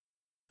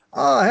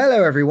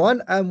Hello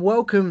everyone, and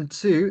welcome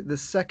to the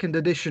second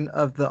edition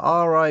of the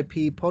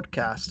RIP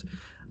podcast.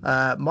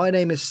 My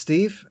name is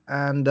Steve,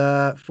 and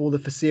for the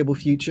foreseeable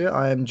future,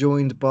 I am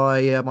joined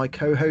by my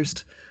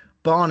co-host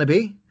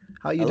Barnaby.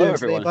 How you Hello, doing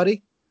today, everyone.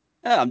 buddy?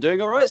 Yeah, I'm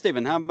doing all right,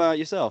 Stephen. How about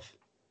yourself?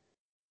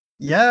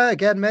 Yeah,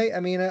 again, mate. I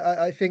mean,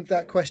 I think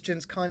that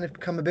question's kind of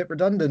become a bit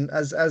redundant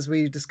as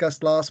we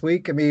discussed last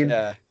week. I mean,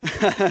 Yeah.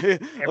 Well,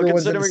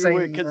 everyone's in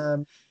the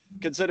same.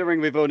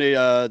 considering we've only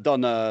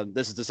done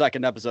this is the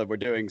second episode we're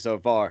doing so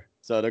far,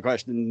 so the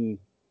question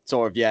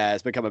sort of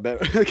it's become a bit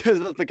because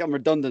it's become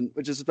redundant,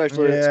 which is Yeah,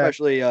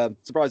 especially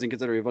surprising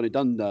considering we've only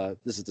done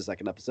this is the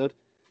second episode.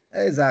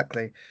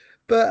 exactly.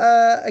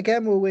 But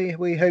again, well,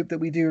 we hope that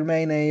we do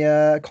remain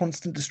a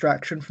constant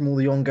distraction from all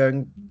the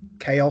ongoing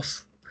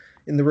chaos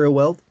in the real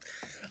world.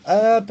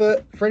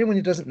 But for anyone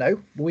who doesn't know,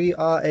 we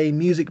are a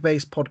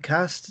music-based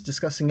podcast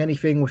discussing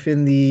anything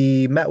within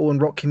the metal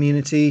and rock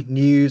community,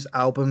 news,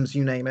 albums,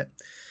 you name it.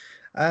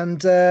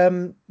 And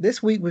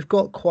this week we've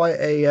got quite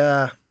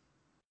a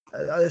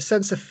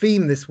sense of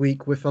theme this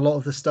week with a lot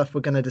of the stuff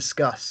we're going to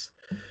discuss.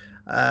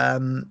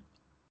 Um,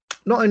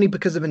 Not only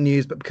because of the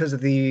news, but because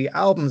of the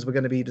albums we're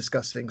going to be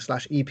discussing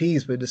slash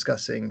EPs we're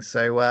discussing.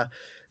 So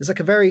it's like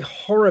a very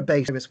horror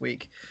based this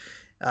week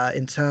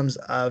in terms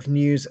of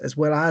news as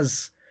well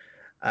as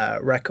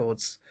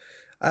records.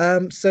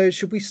 So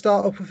should we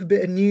start off with a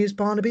bit of news,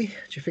 Barnaby? Do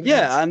you think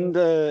that's Yeah, and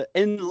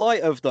in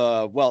light of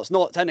it's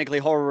not technically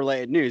horror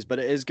related news, but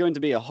it is going to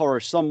be a horror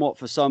somewhat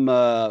for some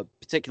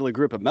particular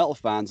group of metal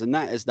fans, and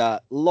that is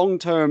that long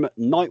term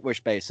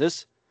Nightwish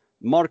bassist,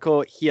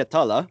 Marco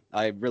Hietala,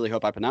 I really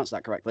hope I pronounced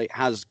that correctly,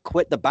 has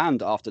quit the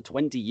band after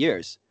 20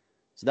 years.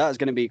 So that is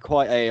going to be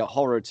quite a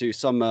horror to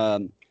some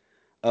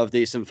of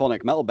the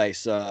symphonic metal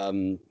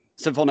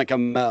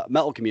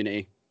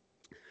community.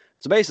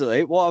 So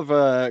basically, what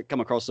I've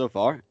come across so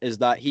far is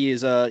that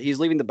he's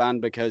leaving the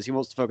band because he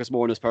wants to focus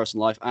more on his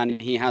personal life,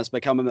 and he has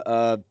become,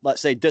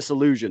 let's say,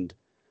 disillusioned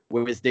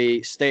with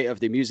the state of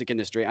the music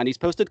industry, and he's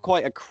posted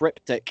quite a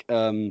cryptic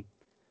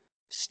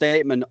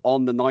statement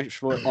on the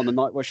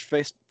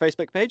Nightwish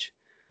Facebook page.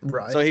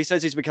 right? So he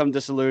says he's become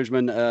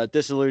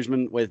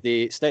disillusionment with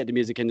the state of the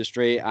music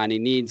industry, and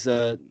he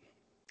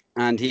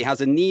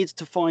has a need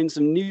to find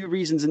some new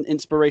reasons and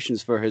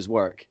inspirations for his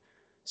work.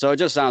 So it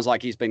just sounds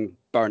like he's been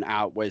burnt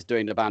out with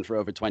doing the band for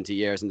over 20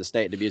 years in the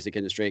state of the music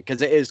industry,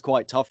 because it is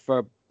quite tough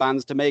for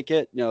bands to make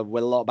it. You know,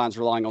 with a lot of bands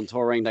relying on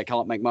touring, they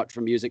can't make much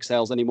from music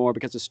sales anymore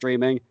because of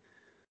streaming.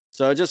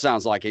 So it just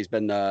sounds like he's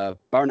been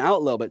burnt out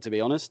a little bit, to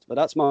be honest. But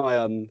that's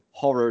my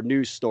horror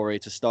news story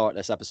to start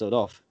this episode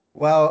off.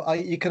 Well,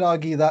 you could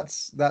argue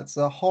that's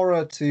a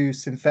horror to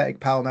synthetic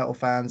power metal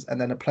fans,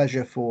 and then a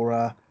pleasure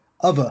for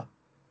other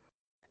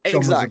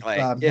genres of Exactly.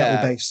 metal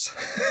Yeah. based.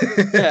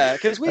 Yeah,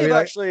 because we I have mean,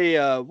 actually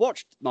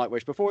watched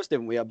Nightwish before,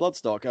 didn't we, at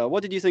Bloodstock?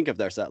 What did you think of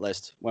their set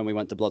list when we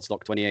went to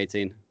Bloodstock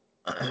 2018?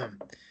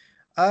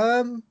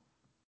 um,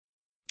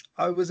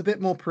 I was a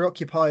bit more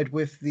preoccupied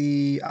with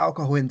the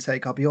alcohol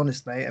intake. I'll be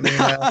honest, mate. I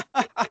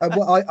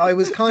mean, I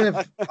was kind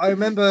of. I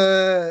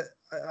remember.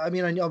 I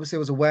mean, obviously, I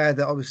was aware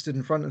that I was stood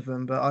in front of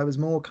them, but I was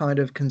more kind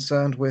of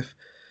concerned with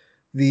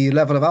the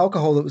level of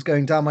alcohol that was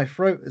going down my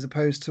throat, as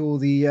opposed to all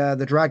the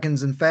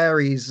dragons and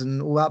fairies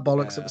and all that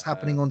bollocks that was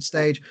happening on Well,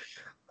 stage.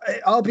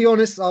 I'll be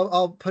honest.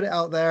 I'll put it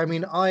out there. I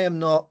mean, I am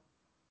not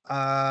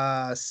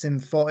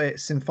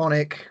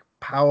symphonic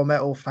power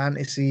metal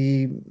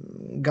fantasy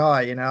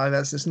guy. You know,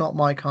 that's it's not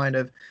my kind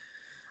of.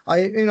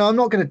 I'm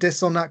not going to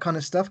diss on that kind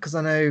of stuff because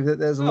I know that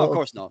there's a no, of lot of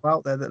course not. people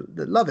out there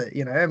that love it.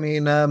 You know, I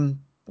mean, I'm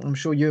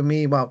sure you and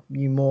me, well,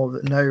 you more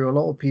that know a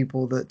lot of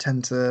people that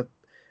tend to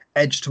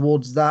edge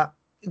towards that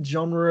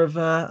genre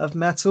of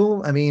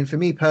metal. I mean, for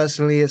me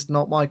personally, it's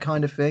not my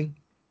kind of thing.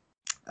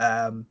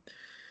 Um,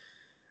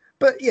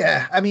 but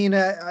yeah, I mean,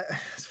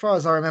 as far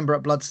as I remember,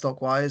 at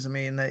Bloodstock wise, I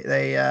mean,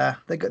 they had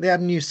a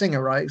new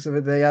singer, right?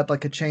 So they had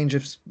like a change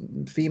of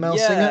female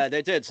singer. Yeah,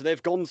 they did. So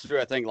they've gone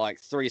through, I think, like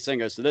three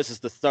singers. So this is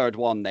the third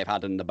one they've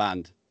had in the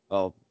band.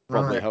 Well,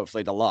 probably, Right.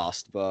 hopefully, the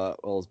last, but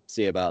we'll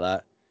see about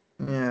that.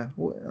 Yeah.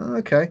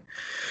 Okay.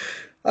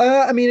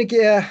 I mean,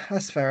 yeah,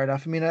 that's fair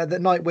enough. I mean, the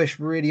Nightwish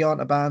really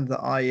aren't a band that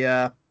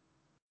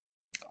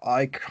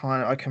I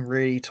can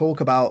really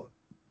talk about.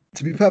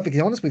 To be perfectly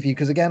honest with you,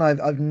 because again,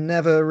 I've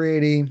never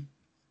really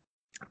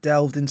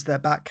delved into their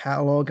back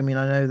catalog. I mean,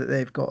 I know that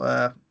they've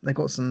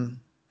got some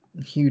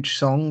huge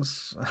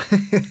songs.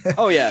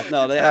 Oh yeah,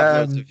 no, they have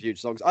loads um, of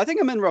huge songs. I think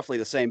I'm in roughly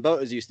the same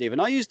boat as you, Stephen.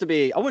 I used to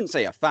be, I wouldn't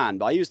say a fan,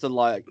 but I used to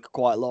like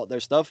quite a lot of their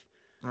stuff.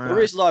 But right.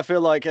 recently, I feel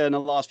like in the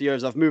last few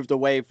years, I've moved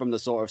away from the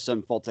sort of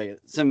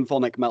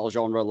symphonic metal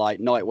genre like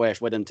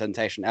Nightwish, Within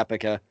Temptation,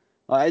 Epica.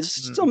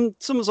 It's Mm.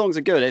 some songs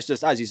are good. It's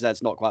just as you said,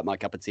 it's not quite my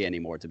cup of tea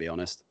anymore, to be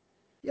honest.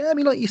 Yeah, I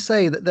mean, like you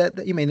say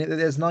that you mean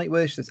there's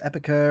Nightwish, there's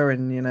Epica,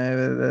 and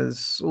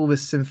there's all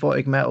this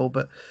symphonic metal,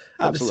 but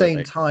at the same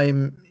Absolutely.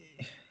 time,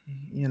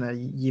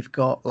 you've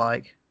got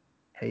like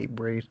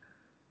Hatebreed.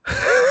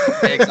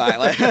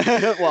 Exactly.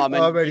 Well, I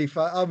mean, I'm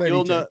only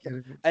you'll know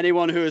joking.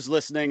 anyone who is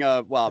listening.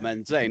 Well, I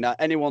mean, saying that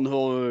anyone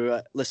who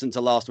listened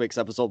to last week's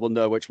episode will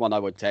know which one I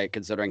would take,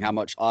 considering how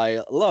much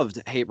I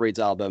loved Hatebreed's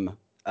album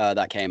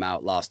that came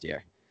out last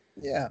year.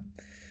 Yeah,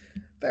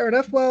 fair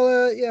enough. Well,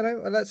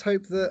 let's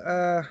hope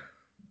that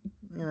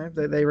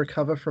that they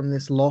recover from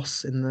this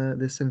loss in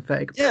the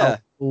synthetic Yeah,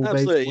 palpable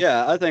absolutely. baseball.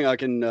 Yeah, I think I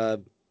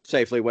can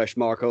safely wish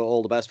Marco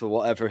all the best for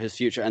whatever his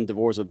future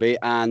endeavors would be.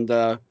 And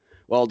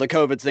well, the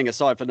COVID thing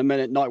aside for the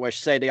minute, Nightwish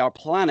say they are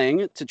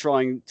planning to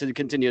trying to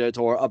continue their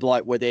tour,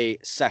 albeit with a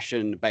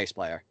session bass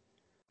player.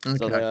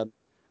 So Okay.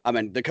 I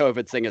mean, the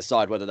COVID thing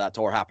aside, whether that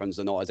tour happens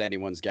or not is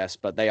anyone's guess,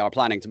 but they are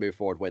planning to move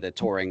forward with a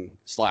touring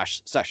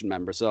slash session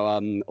member. So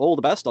all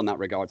the best on that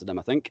regard to them,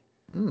 I think.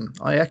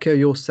 I echo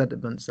your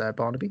sentiments there,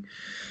 Barnaby.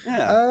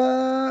 Yeah.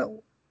 Uh,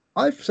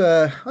 I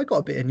got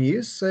a bit of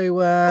news.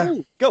 So,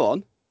 Oh, go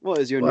on. What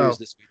is your news well,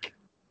 this week?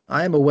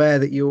 I am aware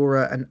that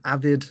you're an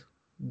avid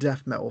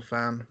death metal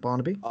fan,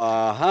 Barnaby.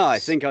 I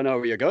think I know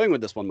where you're going with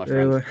this one, my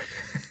friend.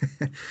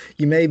 So,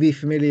 you may be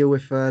familiar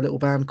with a little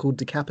band called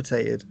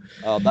Decapitated.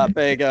 Oh, that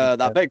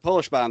big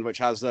Polish band, which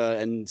has an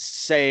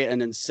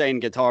insane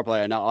guitar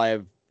player that I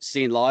have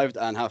seen live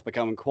and have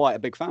become quite a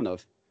big fan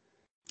of.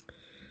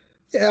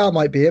 Yeah, I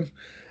might be him.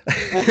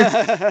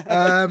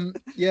 love,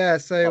 Yeah.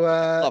 So,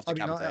 love I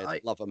mean,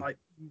 Decapitated. Love them.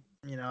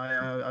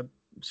 I'm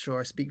sure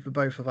I speak for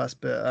both of us,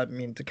 but I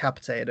mean,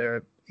 Decapitated are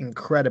an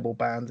incredible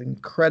band,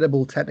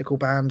 incredible technical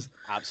band.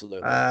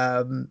 Absolutely.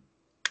 I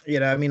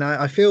mean,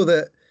 I feel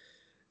that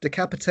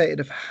Decapitated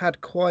have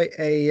had quite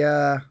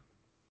a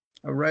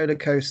roller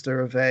coaster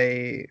of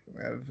a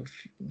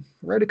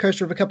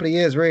couple of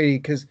years, really,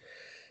 because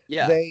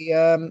Yeah.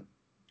 they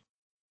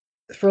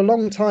for a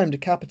long time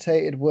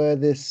Decapitated were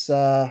this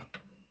from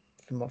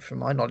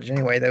my knowledge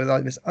anyway, they were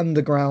like this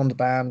underground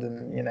band,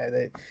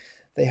 and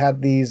they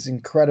had these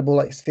incredible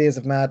like Spheres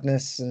of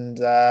Madness and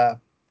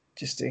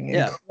just an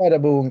Yeah.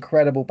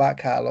 incredible back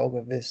catalogue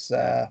of this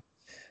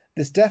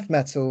death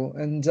metal.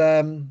 And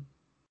they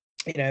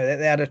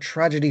had a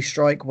tragedy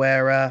strike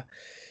where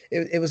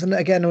it was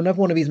again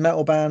another one of these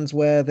metal bands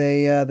where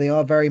they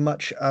are very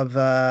much of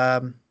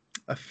a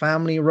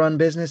family run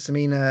business. I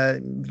mean,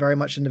 very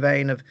much in the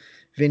vein of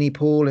Vinnie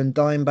Paul and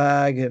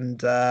Dimebag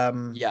and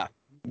Yeah.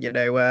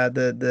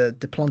 the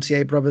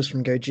Desplantier brothers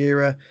from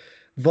Gojira,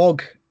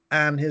 Vogue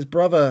and his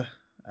brother,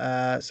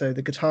 so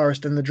the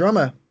guitarist and the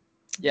drummer,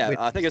 Yeah. which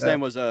I think is his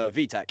name was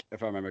VTech,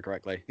 if I remember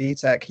correctly.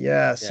 Vitek.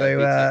 Yeah, Yeah, so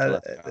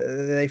VTech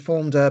Electrica. they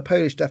formed a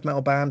Polish death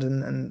metal band,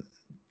 and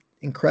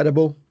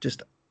incredible,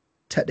 just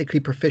technically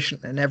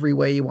proficient in every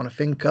way you want to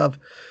think of.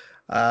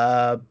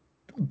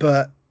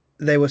 But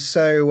they were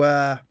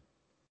so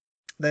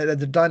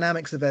the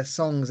dynamics of their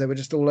songs, they were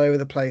just all over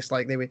the place.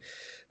 Like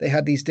they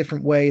had these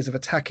different ways of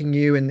attacking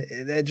you, and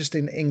they're just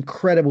an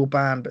incredible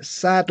band. But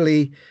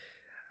sadly,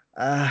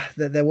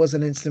 there was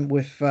an incident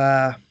with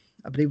I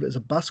believe it was a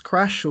bus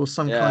crash or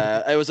some kind of.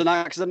 Yeah, it was an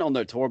accident on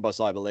their tour bus,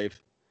 I believe,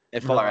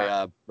 if I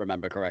Right.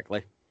 remember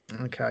correctly.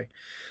 Okay.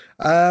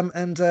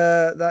 And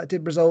that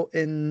did result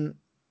in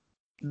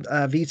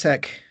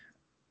Vitek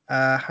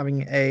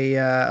having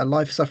a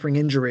life-suffering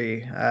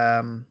injury,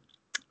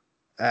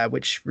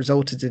 which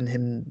resulted in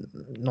him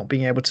not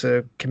being able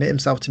to commit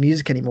himself to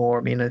music anymore.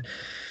 I mean,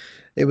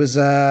 it was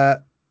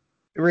it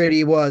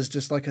really was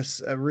just like a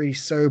really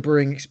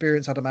sobering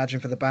experience, I'd imagine,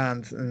 for the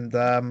band. And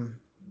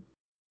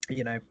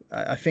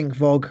I think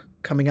Vogue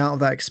coming out of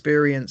that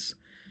experience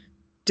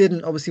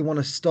didn't obviously want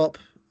to stop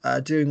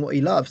doing what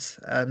he loved,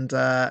 and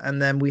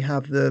then we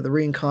have the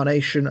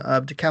reincarnation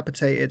of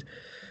Decapitated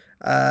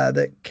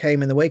that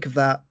came in the wake of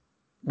that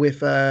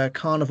with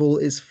Carnival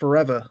is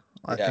Forever,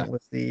 I Yeah. think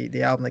was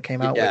the album that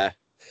came out with. Yeah.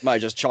 Might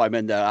just chime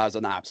in there as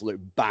an absolute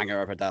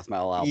banger of a death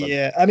metal album.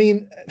 Yeah, I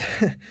mean,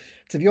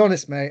 to be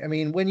honest, mate, I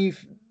mean,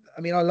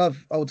 I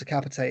love old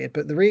Decapitated,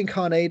 but the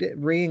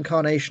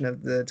reincarnation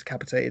of the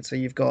Decapitated. So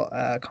you've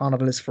got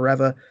Carnival is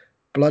Forever,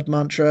 Blood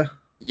Mantra,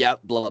 Yep,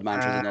 Blood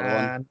Mantra is another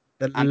one. and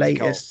the Anti-Cult.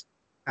 latest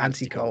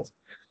Anti-Cult.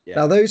 Yeah.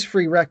 Now, those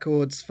three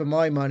records, for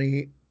my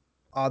money,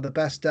 are the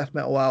best death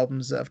metal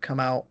albums that have come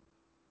out.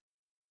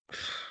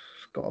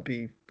 Got to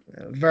be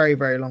a very,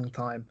 very long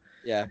time.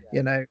 Yeah.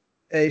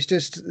 It's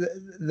just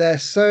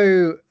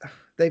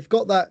they've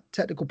got that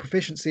technical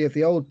proficiency of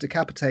the old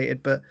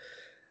Decapitated, but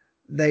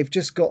they've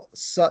just got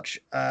such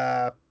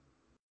I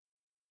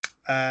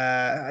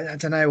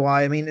don't know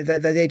why. I mean,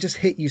 they just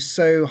hit you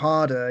so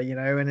harder,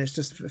 and it's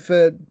just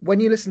for when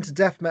you listen to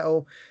death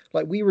metal,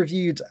 like we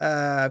reviewed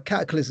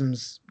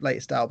Cataclysm's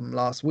latest album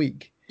last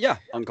week. Yeah,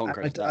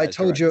 Unconquered. I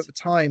told you at the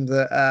time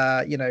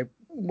that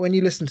when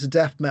you listen to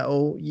death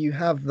metal, you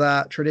have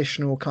that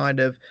traditional kind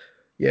of,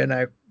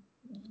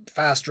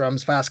 fast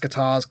drums, fast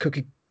guitars,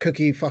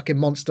 cookie fucking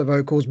monster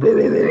vocals, blah,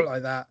 blah, blah,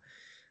 like that.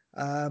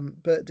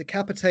 But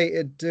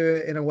Decapitated do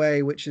it in a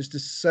way which is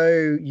just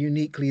so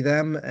uniquely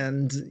them,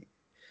 and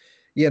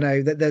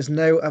That there's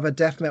no other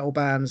death metal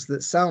bands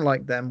that sound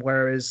like them.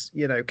 Whereas,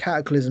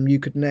 Cataclysm, you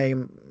could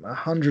name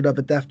 100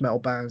 other death metal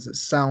bands that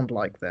sound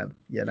like them.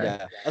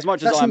 Yeah, as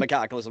much as That's I'm a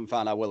Cataclysm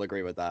fan, I will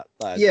agree with that.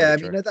 That is yeah.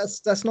 very I mean, true.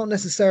 that's not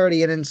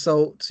necessarily an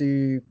insult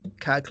to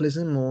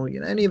Cataclysm or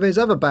any of those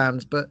other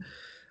bands, but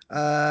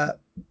uh,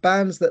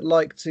 bands that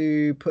like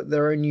to put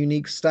their own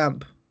unique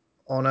stamp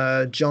on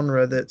a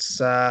genre that's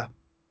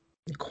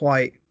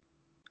quite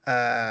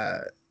uh,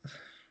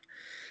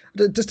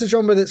 just a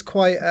genre that's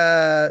quite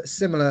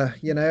similar.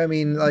 I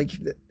mean, like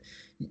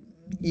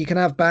you can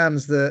have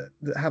bands that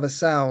have a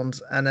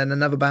sound, and then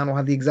another band will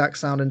have the exact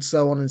sound, and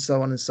so on and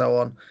so on and so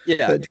on.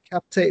 Yeah, But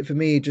Decapitate for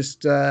me,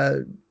 just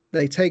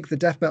they take the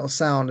death metal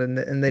sound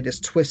and they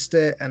just twist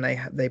it, and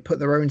they put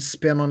their own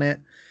spin on it.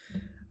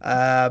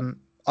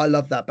 I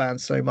love that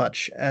band so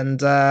much.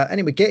 And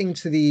anyway, getting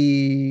to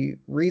the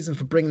reason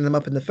for bringing them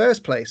up in the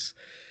first place,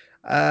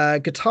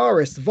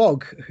 guitarist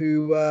Vogue,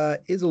 who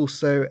is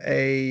also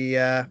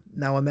a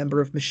now a member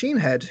of Machine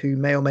Head, who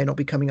may or may not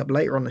be coming up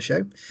later on the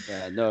show.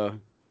 yeah, no.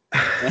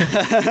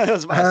 I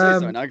was about to say um,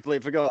 something. I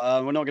completely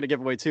forgot. We're not going to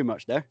give away too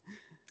much there.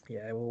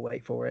 yeah, we'll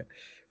wait for it.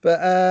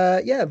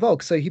 But yeah,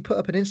 Vogue. So he put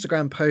up an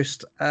Instagram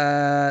post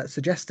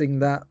suggesting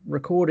that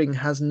recording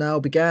has now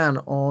began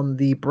on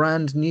the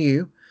brand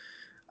new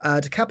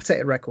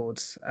Decapitated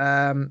Records.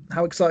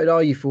 How excited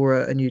are you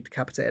for a new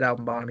Decapitated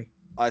album, Barnaby?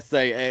 I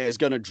think it is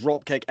going to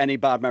drop kick any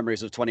bad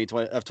memories of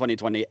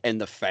 2020 in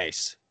the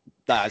face.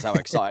 That is how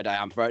excited I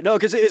am for it. No,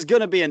 because it is going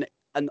to be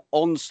an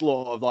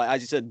onslaught of, like,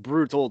 as you said,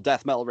 brutal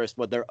death metal riffs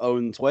with their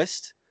own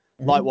twist,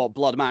 like Mhm. what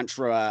Blood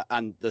Mantra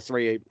and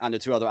the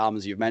two other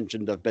albums you've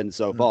mentioned have been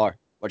so far,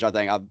 which I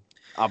think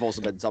I've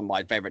also been some of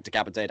my favorite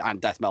Decapitated and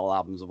death metal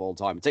albums of all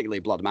time, particularly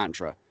Blood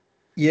Mantra.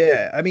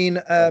 Yeah, I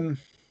mean, So,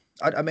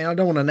 I mean, I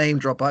don't want to name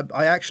drop.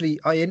 I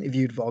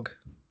interviewed Vogue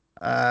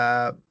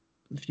uh,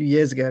 a few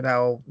years ago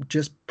now,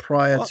 just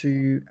prior oh,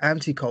 to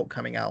Anti Cult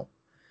coming out.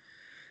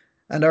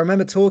 And I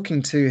remember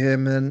talking to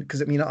him, and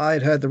because I mean, I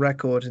had heard the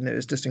record, and it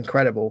was just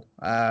incredible.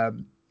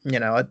 You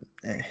know, I,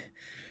 eh,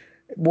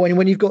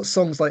 when you've got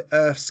songs like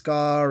Earth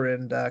Scar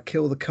and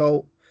Kill the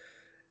Cult,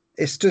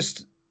 it's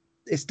just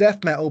it's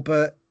death metal,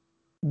 but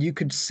you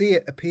could see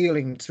it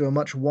appealing to a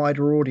much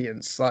wider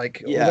audience.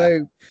 Like, yeah.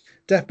 although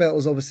death metal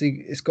is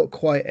obviously it's got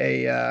quite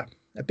a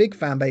big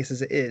fan base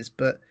as it is,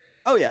 but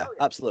Oh, yeah,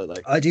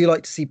 absolutely. I do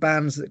like to see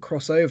bands that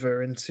cross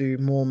over into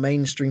more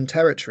mainstream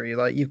territory.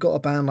 Like you've got a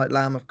band like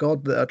Lamb of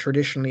God that are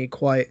traditionally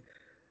quite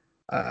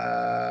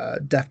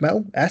death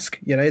metal esque.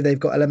 They've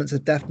got elements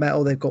of death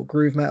metal, they've got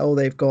groove metal,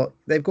 they've got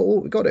it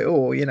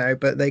all.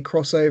 But they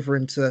cross over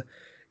into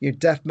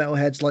death metal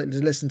heads like to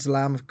listen to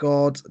Lamb of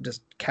God,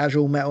 just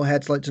casual metal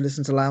heads like to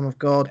listen to Lamb of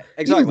God, even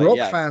Exactly, rock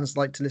yeah. fans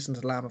like to listen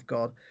to Lamb of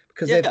God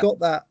because Yeah,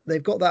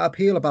 they've got that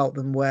appeal about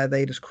them where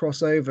they just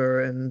cross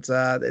over and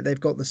they've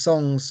got the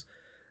songs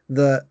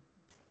that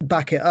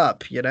back it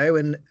up,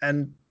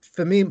 and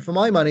for me, for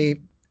my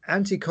money,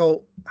 Anti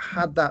Cult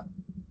had that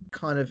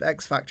kind of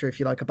X factor, if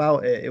you like,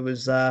 about it. It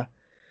was,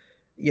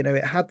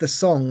 it had the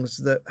songs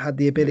that had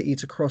the ability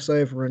to cross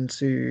over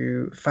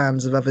into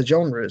fans of other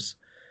genres.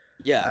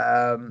 yeah.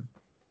 Um,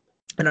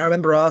 and I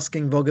remember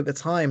asking Vogue at the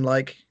time,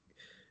 like,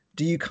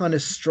 do you kind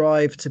of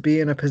strive to be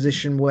in a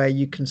position where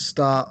you can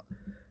start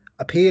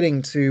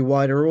appealing to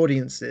wider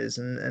audiences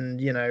and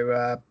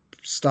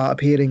start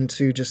appealing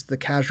to just the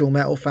casual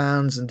metal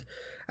fans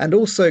and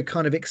also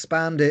kind of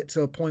expand it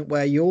to a point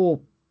where you're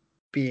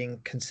being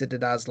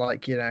considered as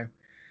like a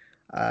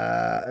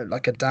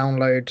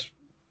download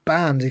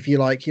band, if you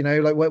like,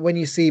 like when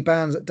you see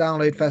bands at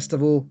Download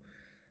Festival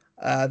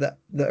that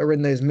are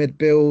in those mid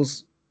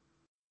bills,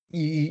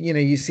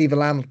 you see the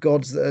Lamb of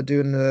Gods that are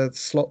doing the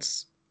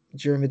slots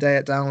during the day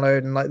at Download,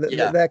 and like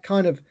Yeah, they're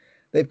kind of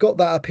they've got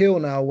that appeal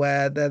now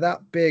where they're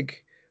that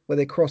big, where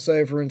they cross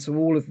over into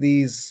all of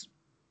these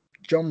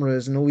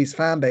genres and all these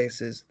fan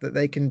bases that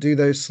they can do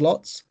those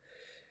slots.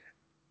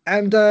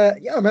 And yeah,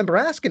 I remember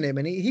asking him,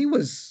 and he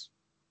was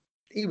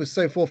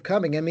so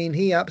forthcoming. I mean,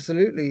 he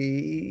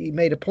absolutely he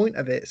made a point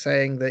of it,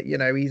 saying that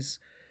he's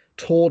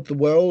toured the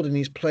world and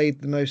he's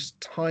played the most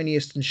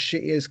tiniest and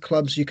shittiest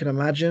clubs you can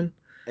imagine.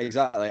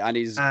 exactly. And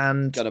he's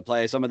And gonna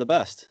play some of the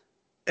best.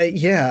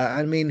 yeah,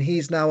 I mean,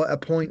 he's now at a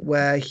point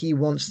where he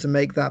wants to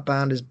make that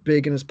band as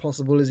big and as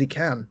possible as he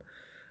can.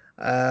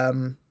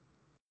 Um,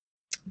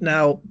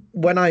 Now,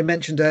 when I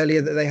mentioned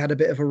earlier that they had a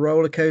bit of a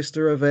roller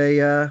coaster of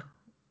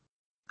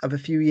a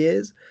few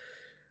years,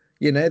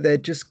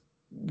 they'd just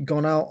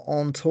gone out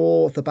on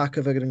tour off the back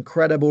of an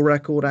incredible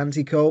record,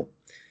 Anti-Cult,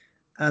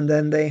 and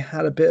then they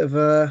had a bit of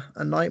a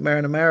nightmare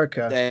in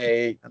America.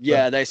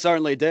 Yeah, they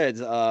certainly did.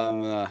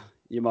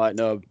 You might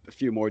know a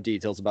few more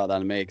details about that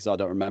than me because I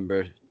don't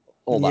remember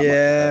all that much of it.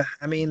 Yeah,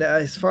 I mean,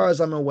 as far as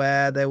I'm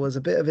aware, there was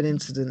a bit of an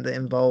incident that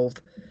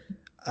involved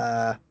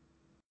uh,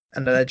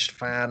 an alleged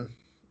fan,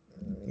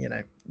 you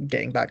know,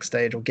 getting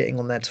backstage or getting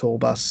on their tour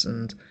bus,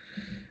 and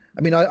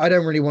I mean, I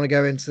don't really want to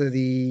go into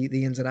the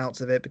ins and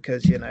outs of it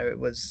because it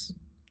was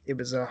It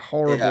was a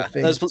horrible Yeah,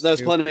 thing there's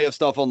to. plenty of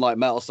stuff on like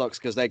Metal Sucks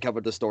because they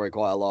covered the story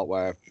quite a lot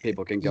where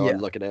people can go and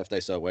Yeah, look at it if they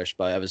so wish.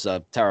 But it was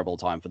a terrible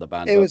time for the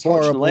band. it But was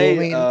horrible. I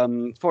fortunately,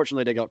 mean,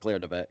 fortunately they got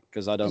cleared of it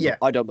because yeah,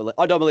 I don't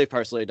believe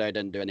personally they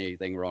didn't do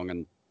anything wrong,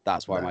 and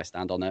that's where no, I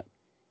stand on it.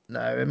 no.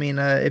 I mean,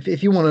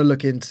 if you want to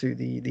look into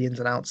the ins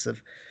and outs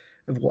of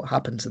what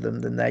happened to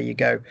them, then there you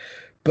go.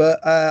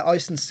 But I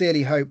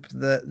sincerely hope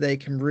that they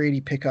can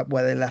really pick up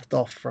where they left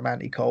off from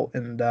Anti-Cult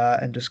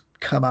and just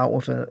come out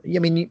with a. I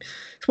mean,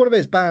 it's one of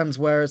those bands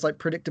where it's like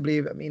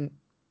predictably. I mean,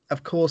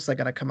 of course they're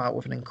going to come out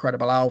with an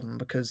incredible album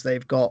because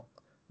they've got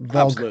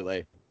Vogue.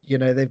 Absolutely. You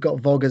know, they've got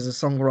Vogue as a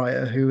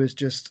songwriter who is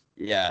just.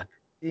 Yeah.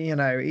 You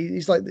know,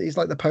 he's like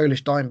the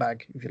Polish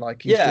Dimebag, if you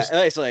like. He's Yeah, just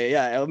basically,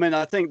 yeah. I mean,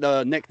 I think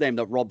the nickname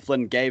that Rob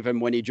Flynn gave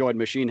him when he joined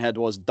Machine Head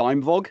was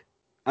Dime Vogue.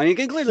 And you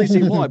can clearly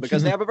see why,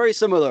 because they have a very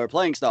similar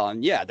playing style.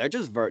 And yeah, they're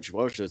just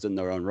virtuosos in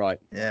their own right.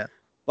 yeah.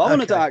 But I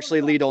wanted to Okay.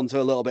 actually lead on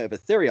to a little bit of a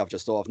theory I've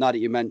just thought of now that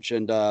you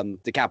mentioned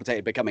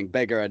Decapitated becoming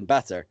bigger and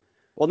better.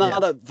 Well, now Yeah.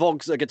 that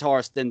Vogue's a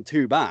guitarist in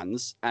two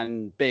bands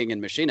and being in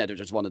Machine Head, which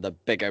is one of the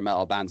bigger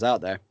metal bands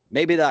out there,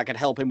 maybe that could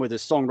help him with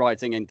his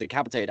songwriting in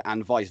Decapitated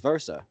and vice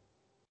versa,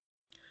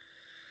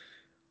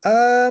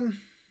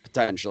 Um.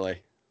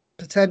 potentially.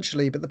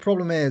 Potentially, but the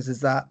problem is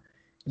that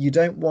you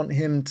don't want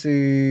him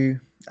to.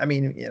 I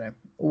mean,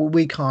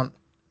 we can't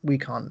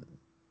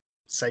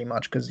say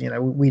much because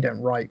we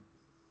don't write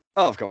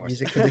Oh, of course.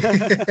 music for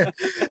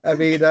the. I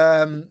mean,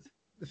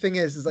 the thing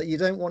is that you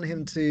don't want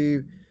him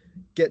to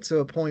get to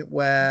a point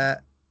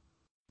where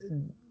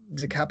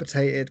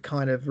Decapitated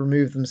kind of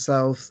remove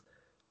themselves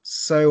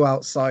so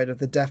outside of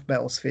the death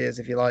metal spheres,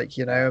 if you like.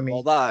 I Well,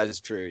 mean, that is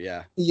true,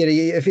 yeah.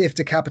 if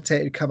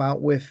Decapitated come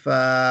out with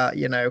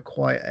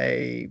quite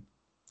a.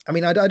 I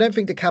mean, I don't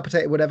think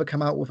Decapitated would ever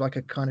come out with like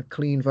a kind of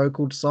clean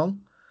vocaled song.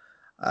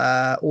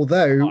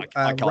 Although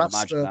I can't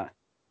imagine that.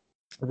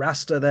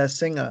 Rasta, their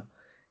singer,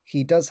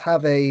 he does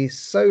have a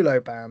solo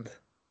band,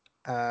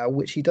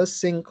 which he does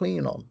sing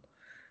clean on.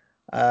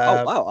 Oh,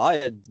 Uh, wow.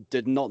 I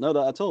did not know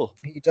that at all.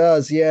 he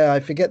does, yeah. I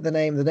forget the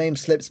name. The name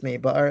slips me,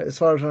 but as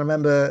far as I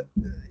remember,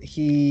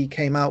 he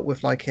came out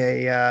with like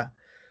a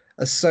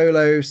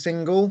solo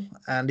single,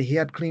 and he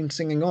had clean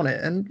singing on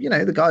it. And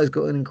the guy's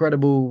got an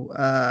incredible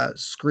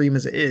scream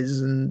as it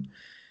is, and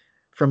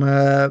from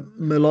a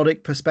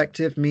melodic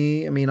perspective, I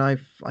mean, I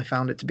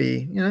found it to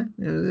be, it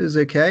was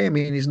okay. I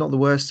mean, he's not the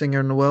worst singer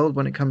in the world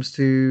when it comes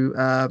to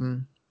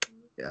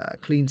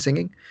clean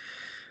singing,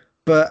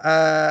 but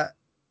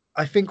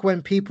I think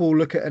when people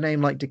look at a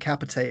name like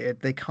Decapitated,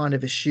 they kind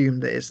of assume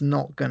that it's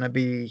not going to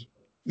be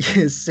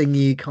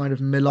singy, kind of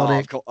Oh,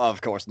 melodic.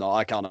 of course not.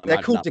 I can't They're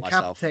imagine called that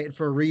myself. Decapitated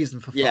for a reason,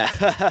 for Yeah.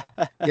 fuck's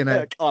sake, you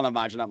know. I can't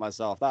imagine that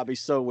myself. That'd be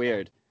so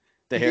weird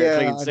to hear Yeah,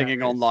 clean I know.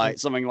 singing on like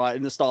something like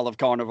in the style of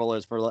Carnival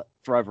is for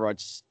forever.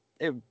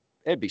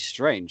 It'd be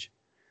strange.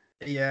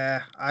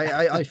 Yeah,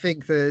 I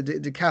think the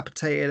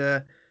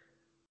Decapitated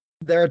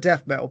they're a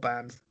death metal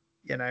band,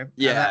 and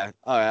Yeah.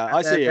 Oh, yeah. and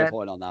I they're, see your they're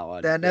point on that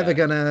one. they're never Yeah.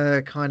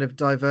 gonna kind of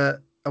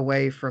divert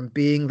away from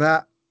being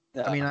that. I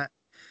Yeah. mean,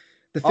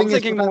 the thing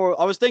is,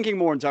 I was thinking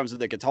more in terms of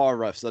the guitar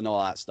riffs and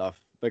all that stuff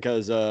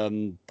because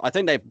I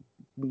think they've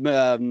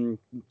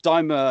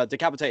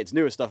Decapitated's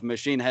newer stuff,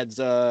 Machine Head's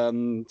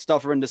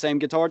stuff are in the same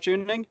guitar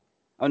tuning.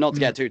 Oh, not to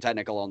mm, get too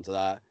technical onto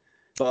that,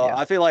 but yeah,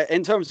 I feel like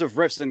in terms of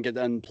riffs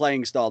and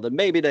playing style, then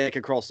maybe they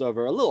could cross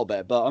over a little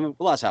bit. But I mean,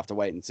 we'll just have to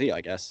wait and see,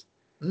 I guess.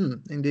 I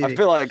indeed,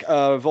 feel like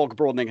Volk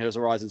broadening his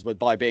horizons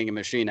by being a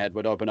Machine Head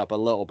would open up a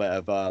little bit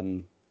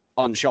of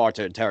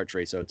uncharted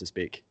territory, so to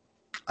speak.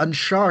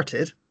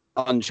 Uncharted.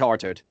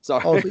 Uncharted.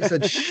 Sorry. Oh, he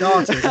said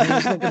charted. I mean,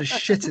 he's not going to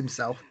shit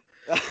himself.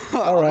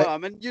 All right. I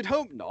mean, you'd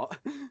hope not.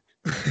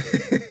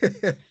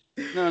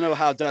 No, no,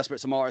 how desperate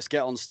some artists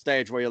get on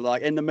stage where you're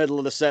like in the middle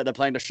of the set, they're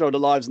playing to show the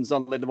lives, and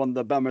suddenly the one of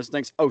the bummers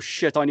thinks, "Oh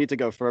shit, I need to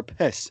go for a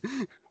piss."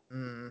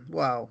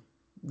 Wow.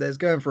 There's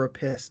going for a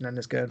piss and then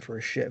there's going for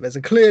a shit. There's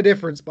a clear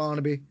difference,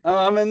 Barnaby.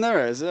 I mean,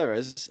 there is.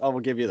 I will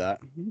give you that.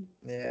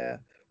 Yeah.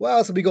 What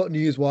else have we got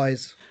news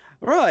wise?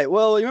 Right.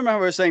 Well, you remember how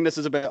we were saying this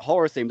is a bit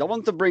horror themed. I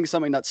wanted to bring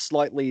something that's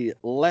slightly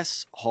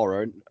less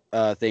horror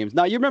themed.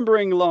 Now, you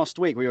remembering last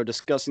week we were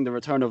discussing the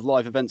return of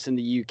live events in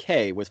the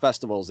UK with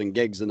festivals and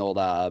gigs and all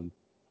that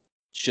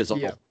shizzle.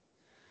 Yeah.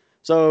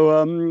 So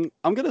I'm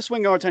going to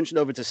swing our attention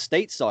over to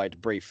stateside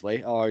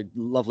briefly, our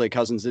lovely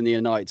cousins in the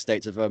United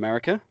States of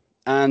America.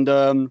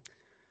 And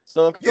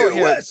so I've got here,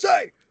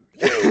 USA!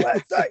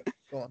 USA!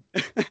 Go on.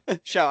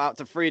 shout out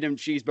to Freedom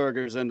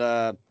Cheeseburgers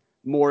and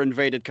more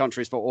invaded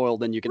countries for oil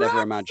than you could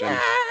ever imagine.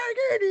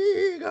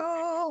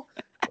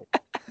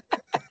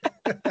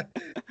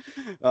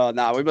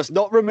 Now we must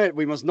not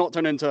we must not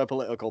turn into a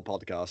political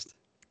podcast.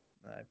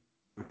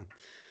 No.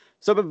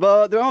 So,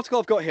 but the article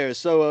I've got here,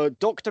 so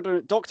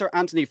Dr.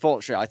 Anthony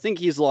Fauci, I think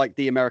he's like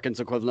the American's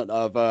equivalent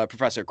of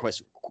Professor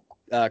Chris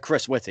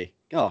Whitty.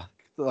 Oh, I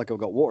feel like I've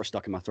got water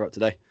stuck in my throat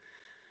today.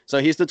 So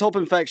he's the top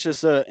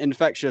infectious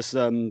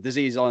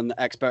disease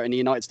expert in the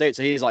United States.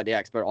 So he's like the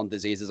expert on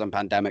diseases and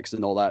pandemics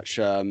and all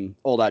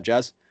that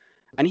jazz.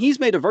 And he's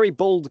made a very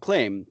bold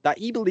claim that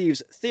he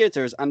believes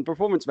theaters and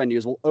performance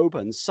venues will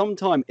open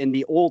sometime in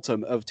the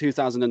autumn of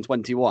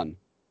 2021.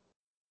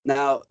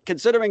 Now,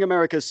 considering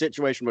America's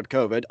situation with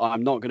COVID,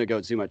 I'm not going to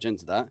go too much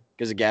into that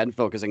because, again,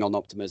 focusing on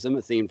optimism,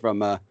 a theme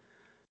from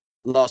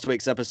last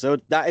week's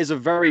episode, that is a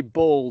very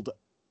bold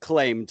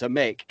claim to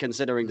make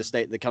considering the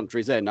state the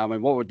country's in. I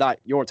mean, what would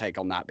your take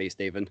on that be,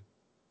 Stephen?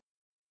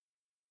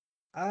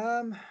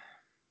 The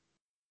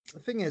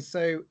thing is,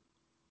 so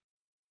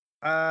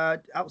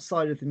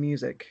outside of the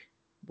music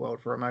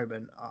world for a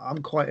moment, I'm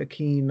quite a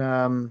keen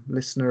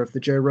listener of the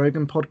Joe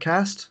Rogan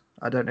podcast.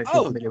 I don't know if you're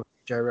Oh, familiar with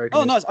Joe Rogan.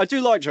 oh, nice. I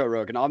do like Joe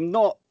Rogan. I'm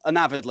not an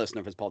avid listener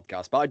of his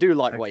podcast, but I do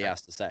like what he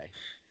has to say.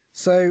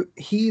 So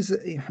he's,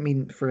 I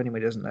mean, for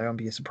anyone who doesn't know, I'd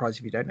be surprised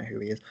if you don't know who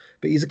he is,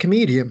 but he's a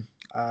comedian,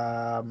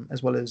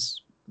 as well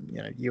as,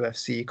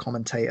 UFC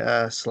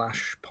commentator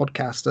slash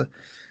podcaster,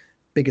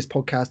 biggest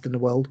podcast in the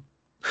world.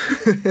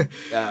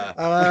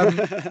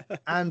 Yeah.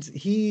 And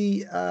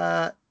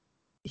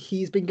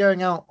he's been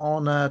going out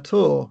on a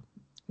tour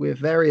with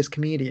various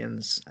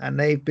comedians, and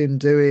they've been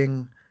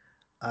doing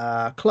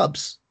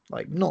clubs,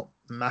 like not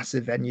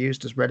massive venues,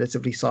 just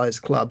relatively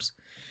sized clubs,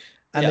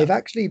 and they've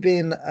actually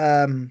been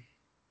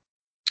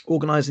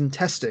organizing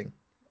testing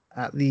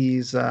at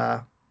these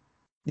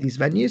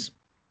venues.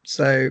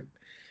 So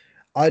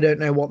I don't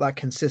know what that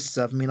consists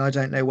of. I mean, I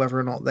don't know whether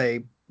or not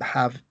they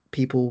have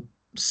people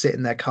sit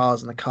in their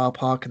cars in the car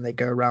park and they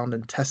go around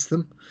and test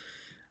them.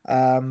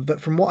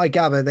 But from what I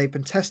gather, they've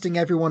been testing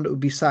everyone that would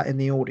be sat in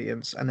the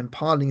audience and then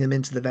piling them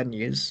into the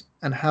venues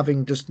and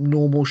having just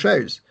normal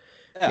shows.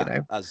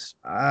 Yeah, as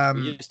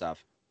we used to have.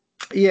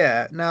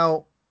 Yeah.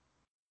 Now,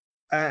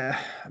 I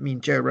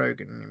mean, Joe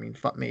Rogan. I mean,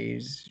 fuck me,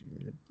 he's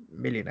a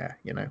millionaire.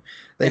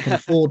 They can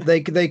afford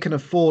they can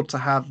afford to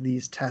have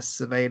these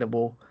tests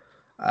available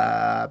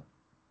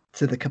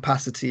to the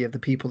capacity of the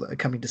people that are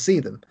coming to see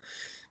them.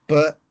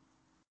 But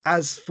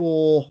as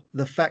for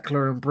the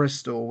Feckler in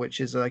Bristol, which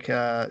is like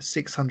a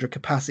 600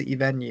 capacity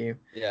venue,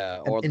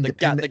 or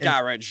the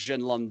garage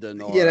in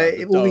London, or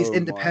all these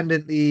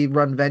independently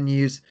run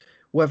venues,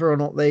 whether or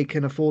not they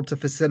can afford to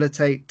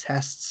facilitate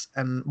tests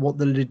and what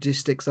the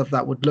logistics of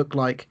that would look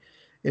like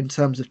in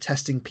terms of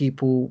testing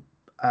people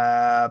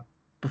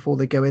before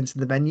they go into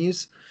the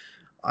venues.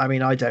 I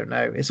mean, I don't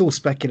know. It's all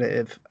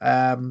speculative.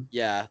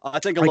 Yeah, I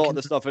think a lot of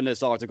the stuff in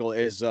this article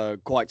is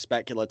quite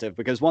speculative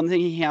because one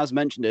thing he has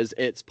mentioned is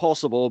it's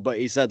possible, but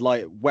he said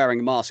like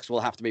wearing masks will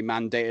have to be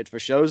mandated for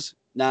shows.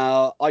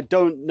 Now, I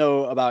don't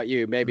know about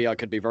you. Maybe I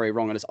could be very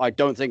wrong on this. I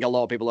don't think a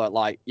lot of people are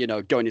like,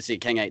 going to see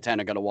King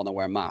 810 are going to want to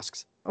wear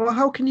masks. Well,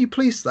 how can you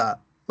police that?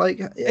 Like,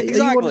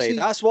 exactly.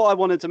 That's what I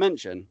wanted to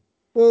mention.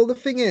 Well, the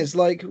thing is,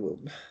 like,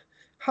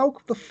 how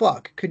the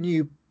fuck can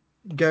you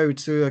go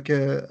to like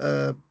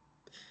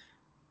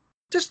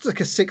just like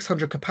a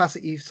 600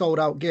 capacity sold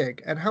out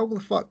gig, and how the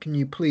fuck can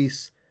you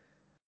police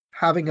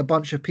having a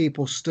bunch of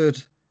people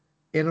stood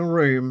in a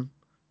room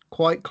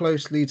quite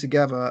closely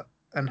together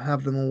and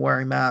have them all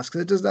wearing masks?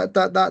 It does that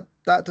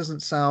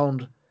doesn't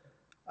sound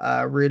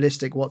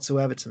realistic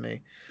whatsoever to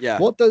me. Yeah.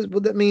 What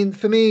that mean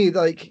for me?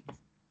 Like,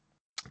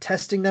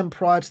 testing them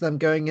prior to them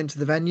going into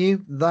the venue,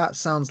 that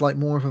sounds like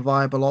more of a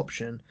viable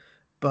option.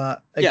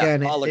 But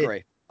again, I'll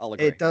agree.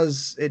 It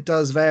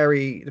does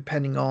vary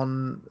depending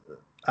on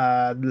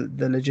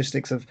the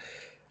logistics of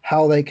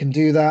how they can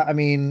do that. I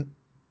mean,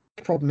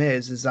 the problem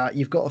is that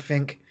you've got to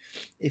think,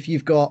 if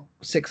you've got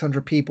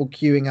 600 people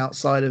queuing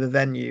outside of a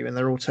venue and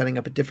they're all turning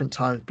up at different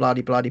times, blah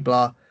blah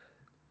blah,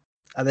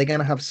 are they going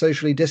to have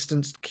socially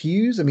distanced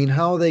queues? I mean,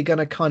 how are they going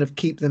to kind of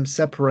keep them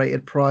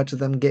separated prior to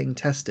them getting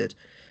tested?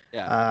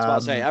 Yeah, that's what I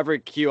say. Every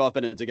queue I've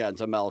been in to get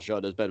into a metal show,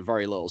 there's been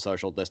very little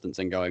social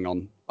distancing going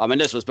on. I mean,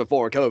 this was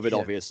before COVID,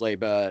 obviously,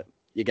 but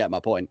you get my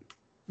point.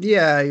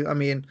 Yeah, I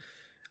mean,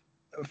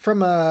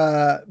 from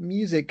a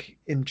music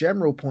in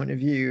general point of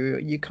view,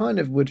 you kind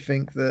of would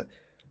think that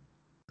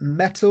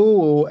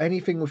metal or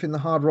anything within the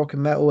hard rock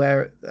and metal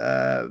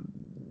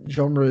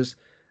genres,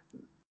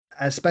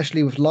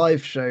 especially with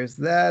live shows,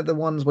 they're the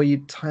ones where you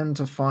tend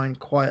to find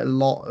quite a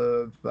lot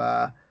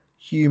of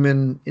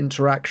human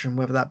interaction,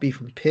 whether that be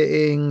from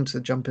pitting to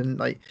jumping.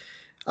 Like,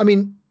 I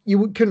mean,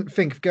 couldn't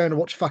think of going to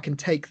watch fucking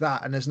Take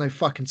That and there's no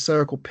fucking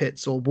circle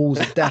pits or walls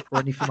of death or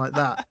anything like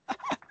that.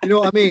 You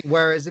know what I mean?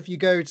 Whereas if you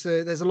go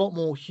to, there's a lot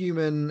more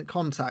human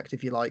contact,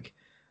 if you like,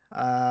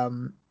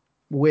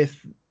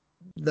 with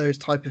those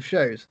type of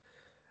shows.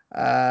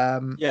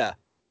 Yeah.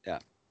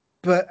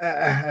 But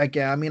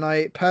again, I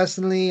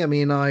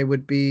mean, I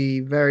would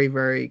be very,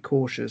 very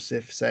cautious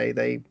if, say,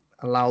 they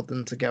allowed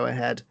them to go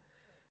ahead,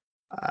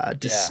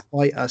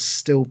 despite us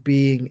still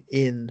being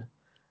in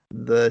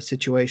the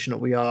situation that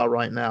we are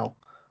right now.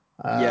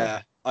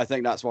 I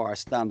think that's where I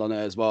stand on it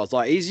as well. It's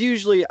like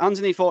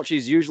Anthony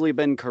Fauci's usually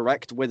been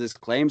correct with his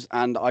claims,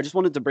 and I just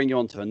wanted to bring you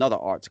on to another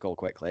article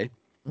quickly.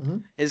 Mm-hmm.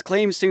 His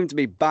claims seem to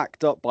be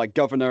backed up by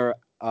Governor,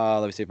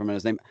 let me see if I remember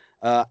his name,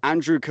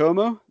 Andrew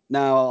Cuomo.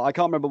 Now, I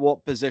can't remember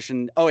what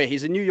position. Oh, yeah,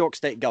 he's a New York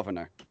State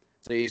governor.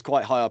 So he's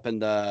quite high up in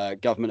the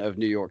government of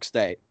New York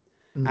State.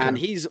 And Okay.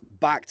 he's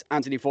backed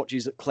Anthony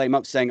Fauci's claim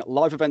up, saying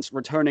live events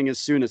returning as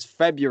soon as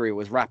February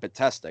with rapid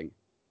testing.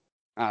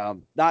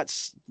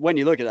 That's when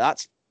you look at it,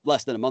 that's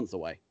less than a month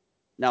away.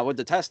 Now, with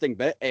the testing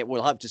bit, it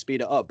will have to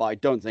speed it up, but I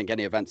don't think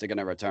any events are going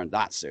to return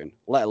that soon,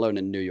 let alone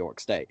in New York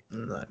State.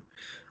 No.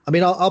 I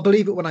mean, I'll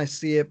believe it when I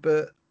see it,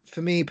 but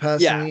for me Yeah,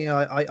 personally,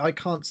 I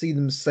can't see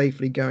them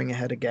safely going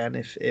ahead again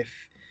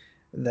if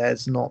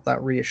there's not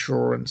that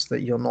reassurance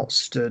that you're not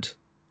stood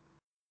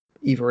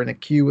either in a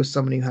queue with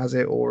someone who has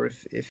it, or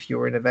if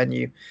you're in a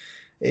venue.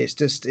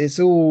 It's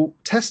all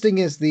testing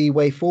is the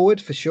way forward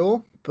for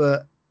sure,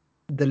 but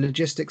the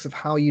logistics of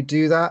how you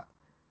do that,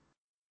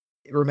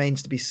 it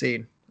remains to be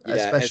seen. yeah,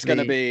 it's going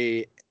to Especially,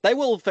 be. They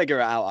will figure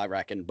it out, I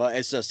reckon, but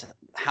it's just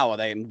how are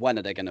they and when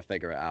are they going to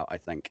figure it out? I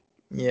think.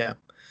 yeah,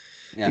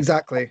 Yeah,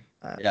 exactly.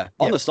 yeah.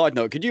 On Yeah. the side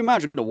note, could you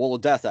imagine the Wall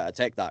of Death at a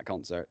Take That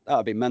concert? That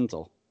would be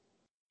mental.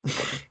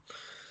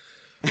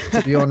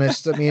 To be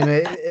honest, I mean,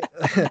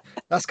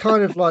 that's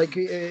kind of like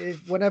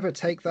if whenever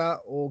Take That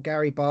or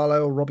Gary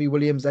Barlow or Robbie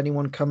Williams,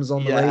 anyone comes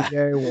on the Yeah,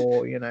 radio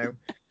or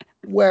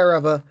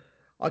wherever,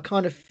 I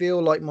kind of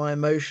feel like my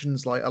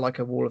emotions like are like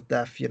a wall of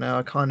death.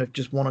 I kind of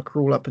just want to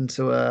crawl up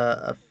into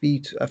a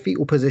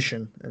fetal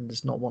position and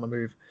just not want to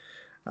move.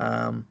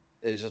 Um,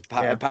 it's just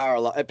yeah,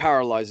 it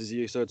paralyzes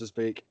you, so to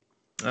speak.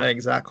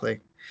 exactly.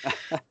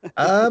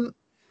 Um,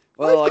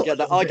 Well, I've I got a get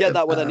that. little I bit get of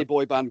that when any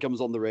boy band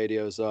comes on the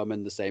radio, so I'm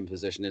in the same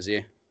position as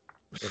you.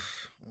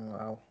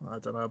 well, I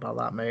don't know about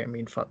that, mate. I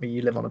mean, fuck me,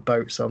 you live on a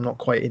boat, so I'm not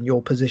quite in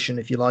your position,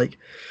 if you like.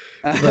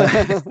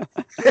 But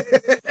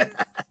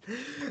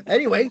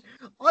anyway,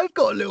 I've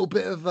got a little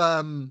bit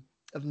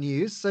of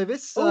news. So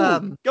this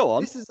Oh, go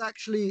on. this is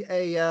actually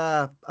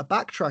a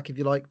backtrack, if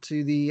you like,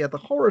 to the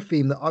horror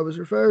theme that I was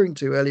referring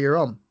to earlier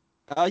on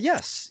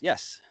Yes,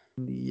 yes.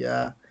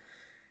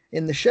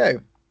 in the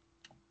show.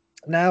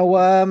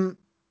 Now,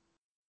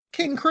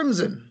 King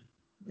Crimson.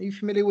 Are you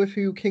familiar with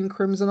who King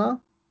Crimson are?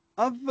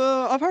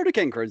 I've heard of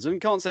King Crimson.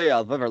 Can't say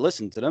I've ever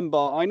listened to them,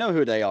 but I know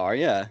who they are.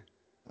 Yeah.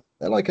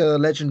 They're like a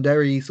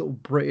legendary sort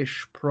of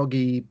British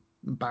proggy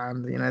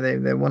band.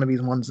 They're one of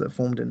these ones that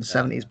formed in the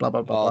Yeah. 70s. Blah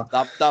blah blah blah.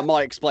 Well, that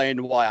might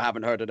explain why I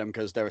haven't heard of them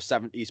because they're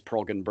 70s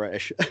prog and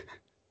British.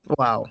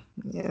 Wow.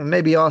 Yeah,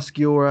 maybe ask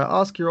your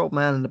old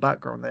man in the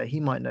background there. He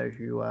might know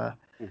who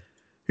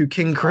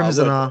King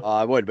Crimson are.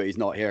 I would, but he's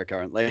not here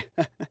currently.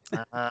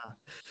 Uh,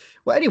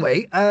 well,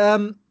 anyway,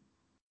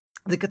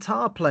 the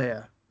guitar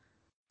player,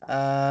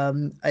 a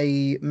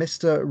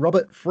Mr.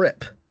 Robert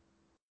Fripp,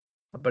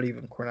 I believe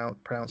I'm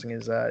pronouncing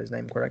his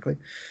name correctly.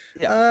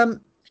 Yeah.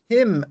 Um,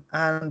 him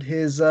and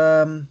his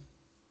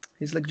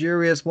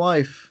luxurious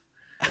wife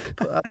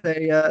put up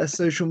a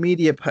social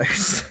media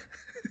post.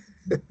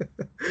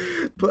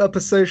 Put up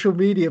a social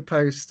media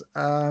post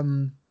a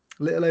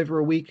little over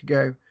a week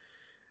ago,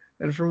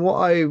 and from what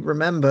I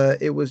remember,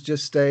 it was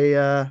just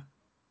it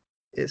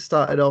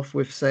started off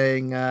with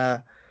saying,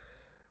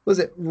 was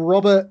it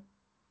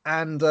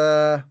and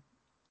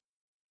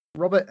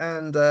Robert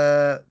and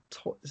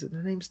is it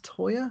the name's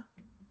Toya?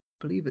 I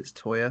believe it's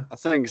Toya. I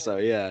think so.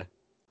 Yeah.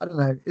 I don't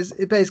know. Is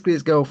it basically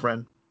his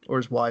girlfriend or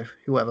his wife,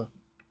 whoever?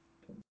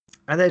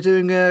 And they're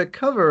doing a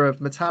cover of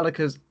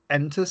Metallica's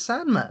Enter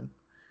Sandman.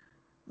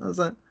 I was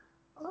like,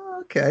 oh,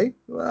 okay,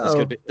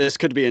 well, This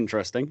could be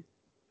interesting.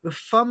 the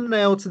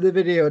thumbnail to the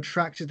video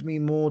attracted me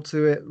more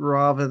to it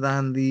rather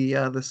than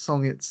the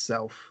song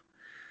itself.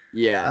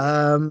 Yeah.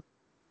 Um,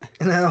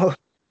 now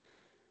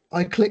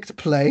I clicked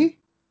play,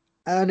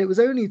 and it was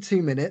only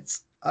 2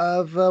 minutes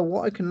of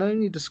what I can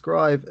only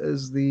describe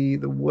as the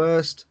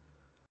worst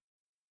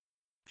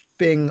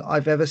thing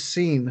I've ever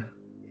seen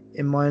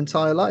in my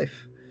entire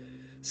life.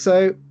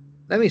 So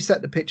let me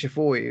set the picture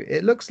for you.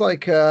 It looks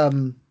like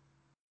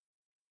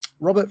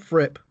Robert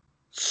Fripp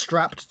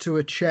strapped to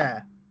a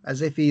chair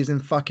as if he's in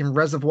fucking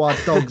Reservoir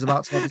Dogs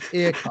about to have his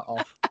ear cut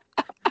off.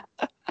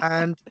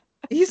 And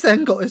he's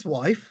then got his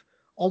wife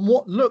on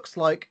what looks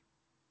like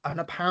an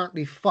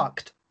apparently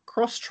fucked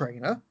cross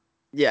trainer.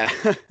 Yeah.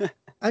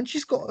 And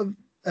she's got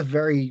a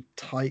very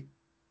tight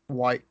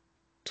white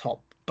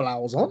top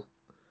blouse on.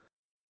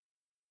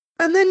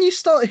 And then you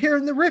start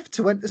hearing the riff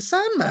to Enter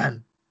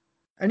Sandman.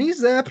 And he's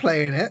there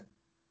playing it.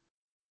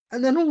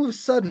 And then all of a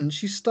sudden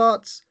she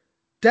starts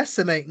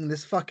decimating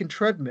this fucking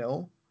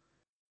treadmill.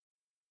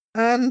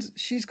 And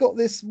she's got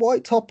this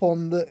white top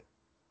on that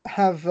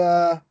have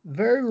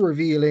very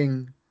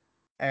revealing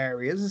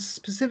areas,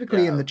 specifically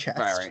in Yeah. the chest.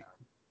 Very.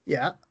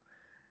 Yeah.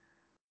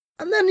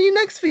 And then the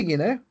next thing you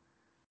know,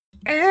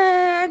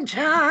 and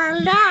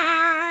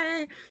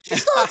July, she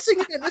starts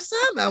singing it in the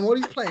Sandman while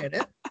he's playing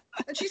it,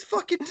 and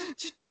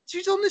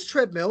she's on this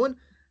treadmill, and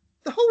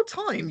the whole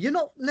time you're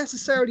not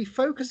necessarily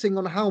focusing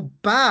on how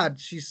bad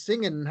she's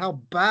singing and how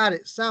bad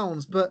it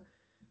sounds, but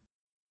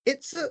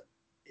it's a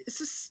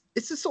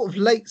sort of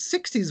late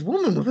 60s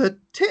woman with her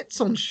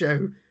tits on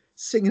show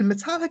singing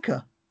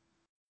Metallica.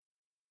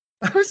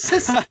 I was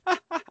just,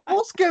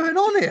 what's going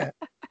on here?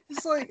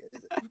 It's like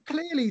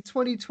clearly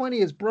 2020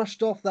 has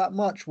brushed off that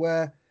much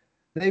where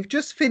they've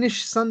just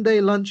finished Sunday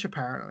lunch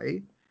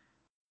apparently,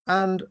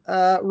 and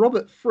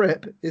Robert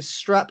Fripp is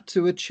strapped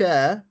to a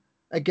chair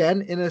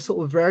again in a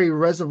sort of very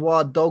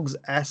Reservoir Dogs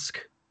esque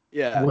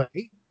Yeah.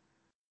 way,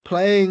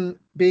 playing,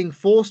 being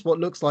forced what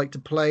looks like to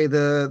play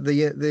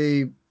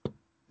the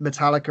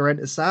Metallica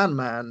Enter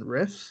Sandman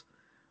riffs,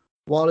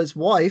 while his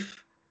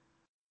wife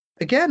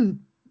again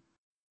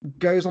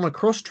goes on a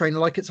cross trainer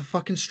like it's a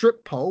fucking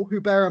strip pole.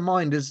 Who, bear in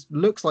mind, is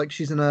looks like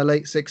she's in her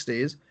late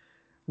 60s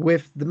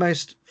with the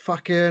most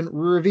fucking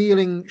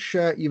revealing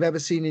shirt you've ever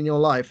seen in your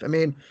life. I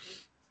mean,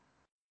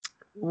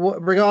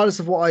 regardless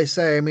of what I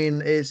say, I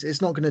mean,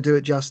 it's not going to do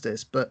it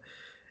justice, but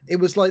it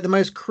was like the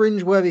most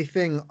cringe-worthy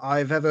thing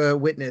I've ever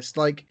witnessed.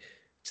 Like,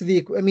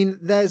 I mean,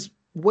 there's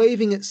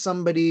waving at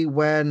somebody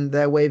when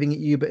they're waving at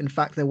you, but in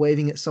fact they're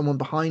waving at someone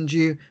behind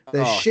you. Oh God,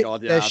 There's yeah,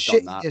 I've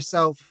done that.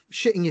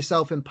 shitting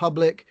yourself in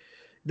public.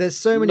 There's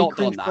so many Not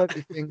done that.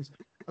 cringe-worthy things.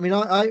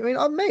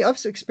 Mate,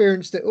 I've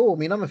experienced it all. I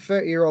mean, I'm a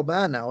 30-year-old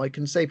man now. I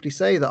can safely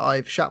say that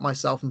I've shat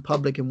myself in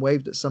public and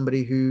waved at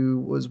somebody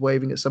who was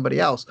waving at somebody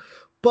else.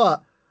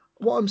 But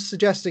what I'm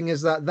suggesting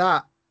is that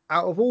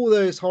out of all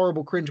those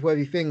horrible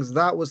cringe-worthy things,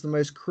 that was the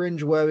most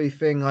cringe-worthy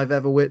thing I've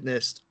ever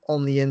witnessed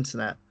on the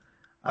internet.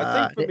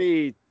 I think for It,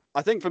 me,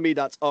 I think for me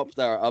that's up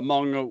there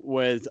among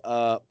with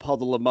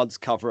Puddle of Mud's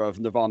cover of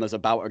Nirvana's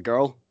 "About a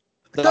Girl."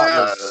 That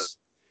was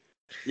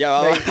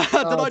yeah. mate, Did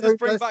I just don't,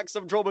 bring back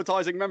some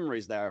traumatizing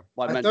memories there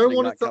by I don't mentioning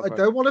want that to. I cover?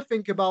 don't want to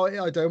think about it.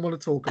 I don't want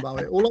to talk about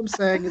it. All I'm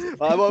saying is,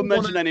 I won't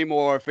mention any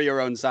more for your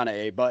own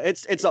sanity, but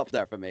it's up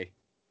there for me.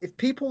 if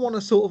people want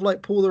to sort of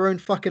like pull their own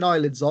fucking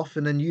eyelids off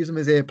and then use them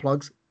as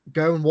earplugs,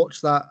 go and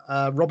watch that.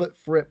 Robert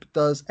Fripp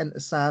does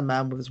Enter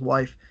Sandman with his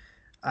wife,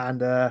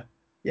 and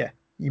yeah,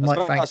 you I was might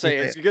about to thank me say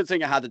it's later. a good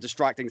thing I had a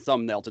distracting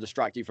thumbnail to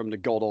distract you from the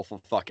god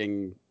awful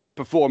fucking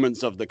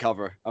performance of the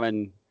cover. I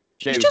mean,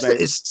 It's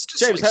just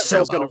James like so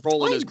Hetfield's gonna out of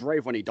roll in his time.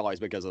 grave when he dies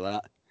because of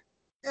that.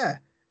 Yeah,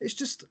 it's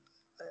just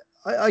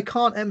I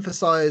can't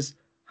emphasize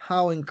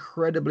how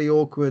incredibly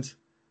awkward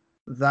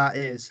that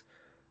is.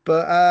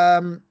 But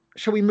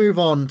shall we move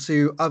on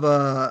to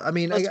other? I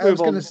mean, Let's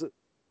move on.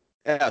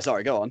 Yeah,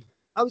 sorry, go on.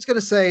 I was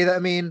gonna say that. I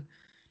mean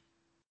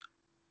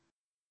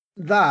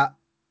that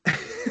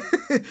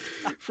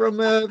from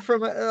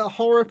a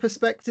horror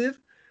perspective,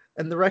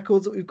 and the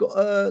records that we've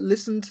got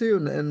listened to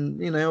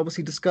and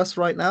obviously discuss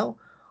right now,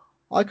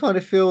 I kind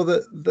of feel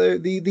that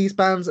these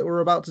bands that we're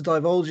about to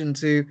divulge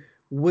into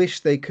wish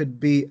they could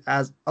be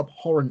as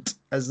abhorrent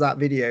as that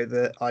video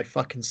that I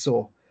fucking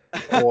saw.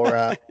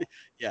 Or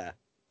Yeah.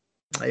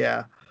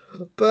 yeah.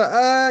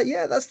 But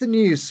yeah, that's the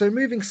news. So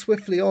moving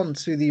swiftly on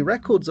to the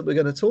records that we're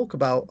going to talk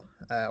about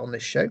on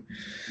this show. We're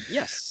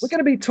Yes. going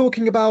to be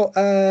talking about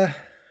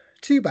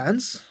two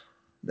bands.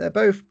 They're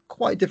both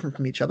quite different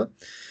from each other.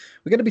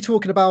 We're going to be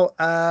talking about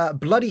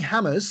Bloody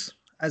Hammers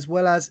as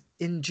well as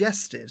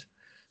Ingested.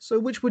 So,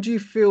 which would you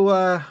feel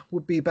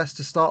would be best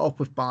to start off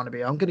with,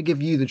 Barnaby? I'm going to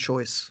give you the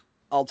choice.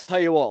 I'll tell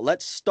you what.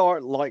 Let's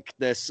start like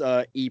this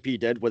EP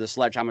did with a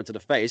sledgehammer to the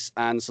face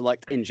and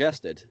select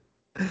ingested.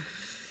 Oh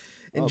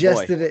boy.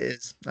 Ingested it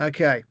is.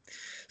 Okay.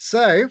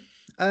 So,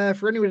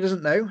 for anyone who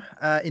doesn't know,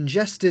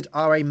 Ingested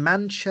are a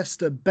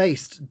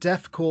Manchester-based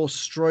deathcore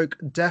stroke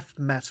death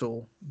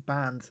metal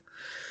band.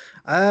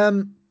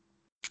 Um,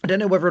 I don't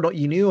know whether or not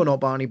you knew or not,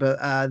 Barney, but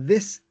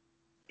this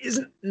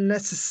isn't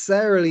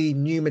necessarily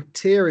new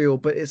material,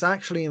 but it's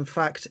actually, in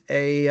fact,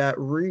 a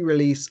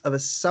re-release of a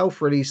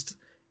self-released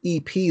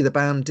EP the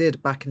band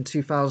did back in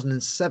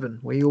 2007.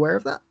 Were you aware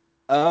of that?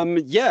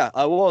 Yeah,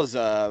 I was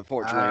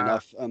fortunately Ah,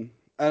 enough.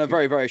 And a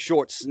very, very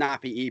short,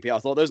 snappy EP. I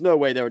thought there's no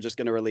way they were just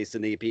going to release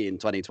an EP in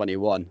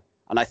 2021.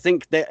 And I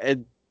think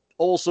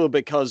also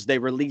because they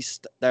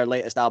released their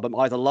latest album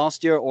either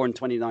last year or in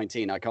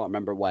 2019. I can't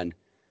remember when.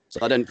 So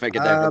I didn't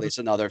figure they'd um, release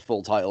another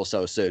full title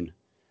so soon.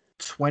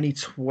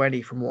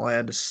 2020, from what I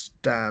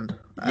understand.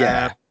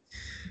 Yeah.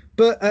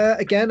 But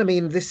again, I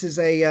mean, this is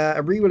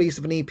a re-release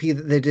of an EP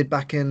that they did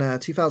back in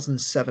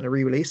 2007, a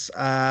re-release.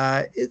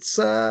 It's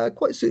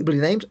quite suitably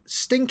named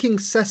Stinking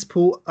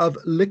Cesspool of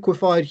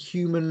Liquefied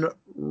Human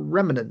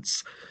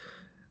Remnants.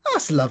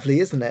 That's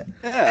lovely, isn't it?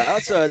 Yeah,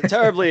 that's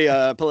terribly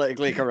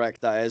politically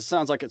correct, that is.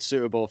 Sounds like it's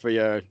suitable for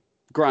your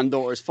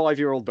granddaughter's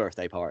 5-year-old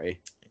birthday party.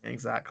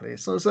 Exactly.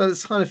 So it's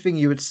the kind of thing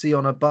you would see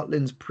on a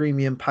Butlins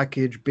premium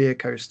package beer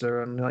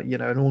coaster and,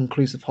 an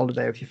all-inclusive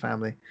holiday with your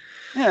family.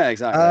 Yeah,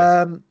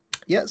 exactly.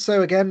 Yeah,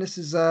 so again, this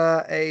is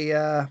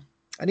an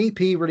EP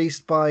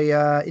released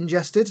by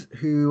Ingested,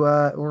 who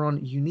were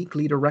on Unique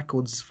Leader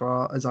Records,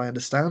 far as I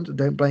understand.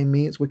 Don't blame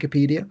me; it's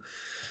Wikipedia.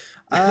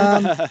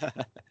 Um,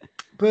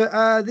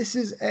 but this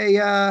is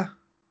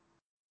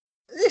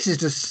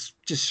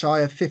just shy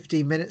of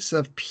 15 minutes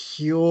of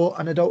pure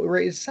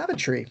unadulterated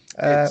savagery.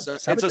 It's a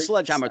Savagery.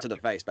 sledgehammer to the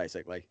face,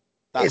 basically.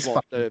 That's It's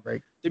what fucking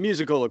great. the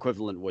musical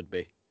equivalent would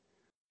be.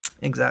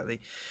 Exactly.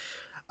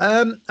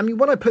 I mean,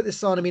 when I put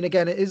this on, I mean,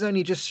 again, it is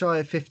only just shy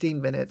of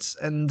 15 minutes,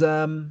 and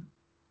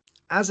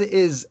as it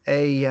is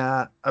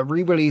a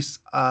re-release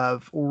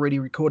of already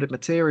recorded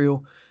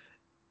material,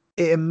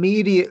 it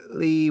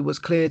immediately was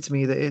clear to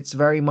me that it's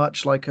very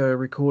much like a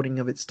recording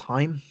of its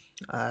time.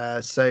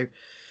 So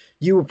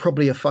You were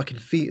probably a fucking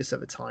fetus at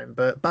the time,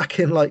 but back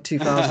in like I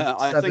think I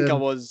 2007,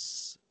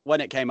 was when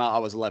it came out. I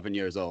was 11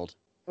 years old,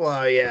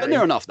 well, yeah, but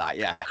near enough that,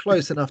 yeah,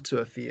 close enough to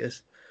a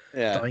fetus,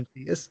 yeah. dying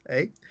fetus,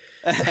 eh?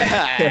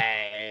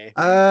 Hey.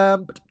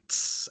 But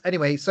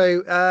anyway,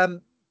 so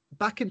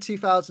back in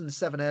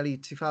 2007, early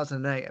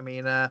 2008, I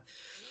mean,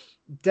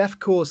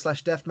 deathcore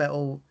slash death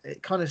metal,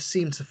 it kind of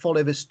seemed to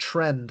follow this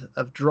trend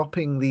of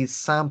dropping these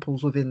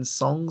samples within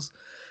songs.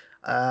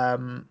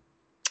 Um,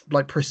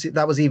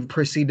 that was either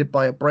preceded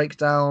by a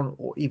breakdown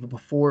or either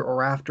before it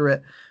or after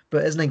it.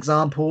 But as an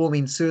example, I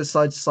mean,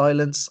 Suicide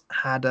Silence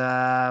had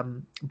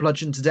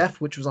Bludgeon to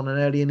Death, which was on an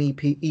early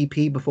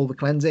EP before the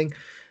cleansing.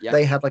 Yeah,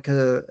 They had like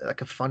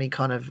a funny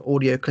kind of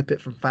audio clip it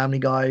from Family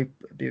Guy.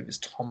 I believe it was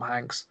Tom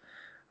Hanks.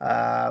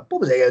 What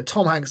was it?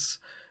 Tom Hanks.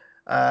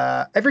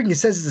 Everything he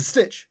says is a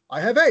stitch.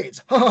 I have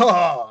AIDS. Ha ha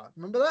ha.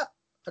 Remember that?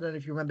 I don't know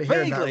if you remember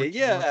hearing that vaguely, originally.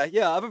 yeah,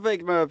 yeah. I have a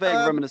vague Um,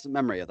 reminiscent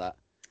memory of that.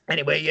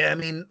 Anyway, yeah, I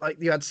mean, like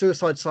you had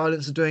Suicide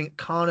Silence doing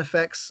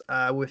Carnifex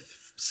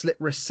with Slit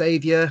Wrist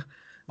Savior.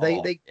 They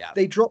Oh, they yeah,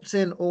 they dropped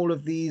in all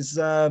of these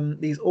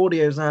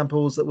audio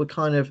samples that were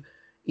kind of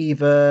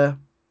either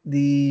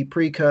the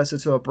precursor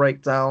to a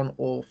breakdown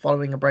or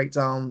following a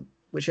breakdown,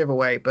 whichever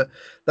way. But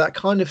that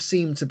kind of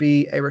seemed to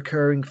be a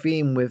recurring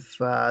theme with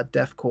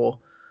deathcore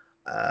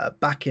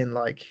back in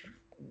like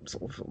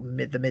sort of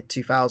mid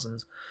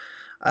 2000s.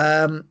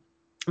 Um,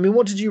 I mean,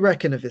 what did you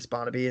reckon of this,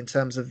 Barnaby, in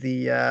terms of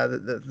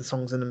the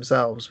songs in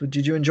themselves?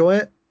 Did you enjoy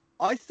it?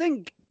 I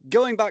think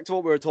going back to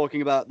what we were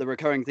talking about, the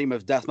recurring theme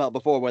of death metal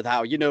before, with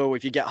how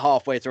if you get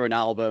halfway through an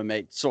album,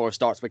 it sort of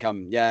starts to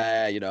become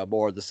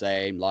more of the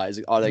same. Like,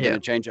 are they going Yeah. to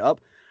change it up?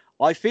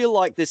 I feel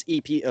like this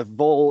EP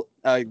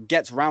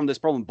gets around this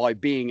problem by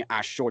being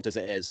as short as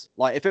it is.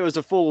 Like, if it was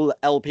a full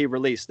LP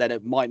release, then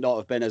it might not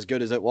have been as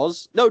good as it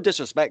was. No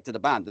disrespect to the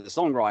band, the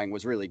songwriting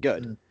was really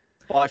good. Mm.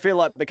 But I feel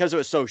like because it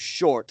was so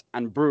short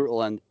and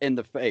brutal and in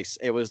the face,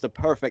 it was the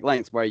perfect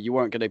length where you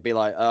weren't going to be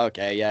like, oh,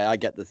 okay, yeah, I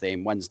get the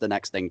theme. When's the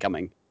next thing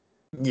coming?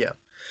 Yeah.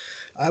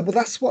 Well,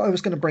 that's what I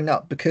was going to bring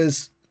up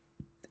because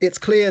it's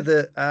clear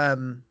that,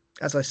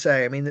 as I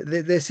say, I mean,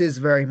 this is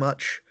very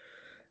much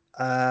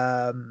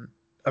a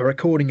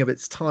recording of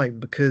its time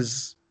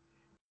because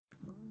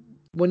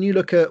when you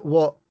look at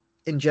what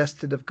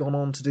Ingested have gone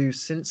on to do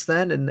since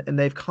then, and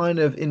they've kind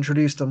of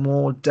introduced a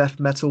more death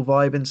metal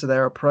vibe into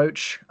their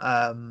approach.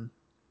 I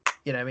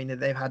mean,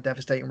 they've had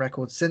devastating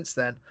records since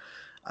then,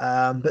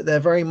 but they're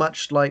very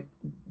much like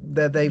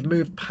they've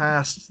moved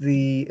past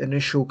the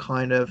initial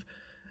kind of,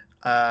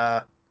 uh,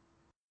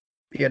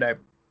 you know,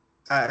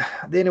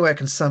 the only way I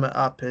can sum it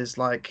up is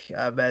like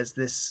there's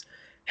this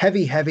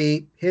heavy.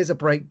 Here's a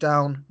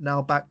breakdown.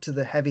 Now back to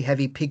the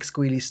heavy pig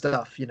squealy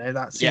stuff. Yeah,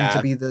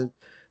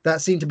 That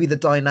seemed to be the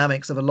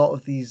dynamics of a lot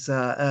of these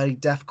early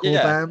deathcore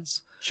yeah.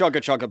 bands. Chugga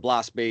chugga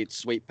blast beats,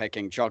 sweet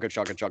picking, chugga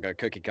chugga chugga,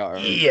 cookie cutter,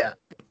 Yeah,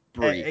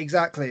 brie.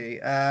 exactly.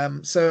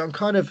 So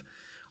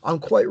I'm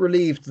quite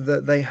relieved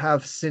that they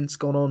have since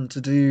gone on to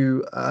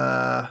do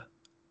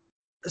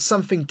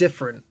something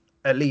different.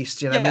 At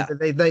least, I mean, Yeah,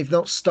 they've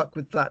not stuck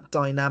with that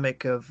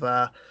dynamic of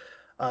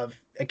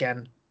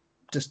again,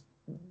 just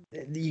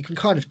you can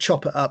kind of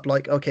chop it up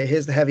like, okay,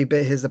 here's the heavy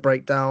bit, here's the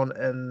breakdown,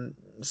 and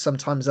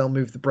sometimes they'll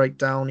move the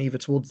breakdown either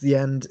towards the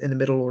end, in the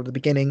middle, or the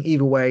beginning.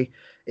 Either way,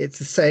 it's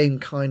the same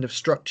kind of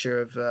structure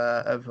of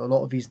a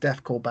lot of these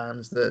deathcore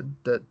bands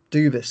that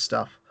do this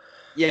stuff.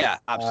 yeah,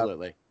 Uh,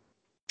 absolutely.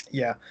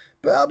 yeah,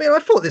 but I mean, I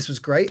thought this was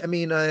great. I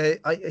mean, I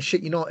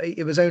shit you not,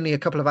 it was only a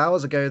couple of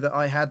hours ago that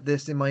I had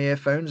this in my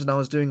earphones and I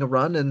was doing a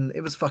run, and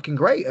it was fucking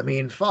great. I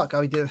mean, fuck,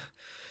 I did.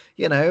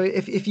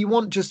 If you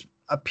want just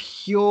a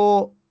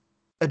pure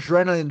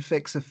adrenaline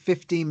fix of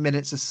 15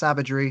 minutes of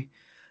savagery,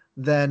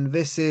 then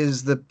this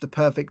is the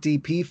perfect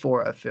DP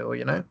for it, I feel.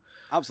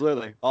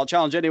 Absolutely. I'll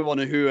challenge anyone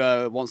who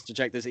wants to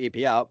check this EP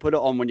out. Put it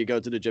on when you go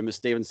to the gym, as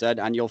Steven said,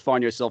 and you'll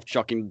find yourself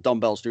chucking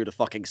dumbbells through the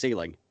fucking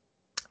ceiling.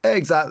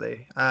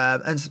 Exactly.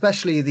 And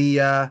especially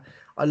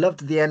I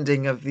loved the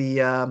ending of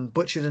the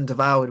Butchered and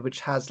Devoured, which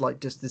has like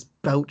just this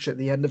belch at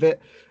the end of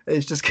it.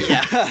 It's just with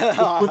Yeah.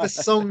 a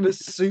song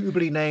that's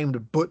suitably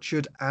named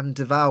Butchered and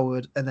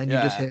Devoured, and then you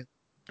just Yeah. hear,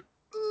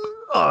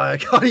 oh, I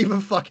can't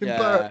even fucking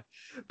burp. Yeah.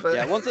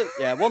 But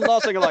One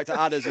last thing I'd like to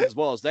add is as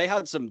well is they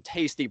had some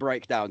tasty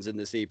breakdowns in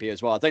this EP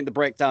as well. I think the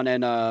breakdown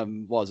in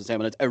what was the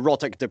name of it?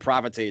 Erotic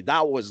Depravity.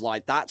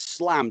 That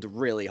slammed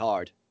really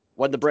hard.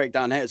 When the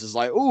breakdown hits, it's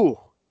like, ooh,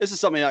 this is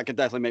something that could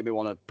definitely make me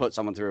want to put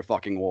someone through a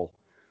fucking wall.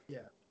 yeah,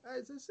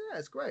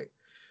 it's great.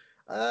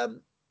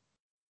 Um,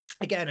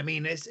 Again, I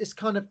mean, it's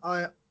kind of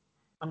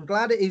I'm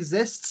glad it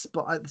exists,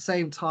 but at the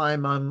same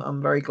time,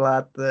 I'm very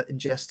glad that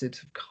Ingested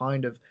have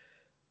kind of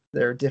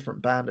they're a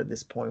different band at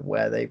this point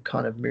where they've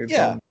kind of moved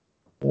Yeah. on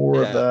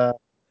more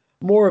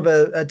of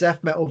Yeah. a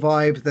death metal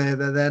vibe.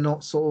 They're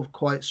not sort of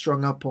quite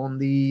strung up on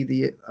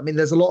the. I mean,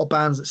 there's a lot of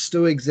bands that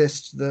still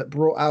exist that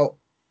brought out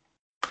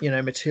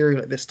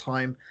material at this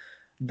time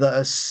that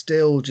are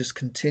still just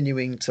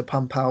continuing to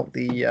pump out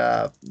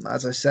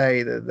as I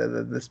say,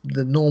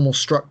 the normal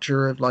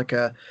structure of like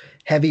a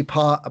heavy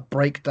part, a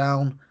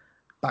breakdown,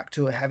 back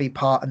to a heavy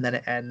part and then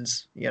it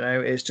ends.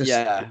 It's just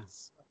Yeah,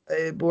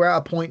 we're at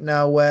a point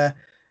now where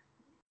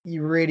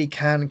you really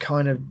can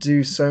kind of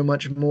do so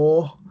much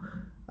more,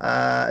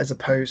 as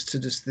opposed to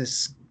just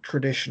this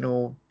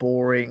traditional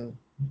boring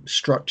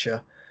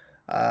structure.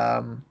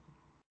 Um,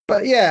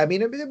 but yeah, I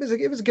mean, it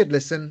was a good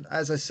listen,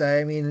 as I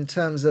say. I mean, in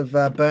terms of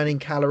burning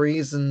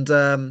calories and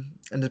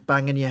just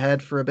banging your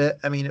head for a bit.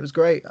 I mean, it was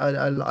great.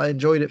 I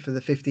enjoyed it for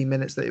the 15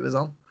 minutes that it was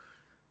on.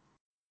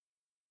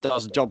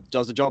 does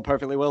the job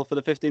perfectly well for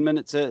the 15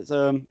 minutes it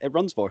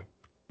runs for.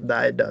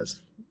 That it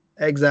does,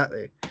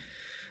 exactly.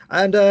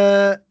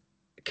 And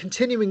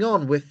continuing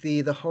on with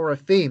the horror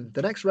theme,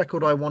 the next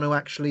record I want to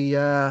actually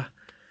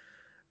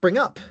bring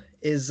up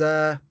is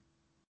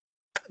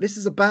this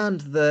is a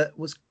band that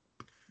was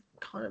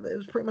it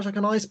was pretty much like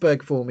an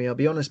iceberg for me. I'll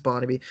be honest,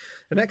 Barnaby.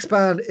 The next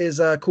band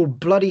is called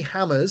Bloody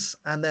Hammers,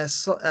 and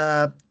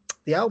the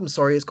album,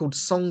 sorry, is called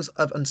Songs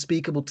of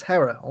Unspeakable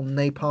Terror on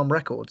Napalm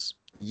Records.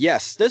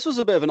 Yes, this was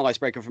a bit of an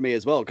icebreaker for me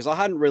as well because I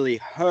hadn't really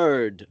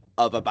heard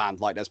of a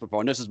band like this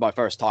before, and this is my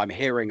first time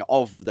hearing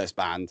of this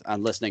band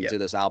and listening Yeah. to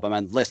this album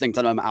and listening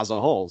to them as a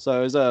whole. So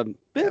it was a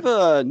bit of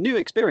a new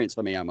experience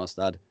for me, I must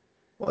add.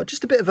 Well,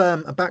 just a bit of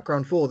a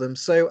background for them.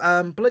 So,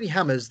 Bloody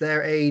Hammers,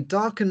 they're a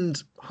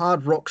darkened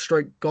hard rock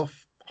stroke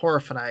goth horror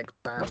fanatic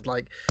band.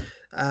 Like,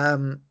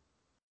 um,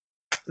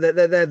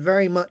 they're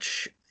very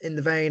much in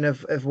the vein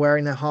of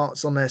wearing their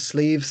hearts on their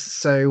sleeves.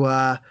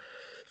 So,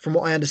 from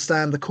what I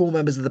understand, the core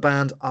members of the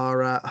band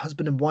are a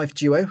husband and wife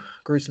duo,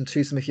 gruesome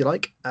twosome if you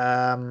like,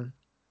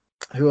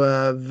 who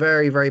are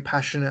very, very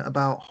passionate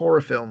about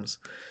horror films.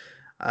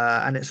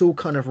 And it's all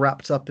kind of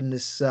wrapped up in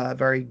this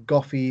very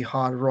gothy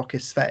hard rock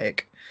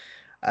aesthetic.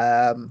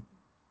 Um,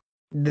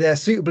 they're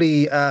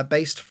suitably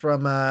based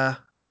from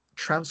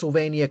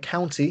Transylvania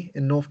County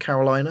in North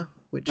Carolina,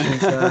 which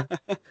is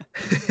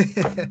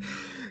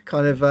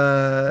kind of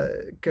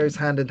goes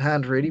hand in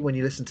hand really when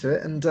you listen to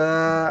it. And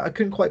I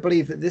couldn't quite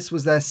believe that this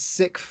was their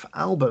sixth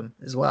album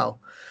as well.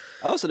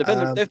 Oh, so they've been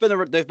Um,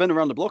 they've been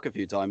around the block a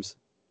few times.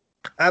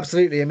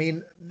 Absolutely. I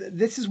mean,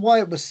 this is why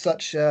it was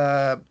such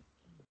an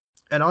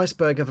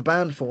iceberg of a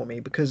band for me,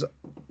 because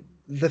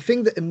the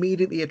thing that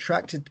immediately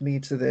attracted me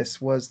to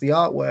this was the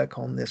artwork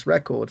on this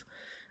record.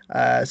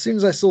 As soon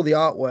as I saw the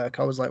artwork,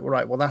 I was like, well,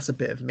 right, well, that's a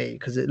bit of me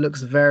because it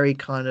looks very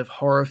kind of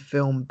horror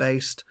film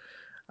based.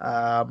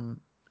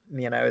 Um,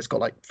 it's got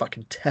like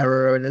fucking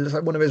terror and it looks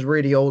like one of those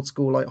really old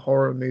school like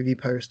horror movie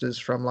posters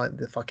from like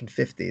the fucking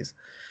 50s.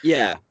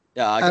 Yeah,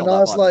 yeah, I got And I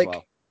that was vibe as like,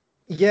 well.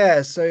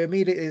 yeah, so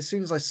immediately as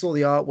soon as I saw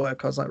the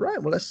artwork, I was like,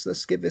 right, well,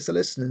 let's give this a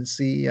listen and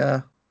see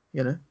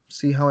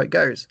see how it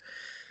goes.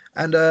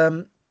 And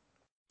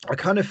I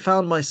kind of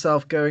found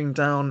myself going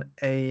down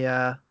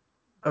a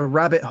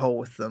rabbit hole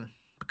with them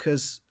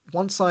because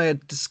once I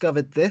had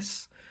discovered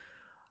this,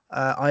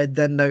 I had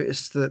then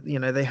noticed that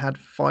they had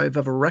five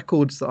other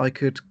records that I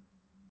could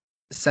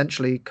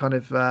essentially kind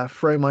of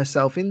throw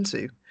myself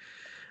into.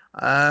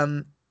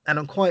 And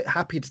I'm quite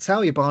happy to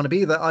tell you,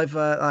 Barnaby, that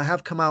I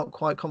have come out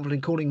quite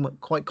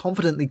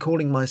confidently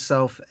calling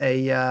myself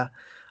a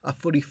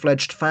fully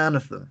fledged fan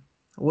of them.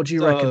 What do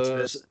you reckon to So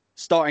this?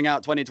 starting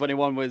out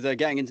 2021 with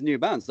getting into new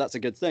bands, that's a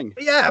good thing.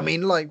 Yeah, I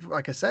mean,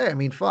 like I say, I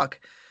mean, fuck,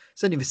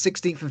 it's only the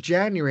 16th of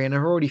January, and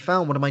I've already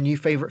found one of my new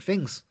favorite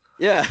things.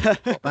 Yeah.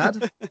 Not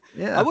bad. I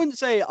Yeah. wouldn't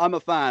say I'm a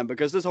fan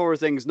because this horror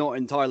thing's not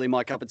entirely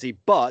my cup of tea.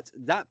 But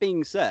that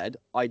being said,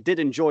 I did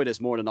enjoy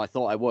this more than I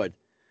thought I would.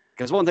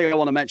 Because one thing I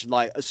want to mention,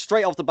 like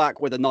straight off the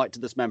back with A Night to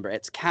Dismember,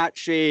 it's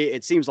catchy.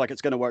 It seems like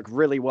it's going to work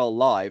really well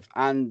live,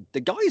 and the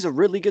guy's a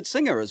really good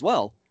singer as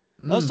well.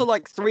 Those are Mm.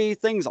 like three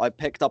things I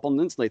picked up on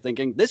instantly,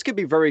 thinking this could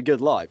be very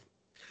good live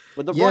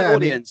with the right Yeah, I mean,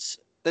 audience.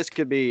 This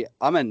could be,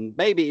 I mean,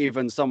 maybe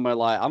even somewhere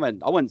like, I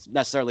mean, I wouldn't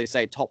necessarily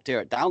say top tier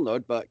at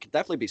download, but could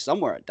definitely be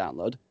somewhere at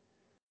download.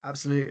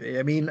 absolutely.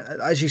 I mean,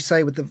 as you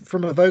say, with the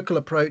from a vocal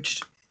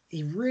approach,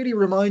 he really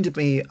reminded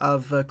me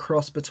of a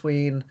cross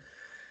between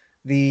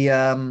the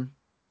um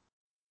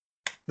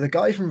the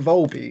guy from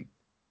Volbeat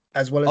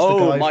as well as the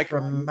Oh, guy Mike,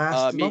 from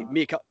Mastodon.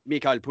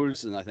 Mikael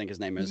Poulsen, I think his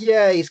name is.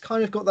 Yeah, he's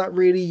kind of got that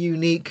really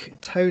unique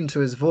tone to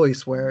his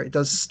voice where it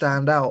does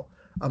stand out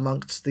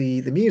amongst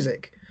the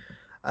music.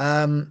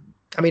 Um,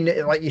 I mean,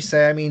 like you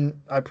say, I mean,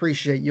 I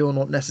appreciate you're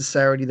not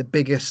necessarily the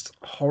biggest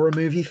horror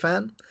movie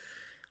fan,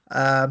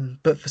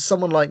 but for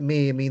someone like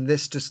me, I mean,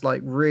 this just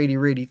like really,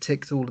 really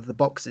ticked all of the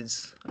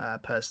boxes,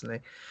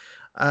 personally.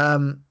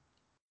 Um,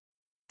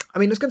 I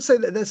mean, I was going to say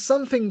that there's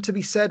something to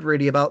be said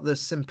really about the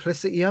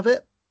simplicity of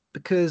it,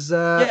 because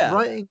Yeah,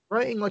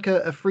 writing like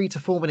a 3 to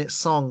 4 minute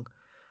song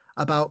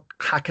about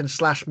hack and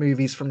slash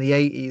movies from the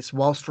 80s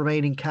whilst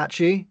remaining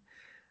catchy,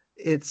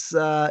 it's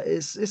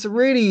a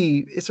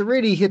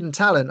really hidden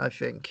talent, I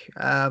think.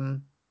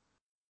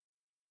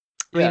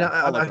 I mean, yeah,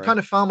 I'll I've agree. kind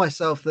of found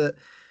myself that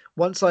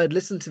once I had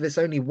listened to this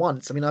only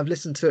once. I mean, I've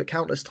listened to it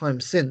countless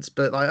times since,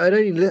 but I'd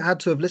only had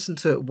to have listened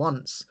to it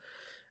once,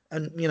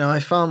 And I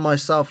found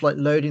myself like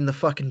loading the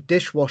fucking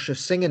dishwasher,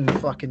 singing the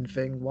fucking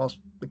thing whilst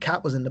the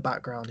cat was in the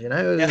background. It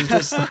was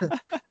just. Yeah.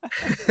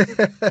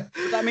 But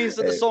that means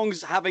that the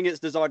song's having its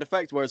desired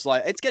effect, where it's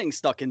like it's getting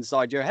stuck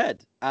inside your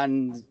head,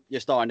 and you're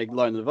starting to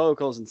learn the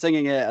vocals and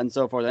singing it and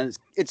so forth, and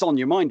it's on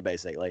your mind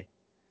basically.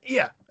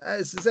 Yeah,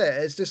 this is it.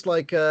 It's just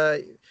like yeah,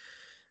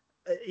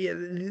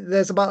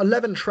 there's about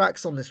 11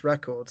 tracks on this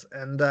record,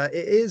 and it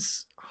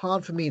is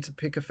hard for me to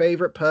pick a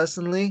favorite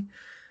personally.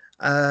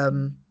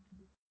 Um,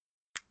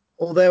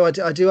 although I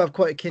do have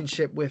quite a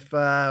kinship with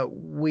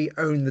 "We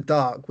Own the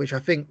Dark," which I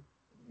think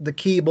the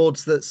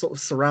keyboards that sort of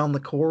surround the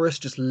chorus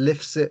just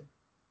lifts it,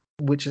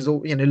 which is all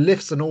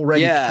lifts an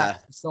already Yeah,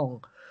 catchy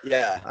song.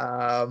 yeah,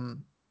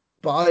 Um,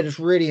 but I just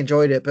really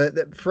enjoyed it.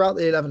 But throughout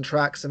the 11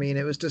 tracks, I mean,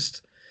 it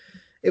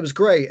was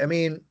great. I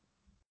mean,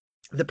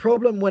 the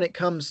problem when it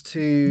comes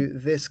to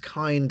this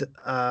kind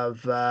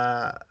of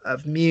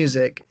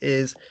music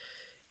is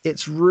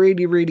it's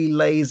really really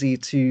lazy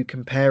to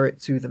compare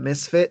it to the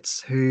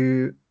Misfits,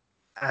 who,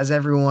 as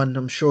everyone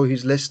I'm sure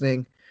who's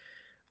listening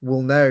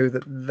will know,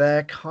 that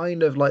they're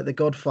kind of like the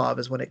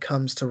Godfathers when it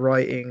comes to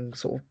writing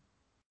sort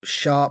of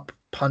sharp,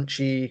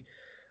 punchy,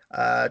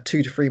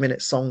 2 to 3 minute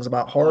songs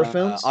about horror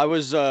films. I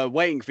was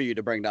waiting for you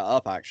to bring that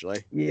up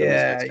actually. The Yeah,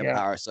 Misfits yeah.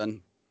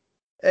 comparison.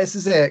 This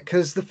is it,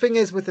 because the thing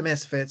is with the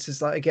Misfits is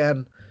like,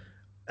 again,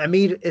 I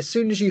mean, as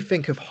soon as you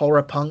think of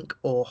horror punk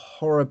or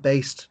horror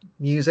based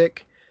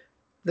music,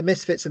 the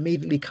Misfits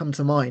immediately come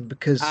to mind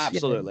because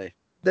Absolutely.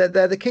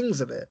 they're the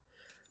kings of it.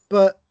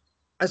 But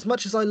as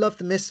much as I love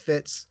the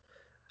Misfits,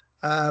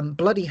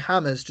 Bloody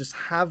Hammers just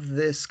have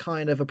this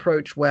kind of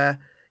approach where,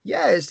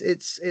 yeah,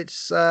 it's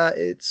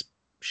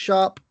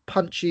sharp,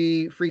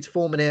 punchy, 3 to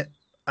 4 minute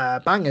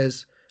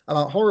bangers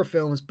about horror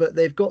films, but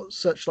they've got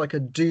such like a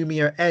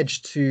doomier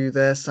edge to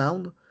their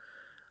sound.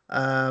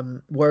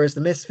 Whereas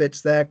the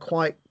Misfits, they're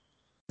quite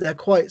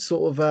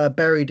sort of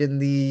buried in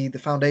the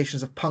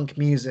foundations of punk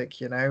music,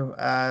 Yeah.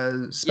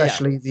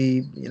 especially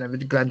the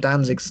Glenn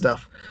Danzig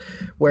stuff.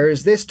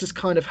 Whereas this just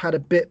kind of had a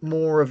bit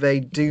more of a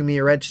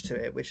doomier edge to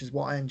it, which is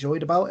what I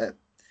enjoyed about it.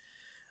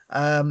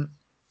 Um,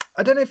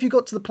 I don't know if you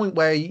got to the point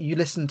where you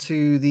listened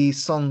to the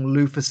song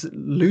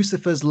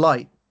Lucifer's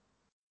Light.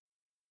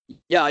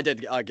 Yeah, I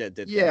did. Did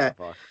get Yeah. that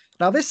far.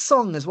 Now this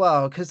song as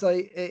well, because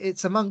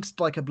it's amongst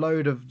like a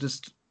load of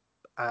just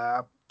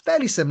uh,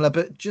 fairly similar,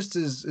 but just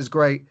as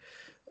great.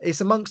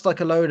 It's amongst like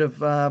a load of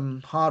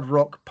hard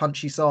rock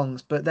punchy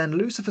songs, but then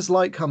Lucifer's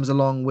Light comes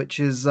along, which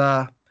is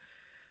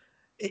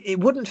it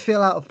wouldn't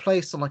feel out of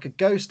place on like a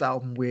Ghost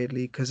album,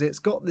 weirdly, because it's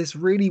got this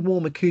really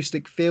warm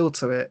acoustic feel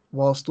to it,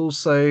 whilst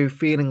also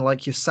feeling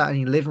like you're sat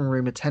in your living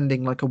room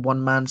attending like a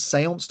one-man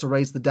seance to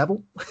raise the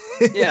devil.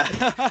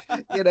 Yeah.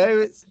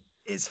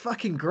 It's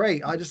fucking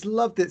great. I just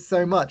loved it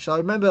so much. I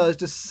remember I was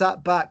just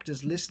sat back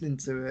just listening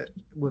to it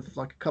with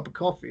like a cup of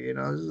coffee, and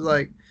I was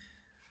like,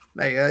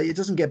 mate, it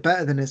doesn't get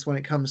better than this when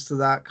it comes to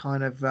that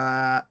kind of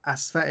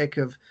aesthetic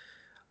of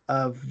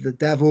the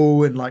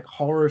devil and like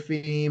horror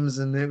themes.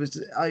 And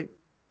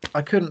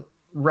I couldn't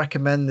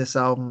recommend this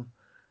album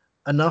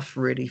enough,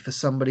 really, for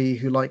somebody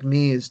who, like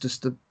me, is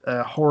just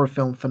a horror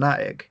film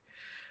fanatic.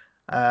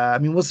 I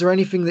mean, was there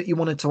anything that you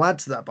wanted to add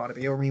to that,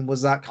 Barnaby? Or, I mean,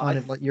 was that I kind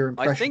of like your I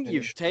impression think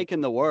you've initially? taken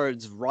the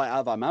words right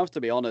out of my mouth,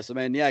 to be honest. I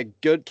mean, yeah,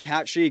 good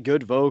catchy,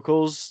 good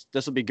vocals.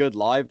 This will be good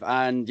live,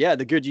 and yeah,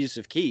 the good use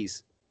of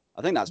keys.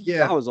 I think that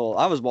Yeah, was all.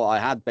 That was what I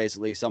had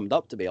basically summed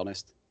up, to be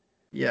honest.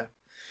 yeah.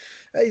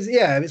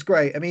 It's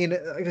great. I mean,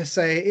 like I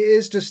say, it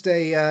is just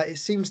a. It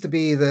seems to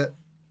be that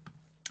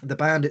the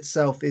band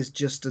itself is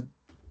just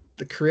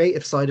the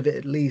creative side of it,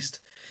 at least,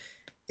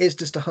 is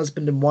just a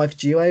husband and wife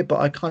duo, but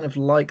I kind of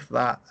like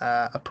that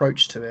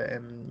approach to it,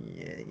 and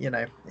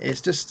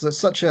it's just it was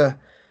such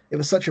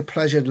a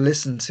pleasure to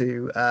listen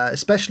to,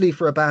 especially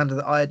for a band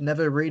that I had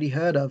never really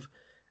heard of,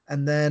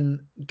 and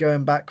then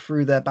going back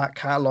through their back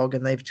catalogue,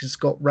 and they've just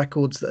got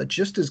records that are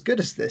just as good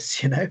as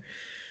this.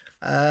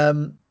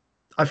 Um,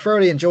 I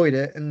thoroughly enjoyed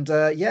it, and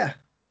yeah,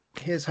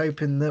 here's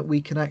hoping that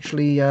we can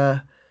actually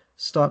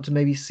start to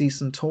maybe see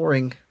some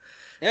touring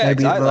Yeah, maybe at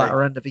the exactly.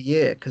 latter end of the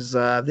year, because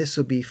this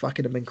would be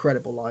fucking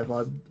incredible live.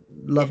 I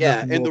love Yeah,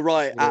 nothing in more the than to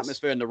right see this.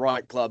 atmosphere, in the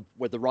right club,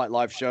 with the right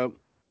live show,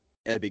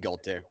 it'd be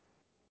gold tier.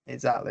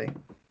 Exactly.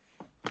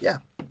 Yeah,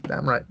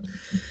 damn right.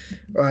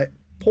 Right,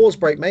 pause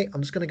break, mate.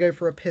 I'm just gonna go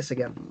for a piss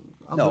again.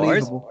 No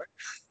worries.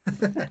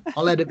 Unbelievable.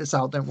 I'll edit this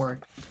out. Don't worry.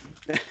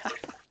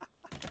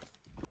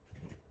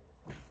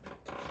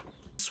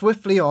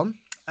 Swiftly on.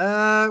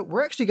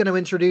 We're actually going to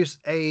introduce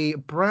a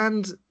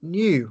brand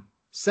new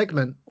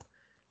segment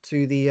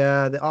to the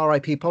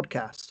RIP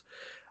podcast.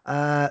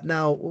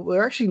 Now,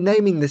 we're actually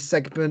naming this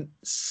segment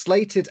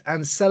 "Slated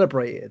and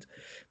Celebrated."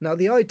 Now,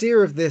 the idea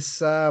of this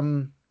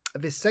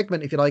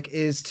segment, if you like,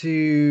 is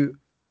to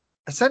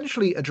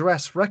essentially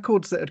address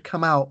records that had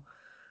come out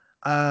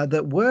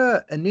that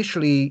were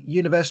initially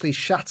universally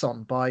shat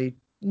on by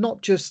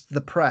not just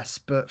the press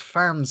but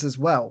fans as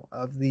well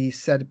of the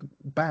said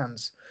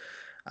bands.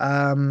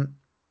 Um,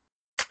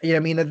 I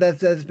mean,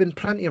 there's been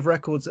plenty of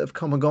records that have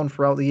come and gone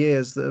throughout the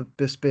years that have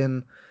just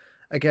been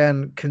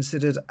again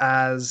considered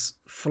as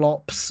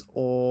flops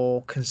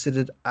or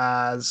considered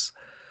as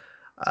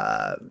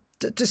uh,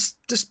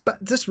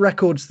 just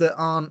records that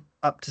aren't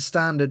up to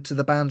standard to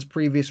the band's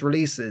previous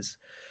releases.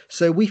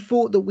 So we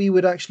thought that we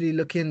would actually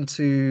look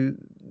into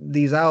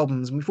these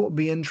albums, and we thought it'd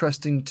be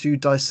interesting to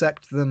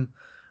dissect them,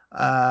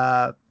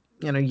 uh,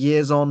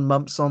 years on,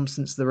 months on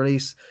since the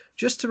release,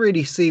 just to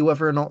really see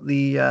whether or not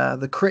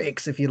the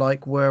critics, if you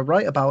like, were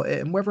right about it,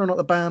 and whether or not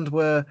the band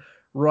were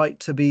right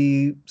to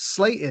be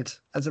slated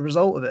as a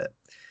result of it.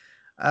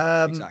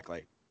 Um,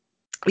 Exactly.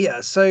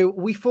 yeah, so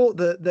we thought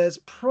that there's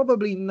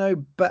probably no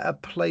better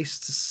place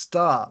to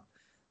start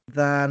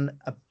than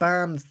a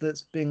band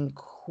that's been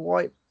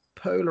quite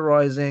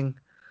polarizing,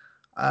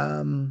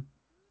 um,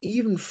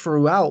 even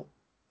throughout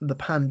the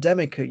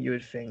pandemic, you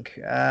would think.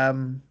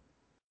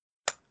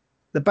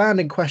 The band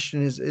in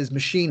question is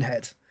Machine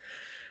Head.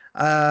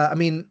 I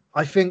mean,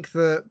 I think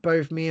that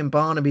both me and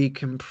Barnaby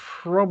can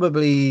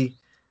probably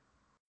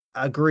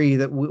agree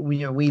that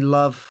we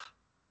love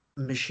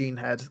Machine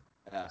Head.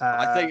 Yeah,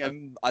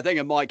 Uh, I think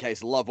in my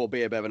case, love will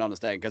be a bit of an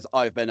understatement because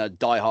I've been a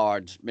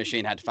diehard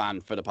Machine Head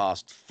fan for the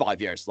past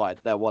 5 years.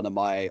 Like they're one of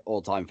my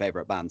all-time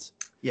favorite bands.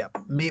 Yeah,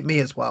 me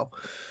as well.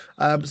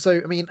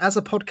 So, I mean, as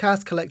a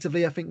podcast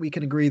collectively, I think we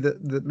can agree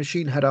that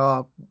Machine Head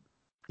are,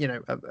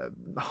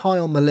 high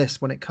on the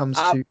list when it comes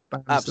Ab- to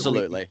bands that we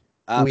Absolutely, we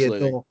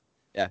absolutely. adore.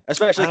 Yeah,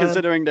 especially Um,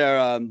 considering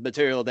their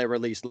material they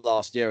released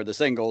last year, the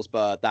singles.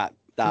 But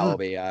that'll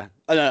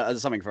mm. be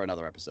something for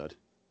another episode.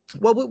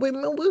 Well,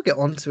 we'll get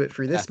onto it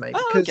through Yeah. this, mate,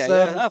 Oh, because okay.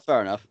 Yeah.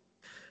 Fair enough.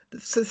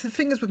 so the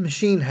thing is with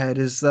Machine Head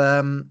is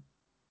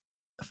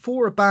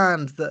for a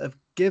band that have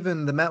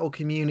given the metal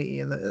community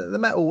and the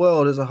metal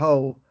world as a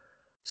whole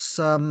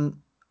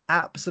some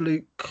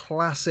absolute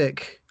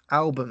classic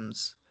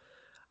albums.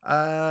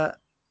 Uh,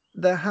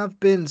 there have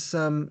been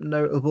some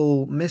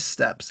notable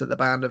missteps that the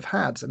band have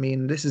had. I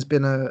mean, this has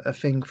been a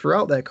thing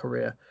throughout their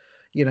career,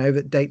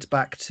 that dates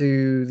back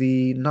to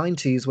the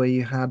 90s where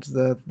you had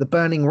the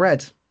Burning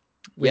Red,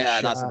 Yeah,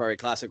 which, that's a very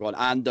classic one.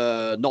 And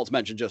not to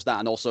mention just that,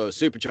 and also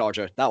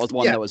Supercharger. That was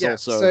one yeah, that was yeah.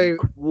 also So,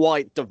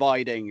 quite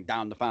dividing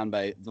down the fan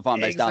base down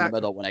the exactly.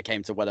 middle when it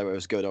came to whether it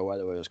was good or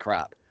whether it was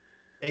crap.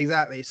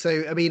 Exactly.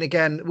 So, I mean,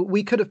 again,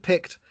 we could have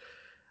picked,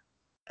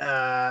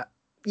 uh,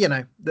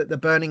 the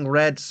Burning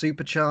Red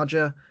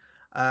Supercharger.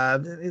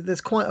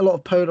 There's quite a lot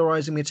of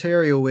polarizing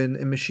material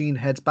in Machine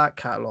Head's back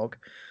catalogue,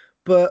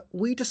 but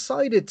we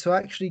decided to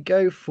actually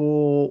go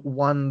for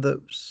one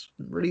that was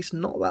released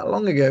not that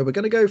long ago. We're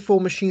going to go for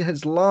Machine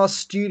Head's last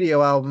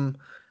studio album,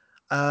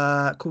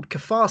 called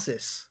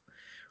Catharsis,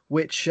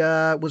 which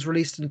was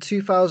released in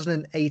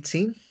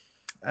 2018.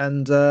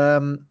 And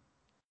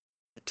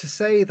to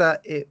say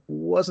that it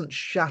wasn't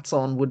shat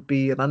on would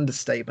be an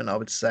understatement, I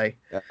would say.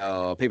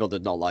 Oh, people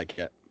did not like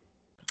it.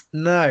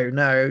 No,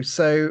 no.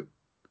 So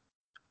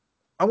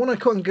I want to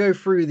kind of go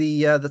through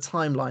the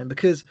timeline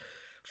because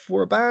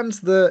for a band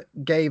that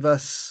gave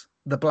us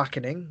The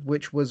Blackening,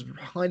 which was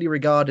highly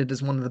regarded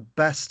as one of the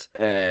best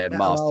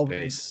metal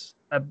albums,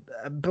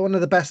 Masterpiece. one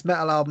of the best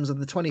metal albums of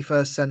the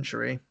 21st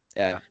century,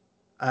 Yeah.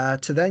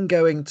 to then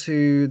going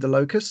to The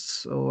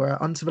Locusts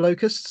or Unto the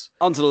Locusts,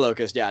 Onto the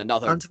Locust. Yeah,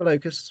 another Unto the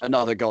Locusts.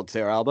 another god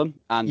tier album.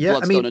 And Yeah, I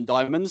Bloodstone mean, and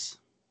Diamonds.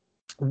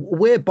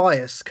 we're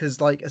biased because,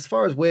 like, as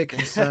far as we're Yeah.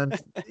 concerned,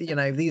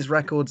 these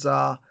records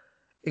are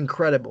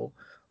incredible.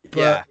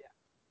 But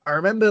I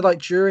remember, like,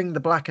 during the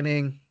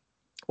Blackening,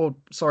 or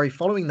sorry,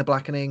 following the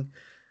Blackening,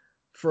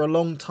 for a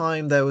long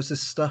time there was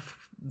this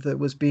stuff that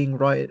was being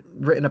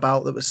written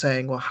about that was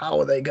saying, well, how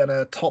are they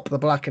gonna top the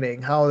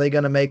Blackening? How are they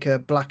gonna make a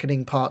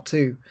Blackening Part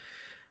Two?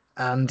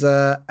 And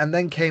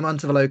then came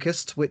Unto the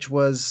Locust, which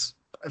was,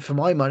 for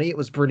my money, it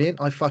was brilliant.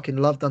 I fucking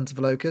loved Unto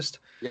the Locust.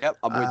 Yep,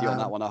 I'm with you on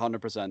that Um, one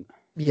 100%.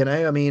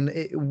 I mean,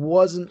 it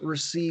wasn't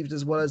received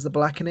as well as the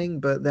Blackening,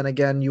 but then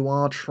again, you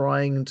are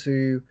trying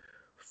to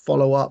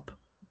follow up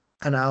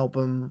an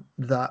album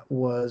that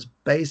was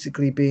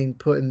basically being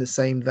put in the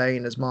same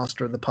vein as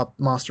Master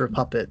of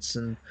Puppets,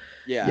 and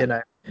you Yeah.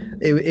 know,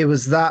 it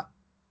was that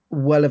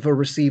well of a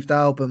received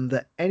album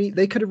that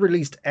they could have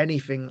released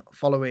anything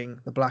following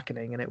the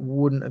Blackening, and it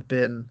wouldn't have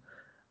been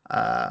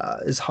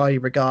as highly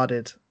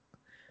regarded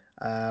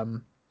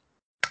um,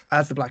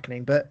 as the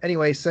Blackening. But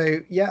anyway, so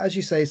yeah, as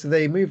you say, so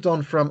they moved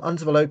on from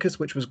Under the Locust,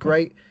 which was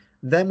great.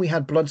 Then we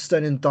had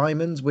Bloodstone and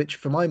Diamonds, which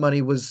for my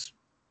money was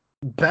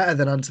better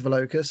than Under the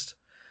Locust.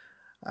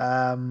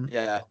 Um,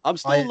 Yeah. I'm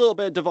still a I little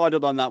bit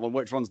divided on that one,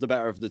 which one's the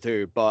better of the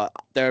two, but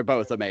they're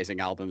both amazing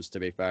albums, to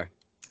be fair.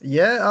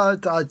 Yeah,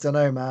 I don't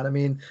know, man. I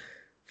mean,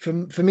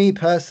 for me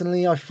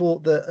personally, I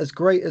thought that as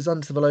great as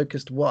Unto the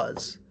Locust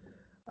was,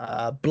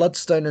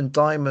 Bloodstone and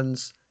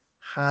Diamonds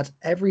had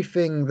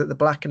everything that the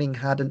Blackening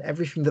had and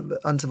everything that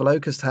Unto the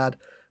Locust had,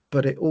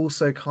 but it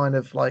also kind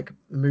of like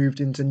moved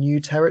into new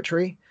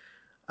territory.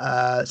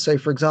 So,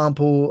 for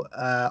example,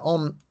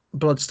 on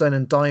Bloodstone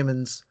and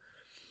Diamonds,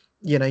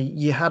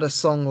 you had a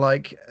song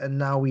like "And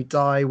Now We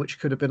Die," which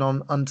could have been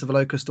on Unto the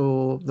Locust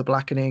or the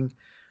Blackening.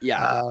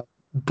 Yeah. Uh,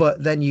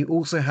 but then you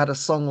also had a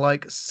song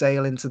like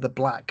 "Sail into the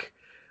Black,"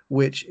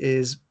 which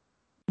is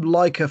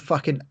like a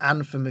fucking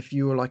anthem if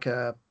you were like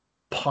a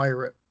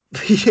pirate.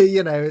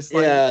 It's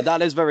like Yeah,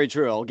 that is very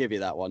true. I'll give you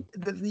that one.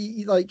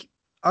 the like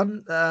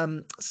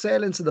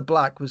Sail into the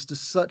Black was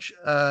just such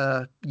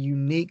a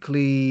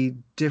uniquely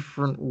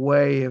different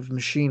way of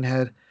Machine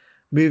Head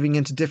moving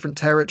into different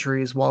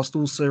territories whilst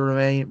also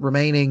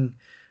remaining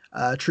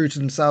true to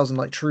themselves and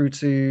like true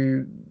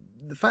to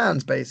the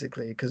fans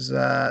basically because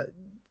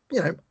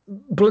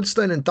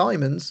Bloodstone and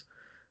Diamonds,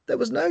 there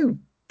was no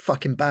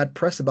fucking bad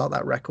press about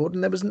that record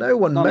and there was no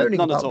one moaning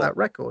None at about that all.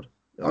 record.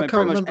 I I mean, can't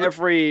pretty much remember.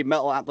 every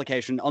metal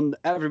application on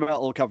every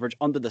metal coverage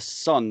under the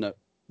sun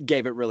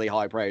gave it really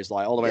high praise,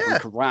 like all the way from Yeah,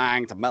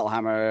 Kerrang to Metal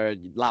Hammer,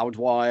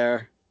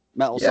 Loudwire,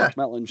 Metal yeah, Sucks,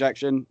 Metal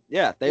Injection.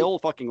 Yeah, they it, all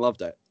fucking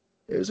loved it.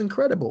 it was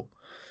incredible.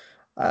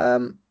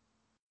 Um,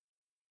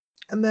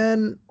 And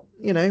then,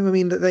 I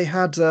mean, that they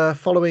had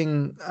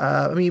following.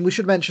 I mean, we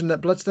should mention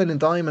that Bloodstone and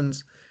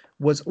Diamonds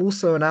was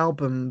also an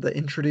album that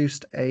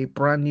introduced a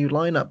brand new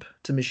lineup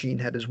to Machine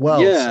Head as well.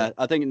 So, Yeah,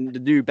 I think the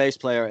new bass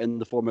player in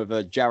the form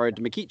of Jared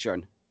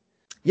McEachern.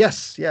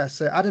 yes, yes.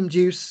 So Adam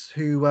Duce,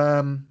 who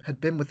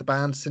had been with the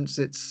band since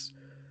the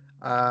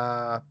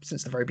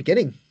very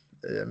beginning,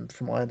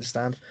 from what I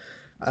understand,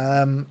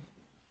 um,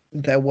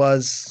 there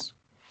was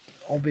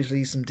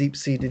obviously some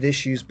deep-seated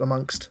issues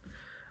amongst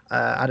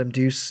Adam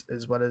Duce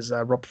as well as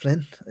Rob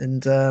Flynn,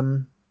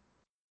 and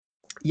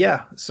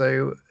yeah,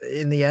 so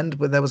in the end,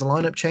 there was a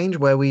lineup change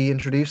where we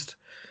introduced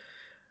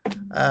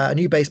a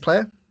new bass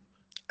player,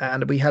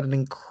 and we had an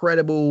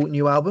incredible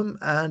new album.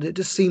 And it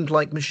just seemed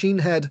like Machine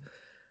Head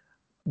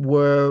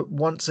were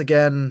once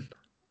again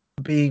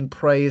being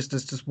praised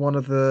as just one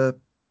of the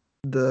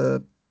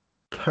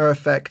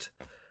perfect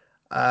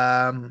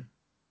um,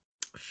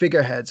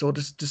 figureheads, or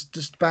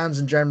just bands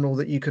in general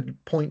that you could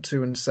point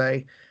to and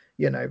say,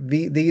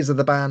 these are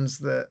the bands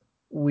that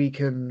we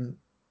can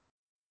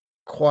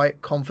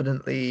quite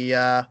confidently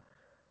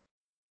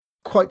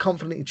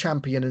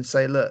champion and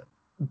say, look,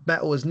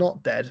 metal is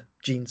not dead,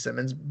 Gene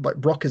Simmons,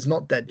 but rock is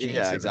not dead, Gene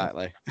Yeah, Simmons.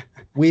 exactly.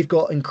 We've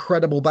got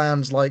incredible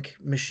bands like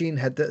Machine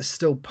Head that are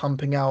still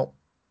pumping out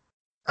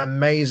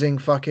amazing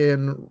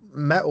fucking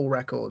metal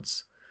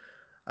records.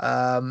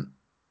 Um,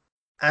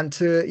 and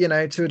to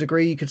a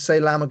degree, you could say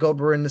Lamb of God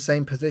were in the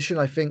same position.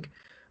 I think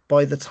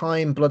by the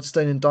time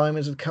Bloodstone and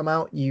Diamonds had come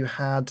out, you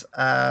had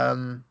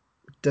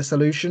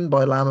Dissolution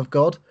by Lamb of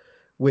God,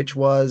 which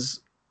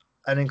was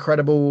an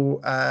incredible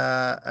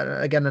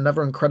again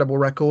another incredible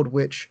record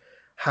which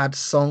had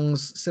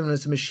songs similar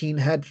to Machine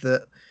Head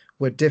that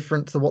were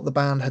different to what the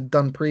band had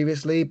done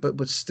previously but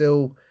was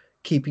still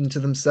keeping to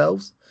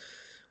themselves.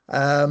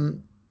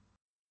 um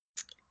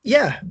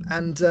yeah,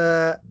 and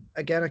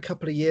again a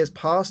couple of years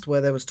passed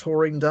where there was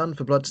touring done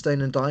for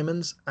Bloodstone and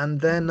Diamonds, and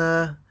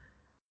then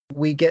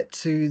we get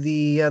to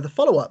the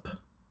follow-up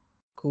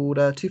called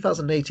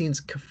 2018's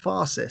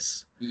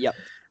Catharsis. Yep.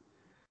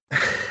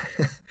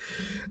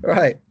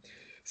 Right,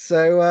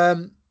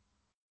 so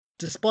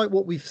despite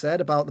what we've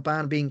said about the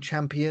band being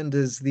championed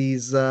as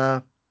these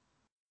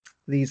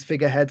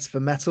figureheads for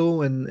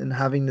metal and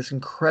having this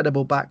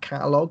incredible back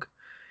catalogue,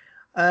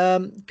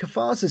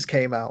 Catharsis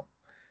came out.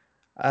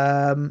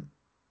 Um,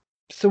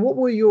 so what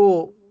were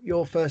your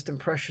first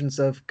impressions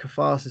of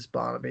Catharsis,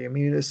 Barnaby? I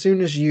mean, as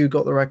soon as you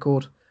got the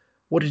record,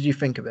 what did you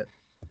think of it?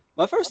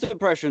 My first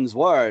impressions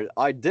were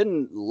I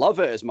didn't love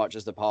it as much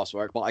as the past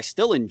work, but I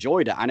still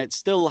enjoyed it, and it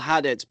still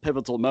had its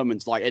pivotal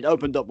moments. Like it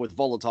opened up with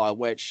Volatile,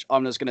 which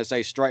I'm just gonna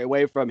say straight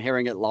away from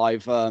hearing it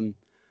live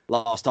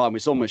last time we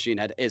saw Machine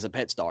Head is a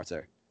pit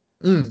starter.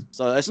 Mm,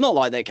 So it's not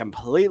like they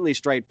completely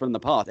strayed from the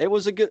path. It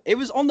was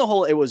on the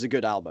whole, it was a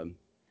good album.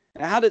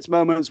 It had its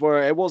moments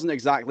where it wasn't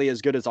exactly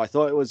as good as I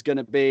thought it was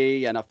gonna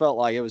be, and I felt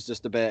like it was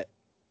just a bit,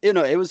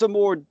 it was a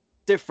more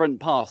different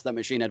path that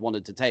Machine Head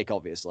wanted to take,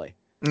 obviously.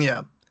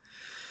 yeah.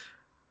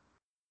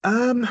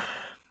 Um,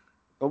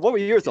 But what were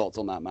your thoughts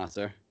on that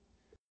matter?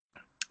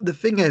 the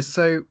thing is,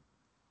 so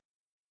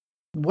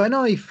when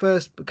I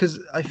first, because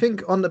I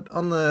think on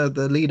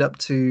the lead up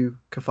to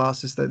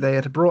Catharsis that they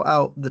had brought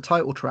out the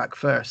title track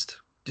first,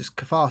 just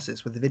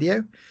Catharsis with the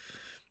video,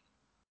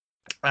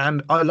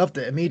 and I loved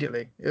it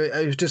immediately.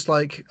 It was just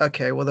like,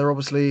 okay, well, they're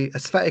obviously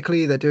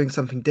aesthetically they're doing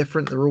something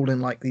different. They're all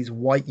in like these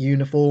white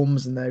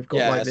uniforms, and they've got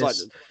Yeah, like it's like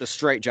this. the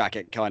straight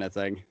jacket kind of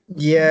thing.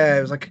 Yeah,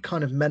 it was like a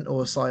kind of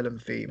mental asylum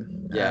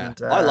theme, Yeah,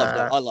 and I loved it.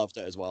 I loved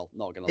it as well.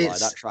 Not gonna lie,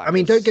 that I track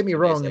mean, don't is get me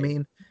wrong. I amazing.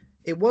 mean,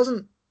 it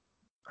wasn't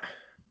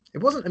it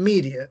wasn't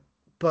immediate,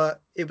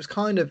 but it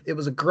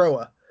was a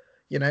grower.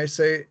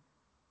 So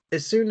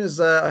as soon as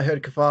I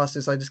heard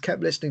Catharsis, I just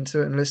kept listening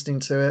to it and listening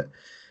to it,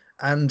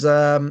 and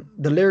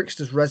the lyrics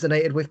just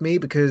resonated with me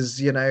because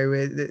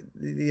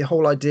the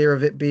whole idea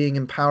of it being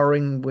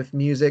empowering with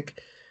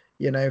music,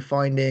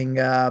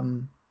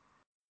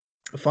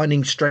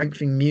 finding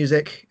strength in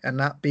music, and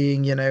that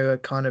being a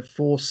kind of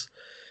force.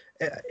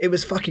 It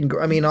was fucking.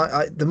 I mean,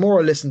 I the more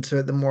I listened to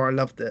it, the more I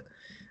loved it.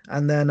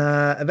 And then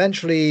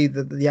eventually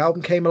the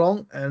album came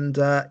along, and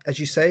as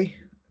you say,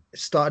 it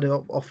started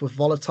off with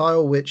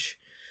Volatile, which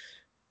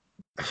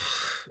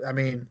I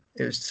mean,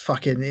 it was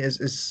fucking.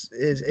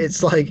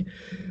 It's like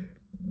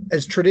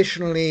as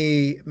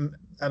traditionally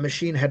a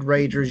machine head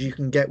rager as you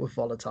can get with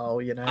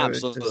volatile. You know,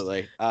 it's just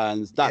Absolutely.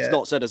 And that's yeah,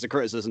 not said as a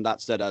criticism,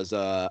 that's said as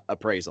a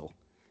appraisal.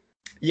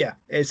 yeah.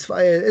 It's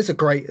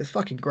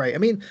fucking great. I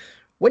mean,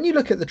 when you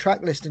look at the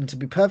track listing, to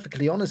be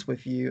perfectly honest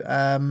with you,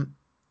 I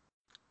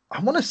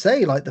want to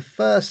say like the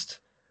first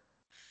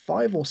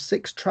 5 or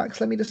 6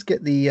 tracks. Let me just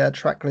get the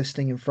track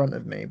listing in front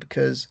of me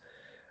because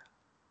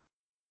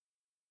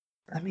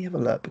let me have a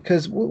look.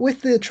 Because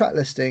with the track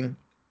listing,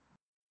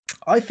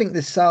 I think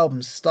this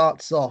album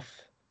starts off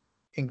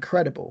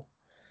incredible.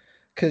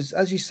 Because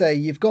as you say,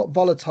 you've got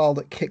Volatile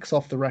that kicks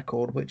off the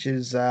record, which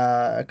is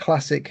a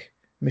classic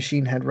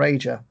Machine Head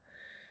Rager,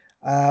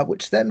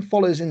 which then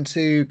follows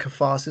into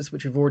Catharsis,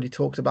 which we've already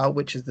talked about,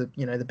 which is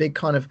the big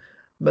kind of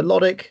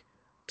melodic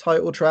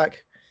title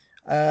track.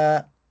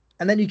 Uh,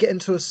 and then you get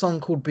into a song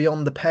called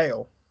Beyond the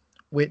Pale,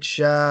 which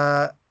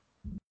that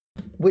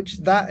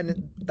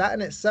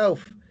in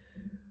itself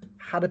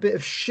had a bit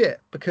of shit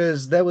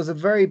because there was a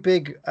very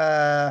big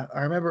I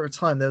remember at the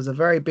time there was a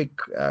very big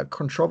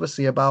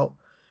controversy about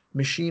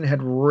Machine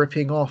Head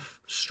ripping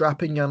off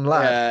Strapping Young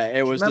Lad. Yeah, it Do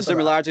you was the remember that?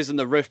 similarities in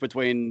the riff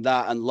between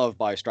that and Love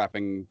by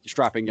Strapping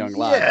Young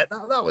Lad. Yeah,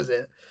 that was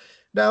it.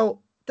 Now,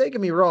 don't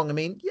get me wrong, I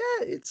mean,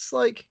 yeah, it's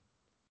like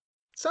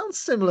sounds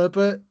similar,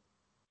 but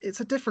it's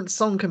a different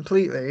song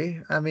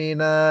completely. I mean,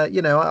 I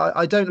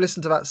don't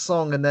listen to that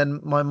song and then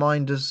my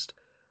mind just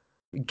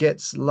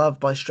gets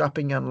Love by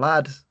Strapping Young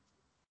Lad,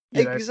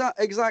 you know.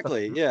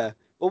 Exactly. Yeah.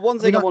 Well, I mean,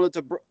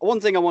 one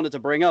thing I wanted to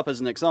bring up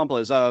as an example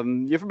is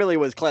you're familiar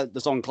with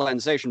the song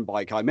 "Cleansation"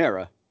 by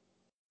Chimera.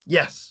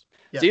 yes.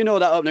 So Yeah. you know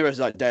that opener is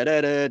like da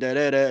da da da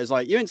da da. It's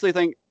like you instantly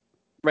think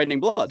 "Raining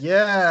Blood."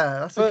 Yeah,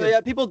 that's a But good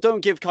yeah, people don't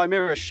give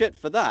Chimera shit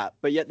for that,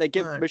 but yet they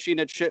give no. Machine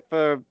Head shit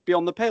for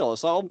Beyond the Pale.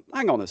 So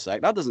hang on a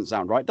sec, that doesn't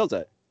sound right, does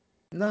it?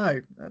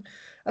 No,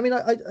 I mean,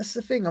 that's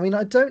the thing. I mean,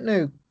 I don't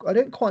know. I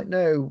don't quite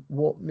know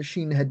what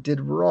Machine Head did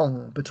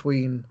wrong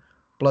between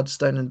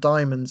Bloodstone and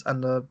Diamonds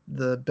and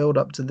the build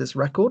up to this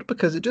record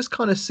because it just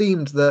kind of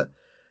seemed that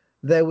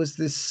there was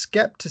this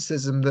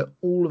skepticism that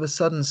all of a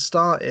sudden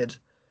started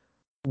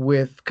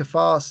with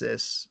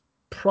Catharsis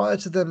prior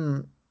to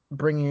them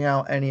bringing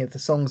out any of the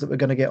songs that we're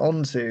going to get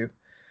onto.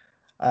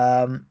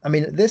 I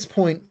mean, at this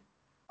point,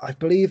 I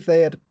believe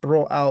they had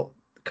brought out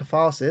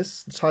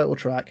Catharsis, the title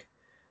track,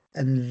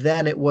 and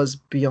then it was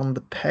Beyond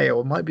the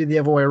Pale. It might be the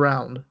other way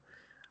around.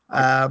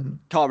 I Um,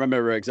 can't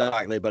remember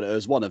exactly, but it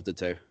was one of the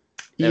two.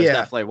 It was yeah,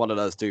 definitely one of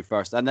those two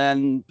first, and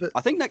then but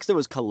I think next it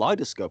was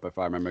Kaleidoscope, if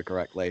I remember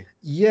correctly.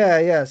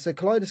 yeah. So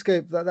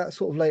Kaleidoscope that's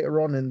sort of later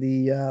on in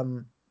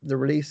the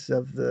release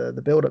of the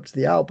build up to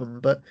the album,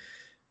 but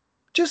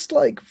just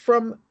like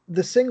from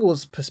the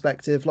singles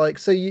perspective, like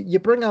so you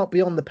bring out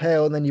Beyond the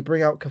Pale and then you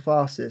bring out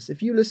Catharsis.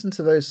 If you listen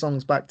to those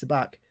songs back to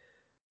back,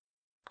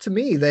 to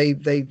me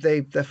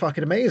they're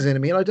fucking amazing. I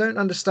mean, I don't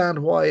understand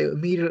why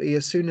immediately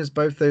as soon as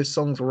both those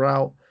songs were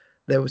out,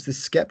 there was this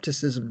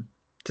skepticism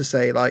to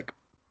say like,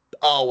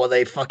 oh well,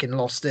 they fucking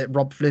lost it.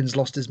 Rob Flynn's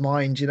lost his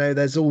mind. You know,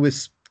 there's all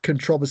this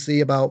controversy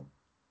about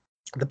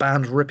the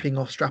band ripping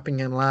off Strapping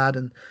Young Lad,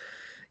 and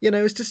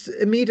it's just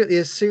immediately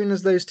as soon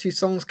as those two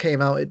songs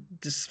came out, it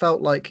just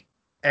felt like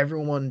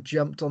everyone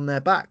jumped on their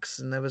backs,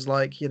 and there was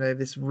like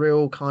this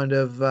real kind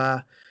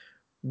of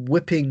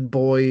whipping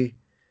boy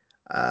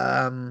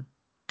um,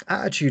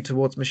 attitude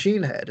towards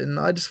Machine Head, and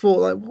I just thought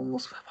like,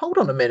 well, hold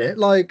on a minute,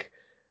 like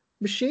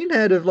Machine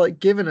Head have like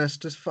given us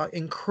just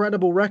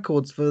incredible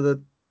records for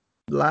the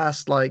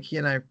last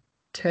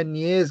 10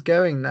 years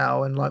going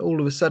now, and like all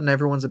of a sudden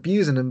everyone's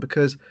abusing them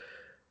because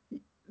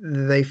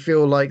they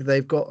feel like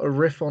they've got a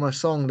riff on a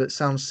song that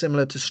sounds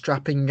similar to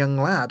Strapping Young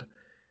Lad.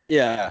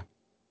 Yeah,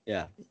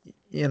 yeah,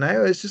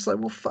 It's just like,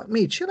 well, fuck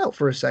me, chill out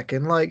for a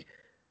second. Like,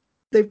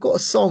 they've got a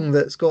song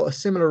that's got a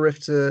similar riff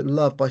to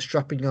Love by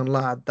Strapping Young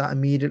Lad that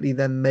immediately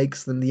then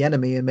makes them the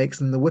enemy and makes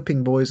them the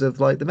whipping boys of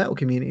like the metal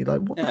community.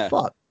 Like, what the yeah.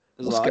 fuck?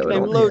 It's What's like, I can going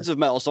name on here? loads of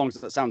metal songs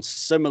that sound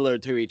similar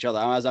to each other.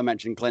 As I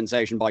mentioned,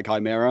 Cleansation by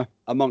Chimera,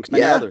 amongst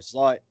many Yeah, others.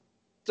 Like,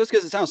 just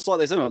because it sounds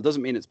slightly similar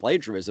doesn't mean it's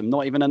plagiarism,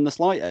 not even in the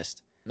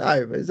slightest. no,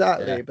 Yeah,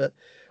 exactly. But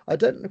I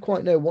don't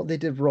quite know what they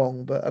did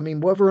wrong. But I mean,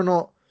 whether or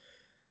not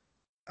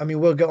I mean,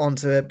 we'll get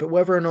onto it, but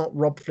whether or not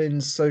Rob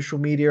Flynn's social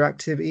media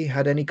activity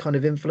had any kind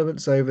of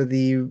influence over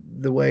the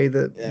way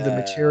that the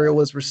material yeah.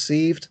 was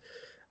received,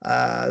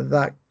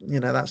 that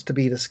that's to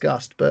be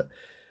discussed. But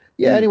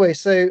yeah, Mm. anyway,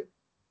 so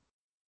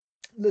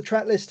the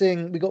track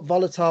listing we got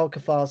Volatile,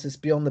 Catharsis,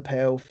 Beyond the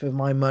Pale. For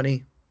my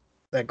money,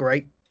 they're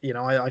great.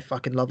 I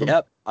fucking love them.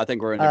 Yep, I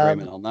think we're in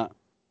agreement Um, on that.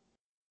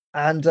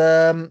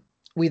 and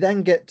we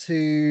then get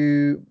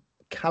to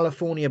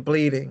California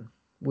Bleeding,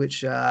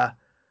 which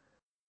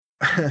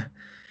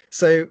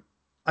so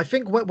I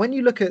think when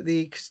you look at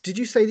did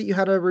you say that you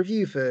had a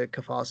review for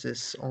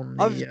Catharsis on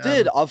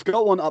the I've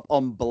got one up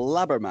on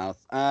Blabbermouth,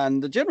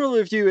 and the general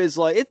review is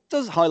like it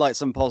does highlight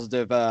some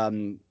positive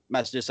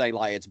messages, saying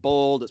like it's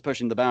bold, it's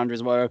pushing the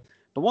boundaries, whatever.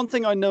 But one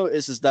thing I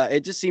notice is that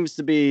it just seems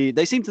to be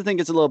they seem to think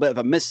it's a little bit of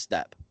a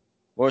misstep,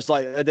 or it's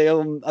like I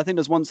think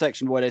there's one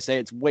section where they say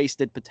it's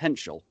wasted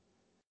potential.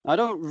 I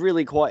don't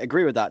really quite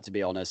agree with that, to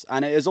be honest.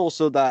 And it is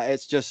also that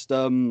it's just,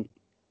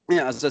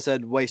 yeah, as I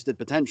said, wasted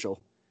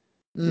potential.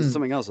 There's Mm.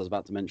 something else I was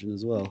about to mention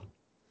as well.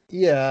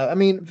 Yeah, I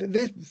mean,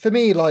 for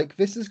me, like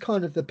this is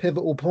kind of the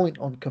pivotal point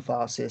on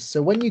Catharsis.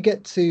 So when you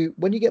get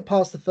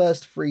past the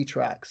first three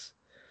tracks,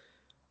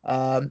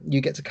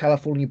 you get to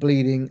California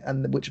Bleeding,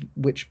 and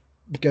which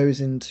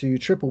goes into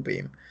Triple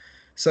Beam.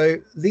 So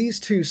these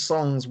two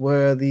songs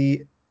were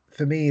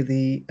for me,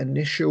 the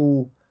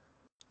initial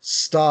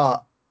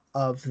start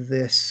of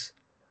this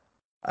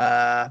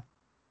uh,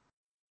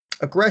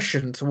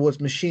 aggression towards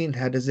Machine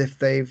Head, as if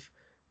they've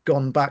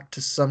gone back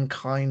to some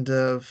kind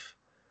of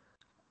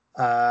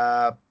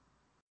uh,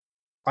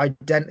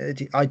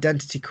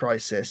 identity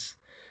crisis.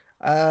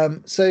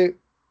 So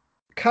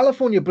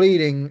California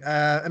Bleeding,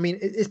 I mean,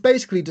 it's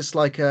basically just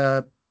like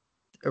a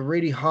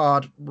really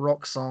hard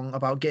rock song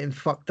about getting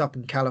fucked up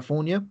in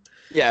California.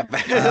 Yeah,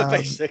 Um,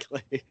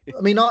 basically.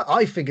 I mean,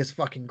 I think it's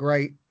fucking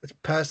great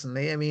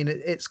personally. I mean,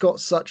 it's got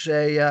such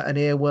a an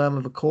earworm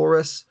of a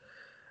chorus.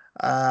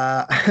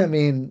 I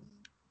mean,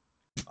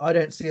 I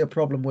don't see a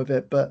problem with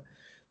it, but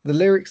the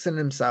lyrics in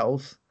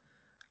themselves,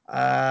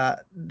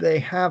 they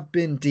have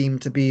been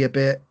deemed to be a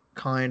bit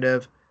kind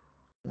of,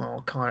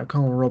 well, kind of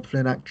Rob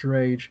Flynn act your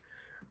age.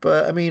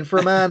 But I mean, for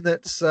a man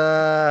that's,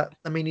 I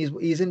mean,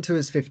 he's into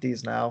his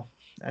 50s now,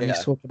 and he's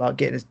Yeah. talking about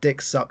getting his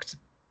dick sucked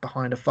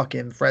behind a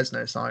fucking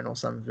Fresno sign or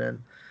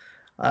something.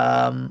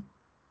 Um,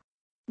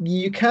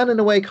 you can, in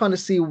a way, kind of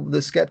see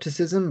the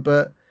skepticism,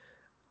 but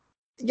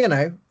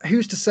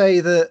who's to say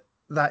that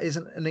that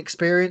isn't an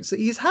experience that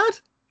he's had?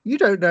 You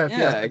don't know if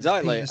he Yeah, hasn't had his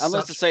exactly. penis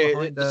Unless to sucked say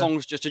behind the a.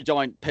 song's just a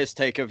giant piss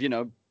take of,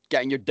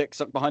 getting your dick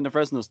sucked behind the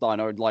Fresno Stein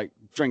or like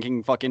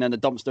drinking fucking in a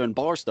dumpster in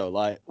Barstow.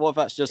 Like, what if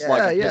that's just like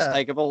Yeah, a piss yeah,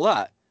 take of all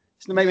that?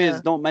 So maybe yeah,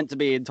 it's not meant to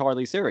be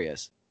entirely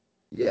serious.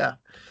 yeah.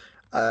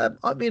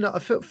 I mean, I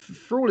feel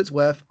for all it's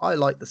worth, I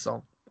like the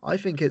song. I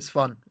think it's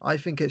fun. I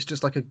think it's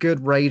just like a good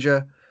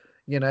rager.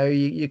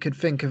 You could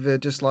think of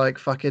it just like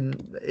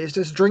fucking. It's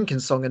just a drinking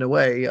song in a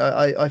way.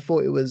 I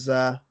thought it was.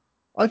 I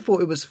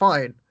thought it was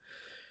fine.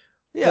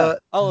 Yeah,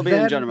 But I'll be in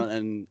then, general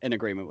in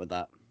agreement with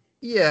that.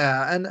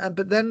 yeah, and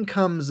but then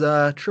comes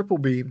Triple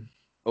Beam,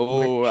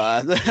 Oh,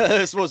 which.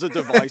 this was a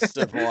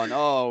divisive one.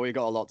 Oh, we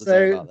got a lot to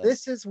say So about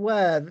this.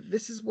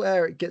 this is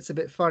where it gets a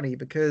bit funny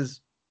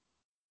because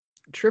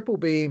Triple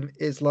Beam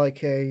is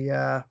like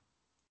a.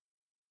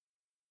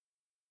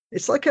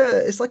 It's like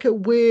a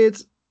weird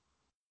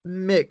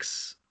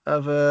mix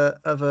of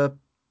a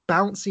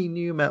bouncy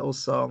new metal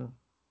song.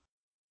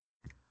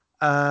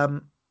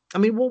 Um, I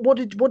mean, what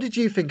did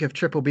you think of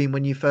Triple Beam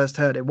when you first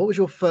heard it? What was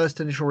your first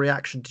initial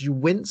reaction? Did you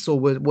wince, or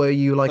were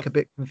you The like a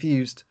bit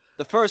confused?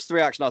 the first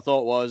reaction I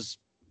thought was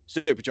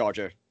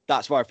Supercharger.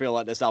 That's where I feel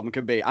like this album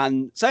could be.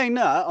 And saying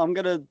that, I'm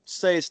gonna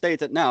state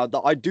it now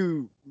that I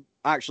do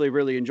actually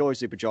really enjoy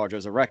Supercharger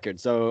as a record.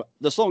 So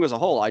the song as a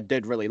whole, I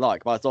did really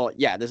like. But I thought,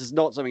 yeah, this is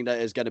not something that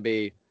is going to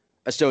be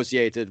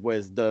associated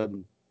with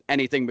the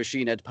anything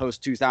Machine Head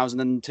post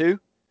 2002.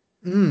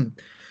 Mm.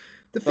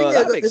 The thing But is,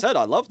 that being said,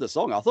 I love the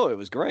song. I thought it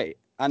was great.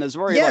 And it's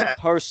very like yeah,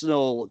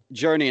 personal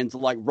journey into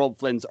like Rob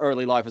Flynn's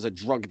early life as a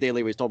drug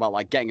dealer. He's talking about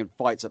like getting in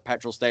fights at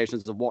petrol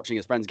stations and watching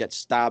his friends get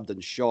stabbed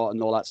and shot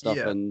and all that stuff.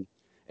 yeah. And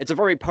it's a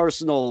very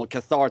personal,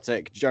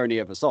 cathartic journey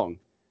of a song.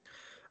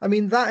 I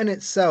mean, that in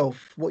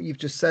itself, what you've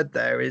just said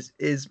there is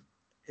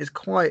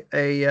quite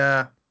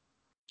a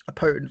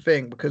potent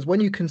thing because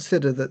when you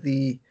consider that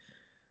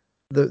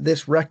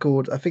this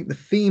record, I think the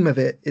theme of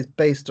it is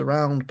based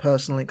around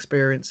personal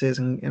experiences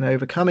and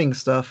overcoming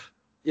stuff.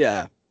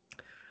 Yeah.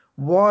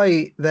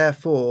 Why,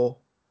 therefore,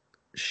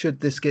 should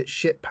this get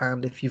shit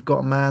panned if you've got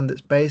a man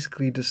that's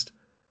basically just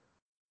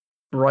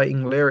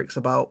writing lyrics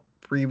about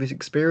previous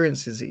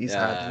experiences that he's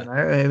had? Yeah.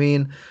 I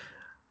mean,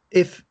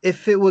 if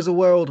it was a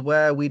world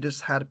where we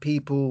just had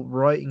people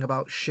writing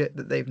about shit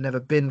that they've never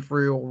been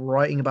through, or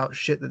writing about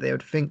shit that they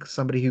would think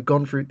somebody who had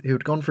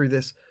gone through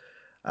this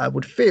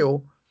would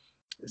feel,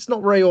 it's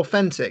not very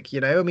authentic.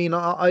 I mean,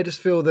 I just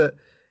feel that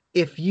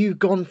if you've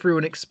gone through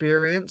an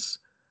experience,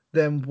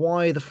 then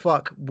why the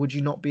fuck would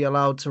you not be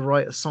allowed to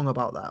write a song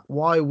about that?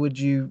 Why would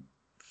you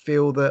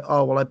feel that,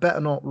 oh, well, I better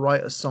not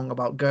write a song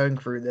about going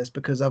through this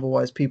because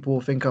otherwise people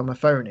will think I'm a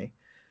phony,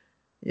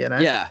 you know?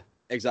 Yeah,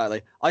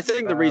 exactly. I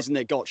think the Uh, reason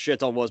it got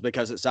shit on was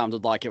because it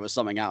sounded like it was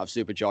something out of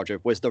Supercharger,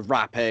 was the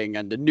rapping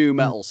and the new mm,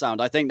 metal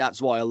sound. I think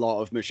that's why a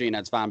lot of Machine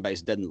Head's fan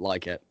base didn't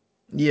like it.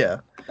 yeah.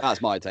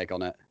 That's my take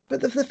on it. But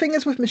the thing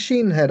is with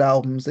Machine Head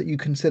albums that you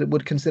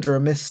would consider a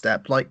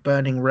misstep, like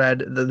Burning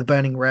Red, the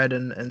Burning Red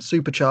and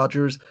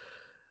Superchargers,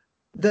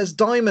 there's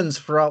diamonds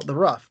throughout the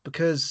rough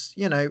because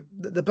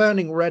the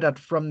Burning Red had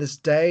From This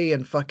Day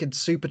and fucking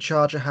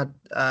Supercharger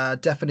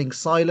had Deafening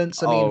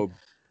Silence. I mean, Oh,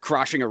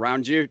 Crashing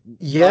Around You. I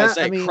yeah, I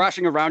say mean,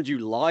 Crashing Around You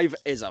live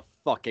is a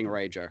fucking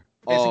rager. it's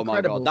Oh my god,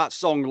 incredible. that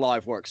song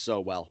live works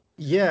so well.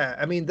 Yeah,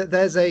 I mean,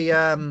 there's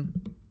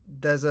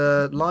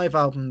a live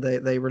album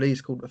they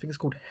released called, I think it's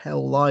called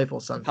Hell Live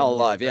or something. Hell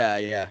Where live, yeah,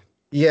 yeah.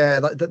 Yeah,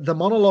 like the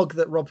monologue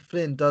that Rob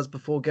Flynn does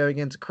before going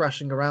into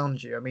Crashing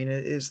Around You. I mean,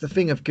 it's the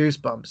thing of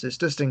goosebumps. It's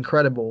just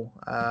incredible,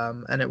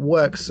 and it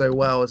works so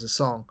well as a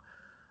song.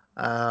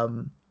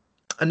 Um,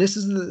 and this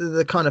is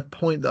the kind of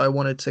point that I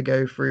wanted to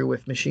go through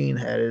with Machine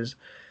Head is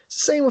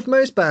same with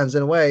most bands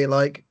in a way.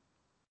 Like,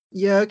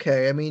 yeah,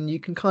 okay. I mean, you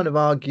can kind of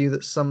argue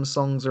that some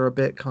songs are a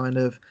bit kind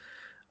of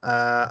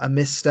a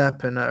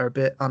misstep and are a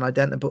bit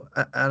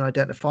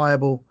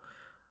unidentifiable,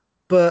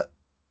 but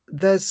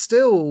there's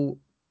still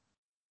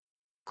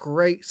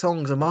great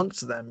songs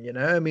amongst them, you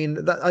know? I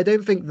mean, I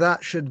don't think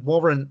that should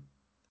warrant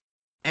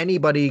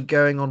anybody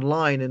going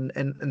online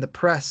and the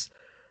press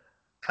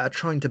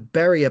trying to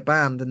bury a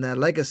band and their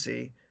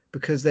legacy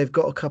because they've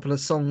got a couple of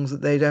songs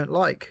that they don't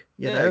like,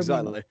 you Yeah, know? I mean,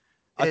 exactly.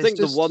 it's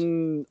just,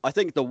 I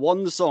think the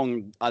one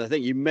song, and I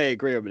think you may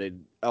agree with me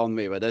on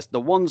me with this, the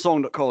one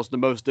song that caused the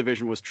most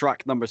division was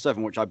track number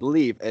 7, which I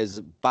believe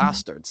is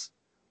 "Bastards."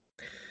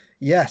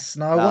 yes.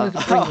 Now, I wanted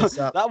That to bring this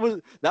up.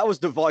 that was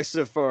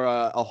divisive for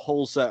a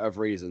whole set of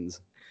reasons.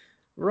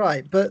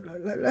 Right, but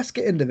let's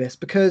get into this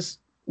because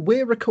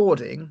we're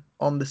recording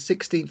on the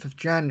 16th of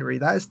January.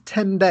 That is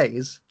 10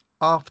 days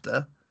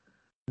after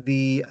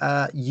the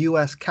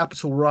US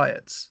Capitol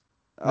riots.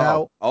 Oh,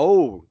 Now,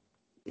 oh,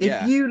 if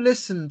yeah, you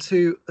listen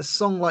to a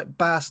song like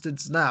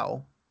Bastards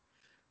now,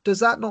 does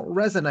that not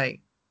resonate it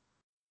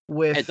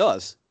with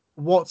does.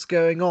 what's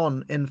going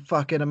on in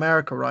fucking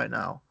America right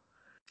now?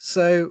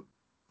 So,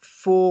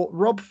 for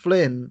Rob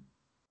Flynn,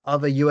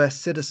 of a US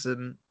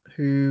citizen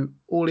who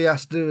all he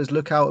has to do is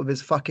look out of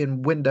his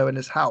fucking window in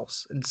his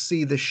house and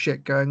see this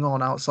shit going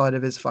on outside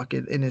of his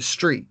fucking in his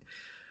street,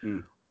 Hmm.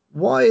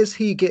 why is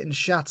he getting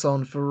shat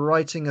on for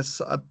writing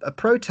a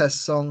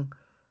protest song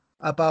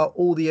about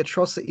all the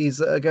atrocities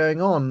that are going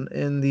on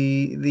in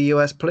the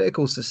US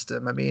political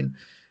system? I mean,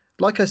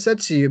 like I said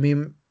to you, I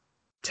mean,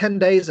 10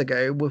 days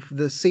ago with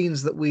the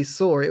scenes that we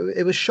saw,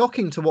 it was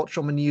shocking to watch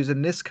on the news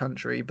in this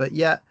country, but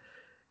yet,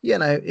 you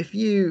know, if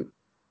you're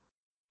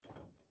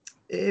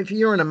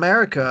in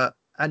America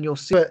and you'll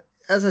see, but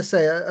as I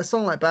say, a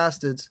song like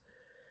Bastards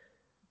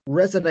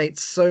resonates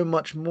so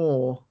much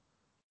more,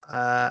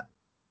 uh,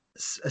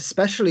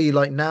 especially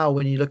like now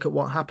when you look at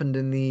what happened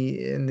in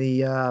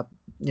the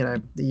you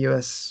know, the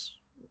US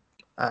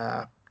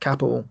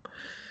Capitol,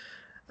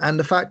 and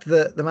the fact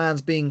that the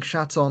man's being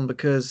shat on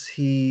because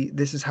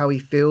this is how he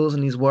feels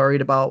and he's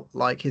worried about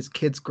like his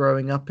kids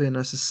growing up in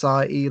a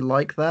society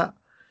like that.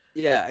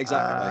 Yeah,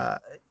 exactly. Uh,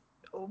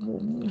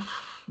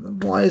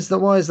 why is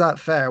that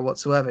fair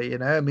whatsoever? You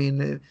know, I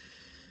mean,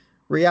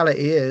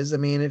 reality is, I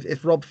mean,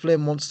 if Rob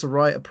Flynn wants to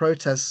write a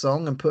protest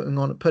song and put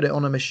it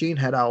on a Machine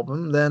Head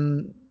album,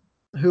 then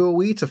who are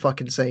we to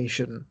fucking say he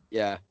shouldn't?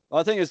 Yeah. Well,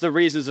 I think it's the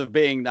reasons of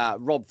being that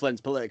Rob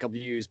Flynn's political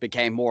views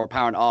became more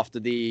apparent after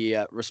the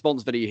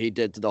response video he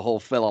did to the whole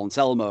Phil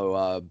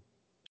Anselmo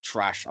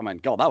trash. I mean,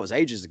 God, that was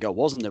ages ago,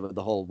 wasn't it? With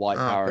the whole white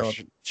Oh power God,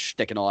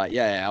 shtick and all that.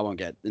 Yeah, I won't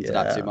get into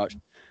that too yeah, much.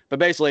 But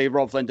basically,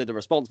 Rob Flynn did the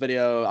response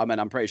video. I mean,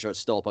 I'm pretty sure it's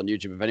still up on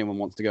YouTube if anyone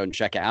wants to go and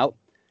check it out.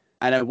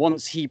 And then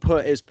once he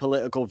put his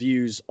political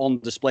views on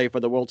display for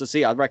the world to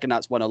see, I reckon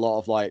that's when a lot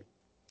of like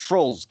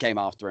trolls came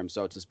after him,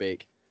 so to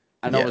speak.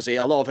 And yeah, obviously,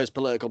 a lot of his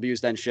political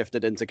views then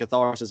shifted into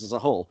catharsis as a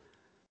whole.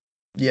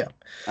 yeah,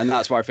 And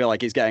that's where I feel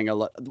like he's getting a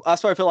lot.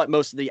 That's where I feel like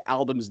most of the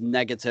album's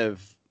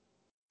negative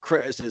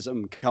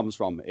criticism comes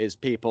from is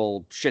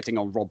people shitting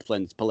on Rob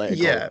Flynn's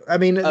political yeah. I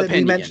mean, we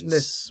mentioned opinions.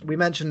 this. We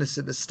mentioned this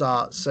at the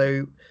start.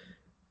 So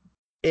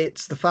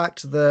it's the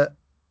fact that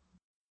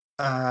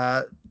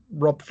uh,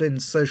 Rob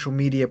Flynn's social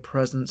media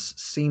presence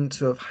seemed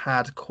to have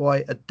had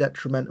quite a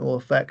detrimental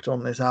effect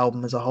on this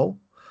album as a whole.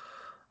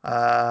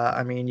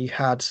 I mean, you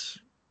had,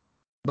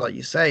 like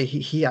you say,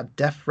 he had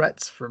death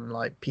threats from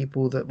like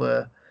people that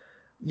were,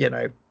 you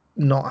know,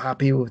 not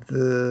happy with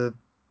the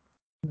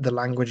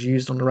language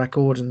used on the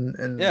record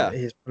and Yeah,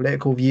 his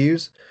political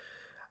views.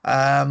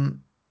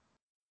 Um,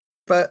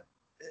 but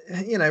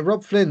you know,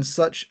 Rob Flynn's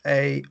such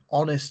a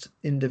honest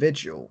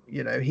individual.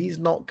 You know, he's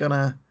not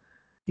gonna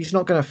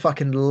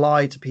fucking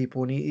lie to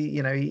people, and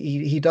you know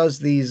he does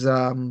these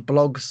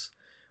blogs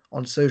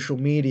on social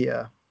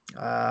media.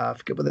 I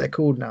forget what they're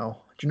called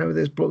now. Do you know what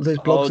those blogs are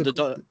called?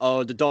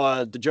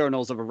 the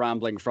journals of a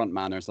rambling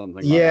frontman or something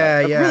like that. Yeah,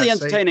 They're yeah. really So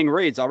entertaining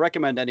reads. I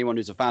recommend anyone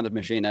who's a fan of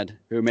Machine Head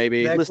who may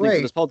be they're listening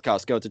to this great.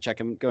 podcast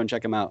go and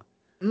check him out.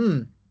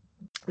 Mm.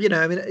 You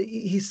know, I mean,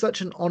 he's such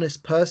an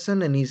honest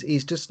person, and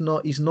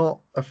he's not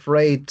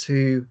afraid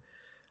to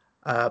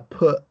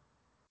put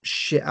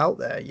shit out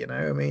there. You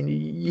know, I mean,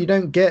 you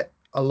don't get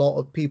a lot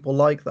of people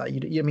like that.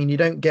 I mean, you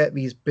don't get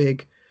these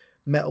big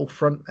metal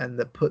frontmen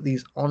that put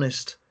these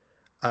honest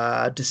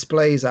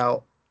displays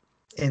out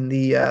in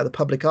the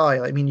public eye.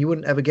 I mean, you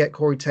wouldn't ever get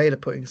Corey Taylor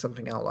putting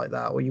something out like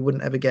that, or you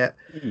wouldn't ever get.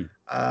 Mm.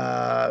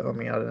 I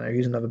mean, I don't know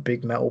who's another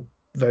big metal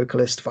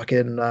vocalist.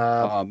 Fucking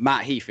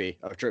Matt Heafy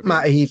of Matt Trivium.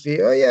 Heafy.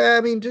 Oh yeah,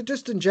 I mean,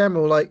 just in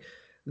general, like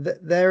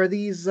there are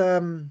these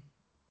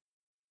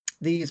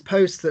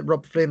posts that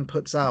Rob Flynn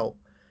puts out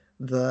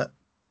that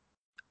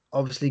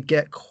obviously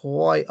get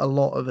quite a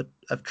lot of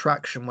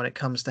traction when it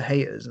comes to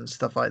haters and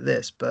stuff like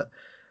this. But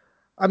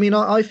I mean,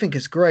 I think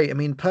it's great. I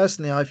mean,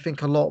 personally, I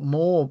think a lot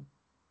more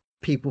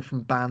people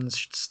from bands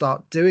should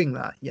start doing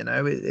that.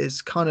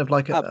 It's kind of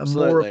like a more of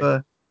Absolutely.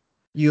 a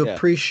you Yeah,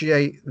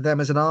 appreciate them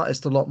as an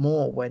artist a lot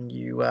more when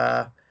you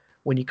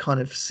kind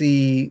of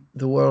see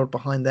the world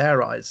behind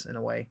their eyes in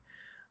a way.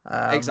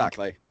 Um,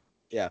 exactly.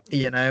 Yeah,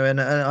 and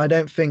I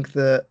don't think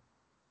that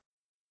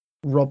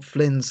Rob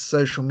Flynn's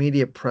social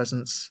media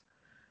presence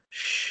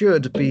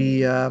should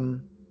be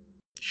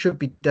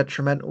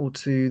detrimental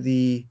to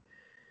the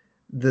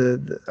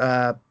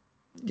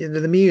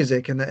the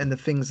music and the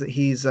things that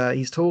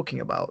he's talking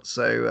about.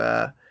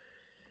 So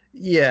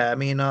yeah, I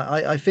mean,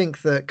 I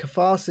think that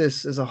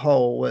Catharsis as a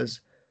whole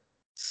was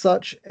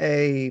such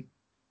a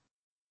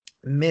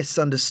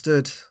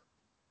misunderstood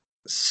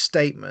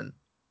statement.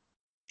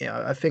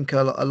 I think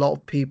a lot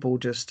of people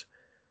just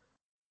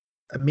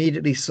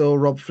immediately saw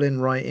Rob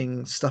Flynn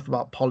writing stuff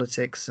about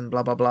politics and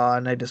blah blah blah,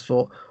 and they just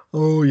thought,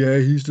 oh yeah,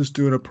 he's just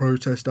doing a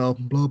protest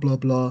album, blah blah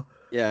blah,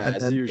 yeah. and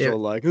It's the then usual it,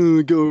 like,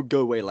 oh, go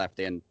away,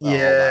 lefty, and all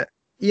yeah, that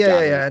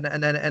yeah, jazzy.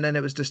 and then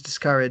it was just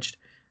discouraged,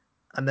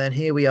 and then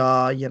here we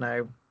are,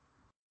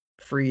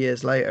 3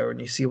 years later, and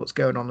you see what's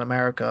going on in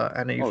America,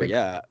 and then you Oh think,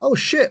 yeah, oh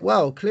shit,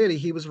 well, clearly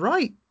he was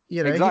right,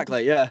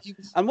 exactly. Yeah. And he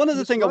was right. one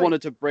other thing I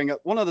wanted to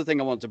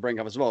bring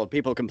up as well,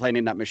 people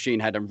complaining that Machine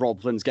Head and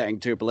Rob Flynn's getting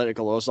too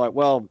political. I was like,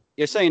 well,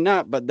 you're saying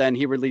that, but then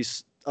he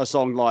released a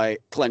song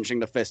like Clenching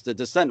the Fist of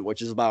Dissent,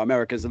 which is about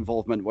America's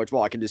involvement, which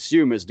what I can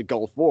assume is the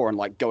Gulf War and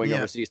like going Yeah,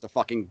 overseas to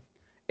fucking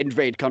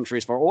invade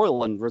countries for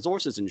oil and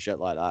resources and shit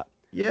like that.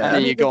 yeah. And I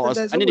then mean, you got us,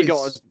 there's and then you got us,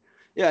 always.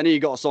 yeah, and then you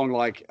got a song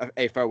like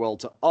a Farewell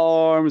to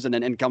Arms, and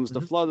then In Comes the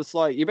Mhm. Flood. It's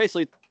like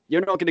you're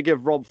not going to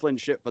give Rob Flynn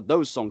shit for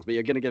those songs, but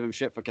you're going to give him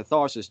shit for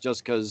Catharsis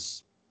just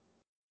because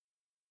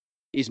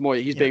he's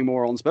Yeah, being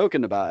more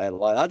unspoken about it.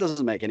 Like that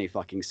doesn't make any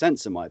fucking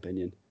sense in my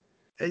opinion.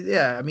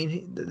 yeah. I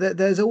mean,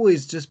 there's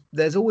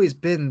always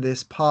been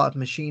this part of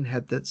Machine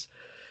Head that's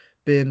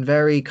been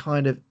very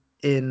kind of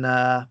in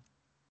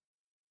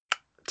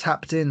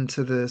tapped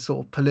into the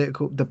sort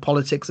of the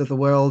politics of the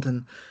world,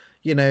 and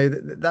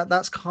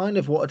that's kind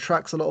of what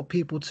attracts a lot of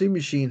people to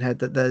Machine Head,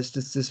 that there's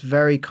just this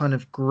very kind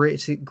of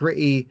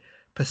gritty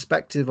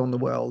perspective on the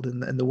world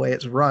and the way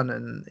it's run,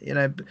 and you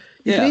can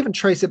Yeah, even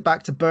trace it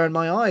back to Burn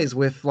My Eyes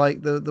with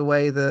like the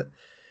way that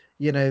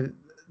you know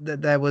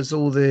that there was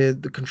all the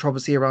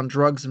controversy around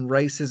drugs and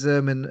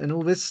racism and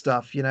all this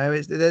stuff.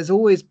 There's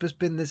always just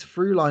been this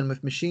through line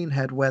with Machine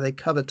Head where they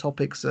cover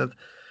topics of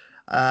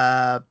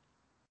uh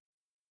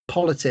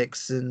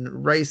politics and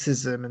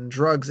racism and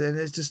drugs, and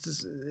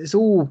it's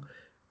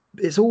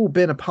all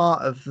been a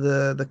part of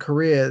the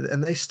career,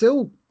 and they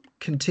still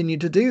continue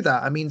to do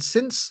that. I mean,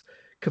 since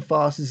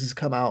Catharsis has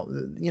come out,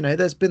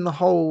 there's been the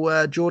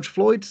whole George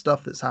Floyd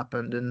stuff that's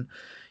happened, and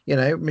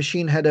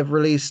Machine Head have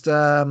released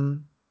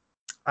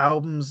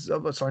albums,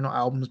 sorry, not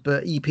albums,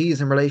 but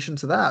EPs in relation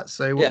to that.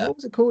 So what, yeah. what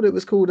was it called? It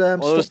was called Well,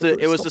 it was Stop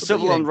the the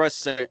civil Bleeding.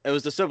 unrest it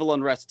was the civil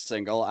unrest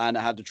single, and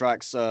it had the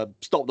tracks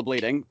 "Stop the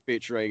Bleeding"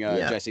 featuring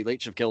Yeah, Jesse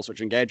Leach of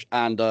Killswitch Engage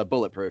and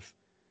 "Bulletproof."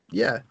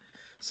 yeah.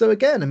 So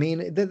again, I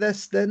mean,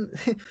 then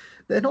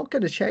they're not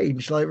going to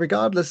change. Like,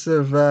 regardless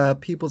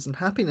of people's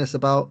unhappiness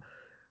about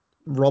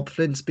Rob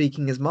Flynn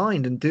speaking his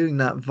mind and doing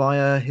that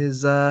via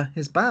his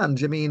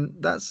band. I mean,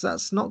 that's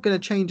not going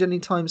to change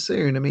anytime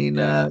soon. I mean,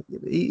 Yeah,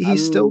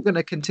 he's still and going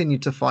to continue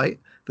to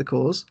fight the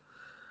cause.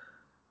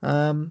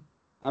 Um,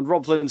 and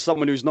Rob Flynn's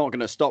someone who's not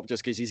going to stop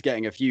just because he's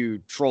getting a few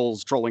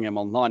trolls trolling him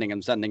online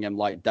and sending him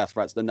like death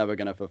threats they're never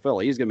going to fulfill.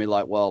 He's going to be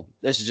like, well,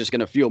 this is just going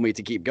to fuel me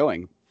to keep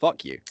going.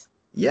 Fuck you.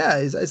 yeah,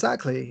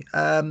 exactly.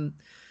 I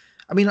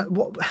mean,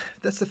 what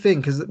that's the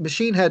thing, because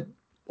Machine Head,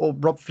 or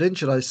Rob Flynn,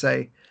 should I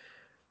say,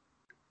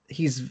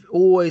 he's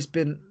always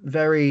been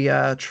very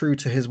true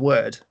to his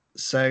word.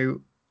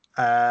 So,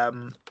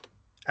 um,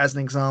 as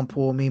an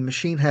example, I mean,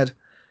 Machine Head,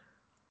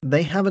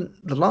 they haven't.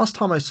 The last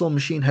time I saw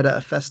Machine Head at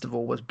a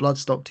festival was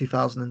Bloodstock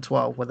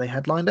 2012, where they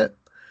headlined it.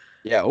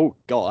 Yeah. Oh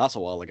god, that's a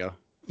while ago.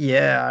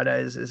 Yeah, I know.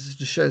 It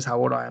just shows how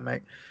old I am,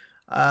 mate.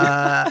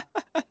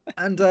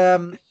 And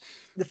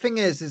the thing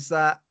is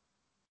that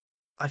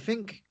I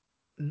think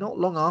not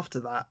long after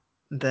that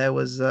there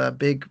was a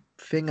big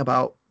thing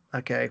about,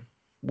 okay,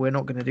 we're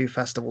not going to do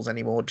festivals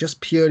anymore,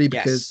 just purely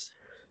because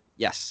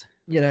Yes.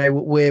 Yes.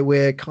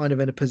 we're kind of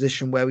in a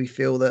position where we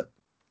feel that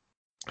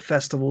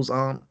festivals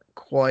aren't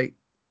quite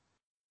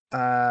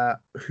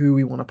who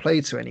we want to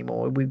play to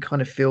anymore. We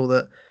kind of feel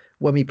that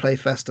when we play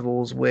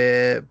festivals,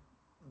 we're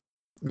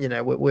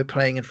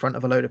playing in front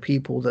of a load of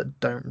people that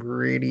don't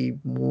really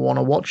want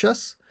to watch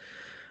us.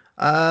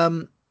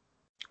 Um,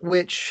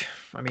 which,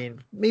 I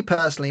mean, me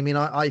personally, I mean,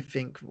 I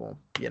think, well,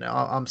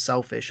 I'm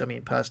selfish. I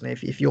mean, personally,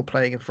 if you're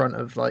playing in front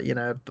of like,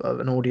 of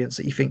an audience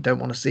that you think don't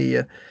want to see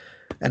you,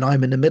 and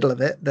I'm in the middle of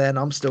it, then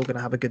I'm still going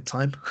to have a good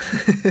time.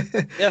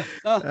 Yeah.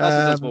 Oh, that's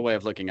a um, sensible way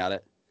of looking at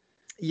it.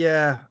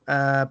 yeah,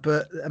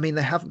 but I mean,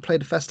 they haven't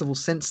played a festival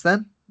since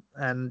then.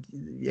 And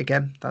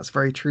again, that's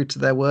very true to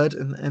their word.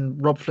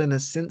 And Rob Flynn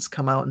has since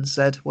come out and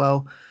said,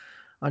 well,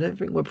 I don't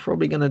think we're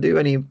probably going to do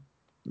any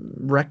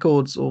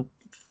records or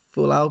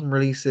full album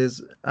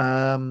releases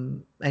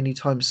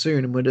anytime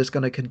soon, and we're just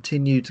going to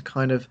continue to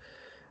kind of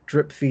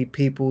drip feed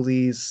people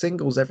these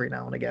singles every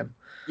now and again.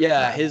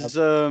 Yeah,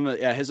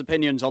 Uh, his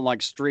opinions on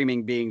like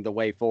streaming being the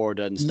way forward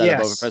instead of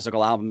over yes,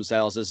 physical album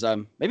sales is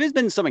maybe it's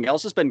been something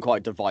else that's been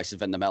quite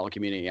divisive in the metal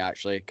community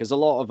actually, because a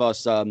lot of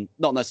us,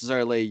 not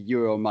necessarily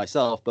you or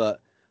myself,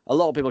 but a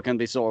lot of people can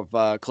be sort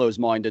of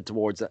closed-minded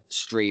towards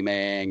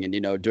streaming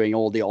and doing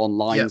all the yeah,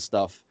 online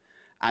stuff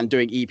and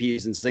doing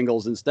EPs and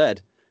singles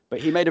instead. But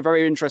he made a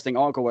very interesting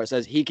article where it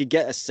says he could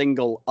get a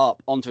single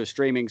up onto a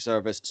streaming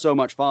service so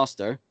much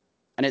faster,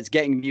 and it's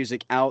getting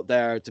music out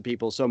there to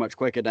people so much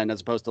quicker than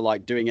as opposed to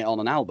like doing it on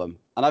an album.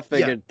 And I yeah,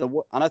 figured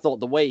and I thought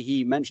the way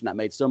he mentioned that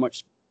made so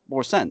much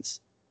more sense.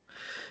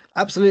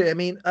 absolutely. I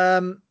mean,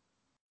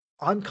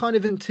 I'm kind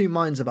of in two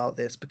minds about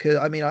this because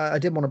I mean, I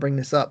did want to bring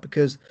this up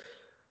because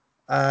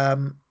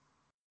um,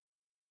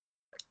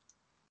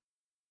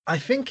 I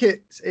think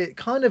it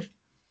kind of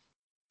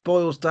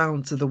boils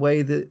down to the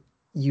way that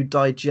you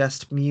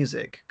digest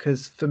music.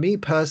 Because for me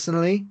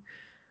personally,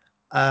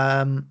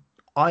 um,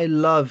 I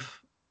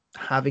love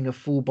having a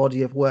full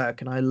body of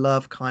work, and I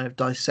love kind of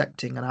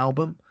dissecting an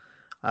album.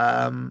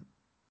 Um,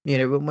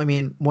 I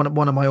mean,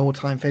 one of my all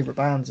time favorite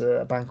bands, are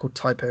a band called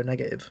Typo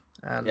Negative,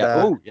 and Yeah.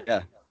 Oh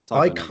yeah.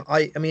 Typo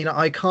negative. I mean,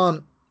 I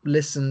can't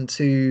listen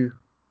to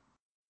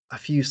a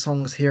few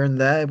songs here and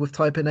there with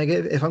Typo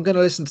Negative. If I'm going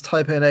to listen to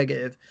Typo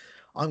Negative,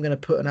 I'm going to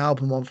put an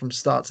album on from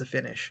start to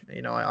finish.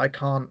 I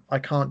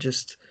can't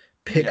just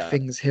pick Yeah.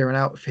 things here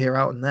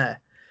out and there.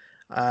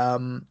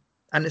 Um,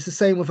 and it's the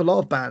same with a lot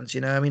of bands.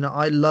 I mean,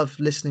 I love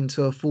listening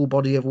to a full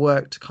body of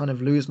work to kind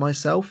of lose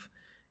myself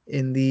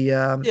in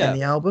Yeah.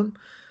 the album.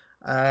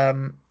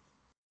 Um,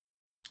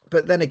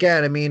 but then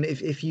again, I mean,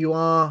 if you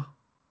are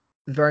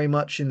very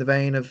much in the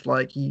vein of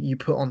like you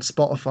put on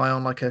Spotify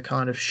on like a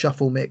kind of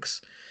shuffle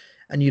mix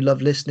and you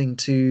love listening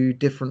to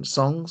different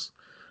songs,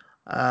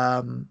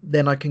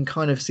 then I can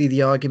kind of see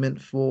the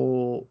argument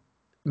for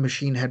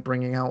Machine Head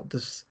bringing out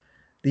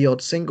the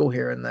odd single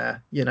here and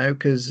there,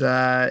 because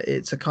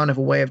it's a kind of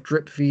a way of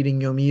drip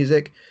feeding your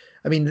music.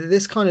 I mean,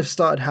 this kind of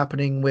started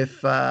happening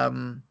with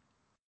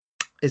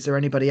Is There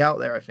Anybody Out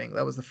There? I think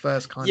that was the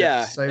first kind of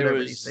Yeah. It solo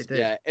release they was. did.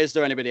 Yeah. Is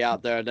there anybody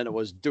out there? Then it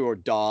was Do or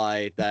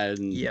Die.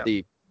 Then Yeah.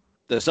 the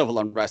Civil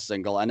Unrest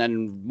single, and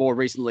then more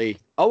recently.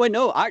 Oh wait,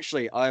 no,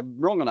 actually, I'm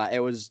wrong on that. It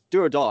was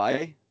Do or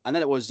Die, and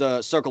then it was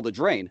Circle the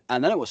Drain,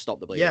 and then it was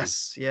Stop the Bleeding.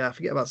 Yes. Yeah. I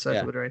forget about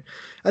Circle Yeah. the Drain,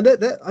 and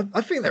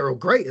I think they're all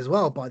great as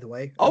well. By the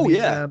way, I Oh mean,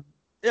 yeah.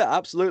 Yeah.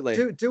 Absolutely.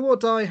 Do or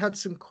Die had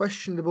some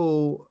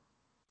questionable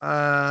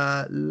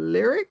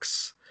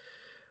lyrics.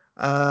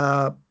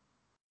 Uh,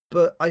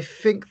 but I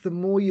think the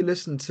more you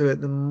listen to it,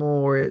 the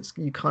more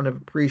you kind of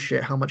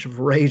appreciate how much of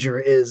a rager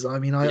it is. I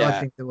mean, I Yeah.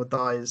 think Do or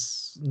Die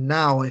is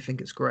now. I think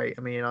it's great.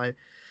 I mean, I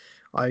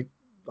I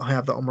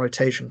have that on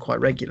rotation quite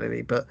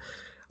regularly. But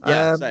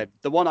Yeah, um, so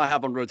the one I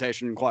have on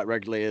rotation quite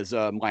regularly is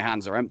My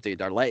Hands Are Empty,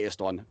 their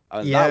latest one.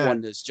 And that yeah,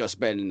 one has just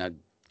been,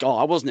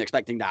 God, I wasn't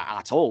expecting that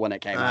at all when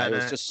it came out. I It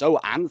was know. just so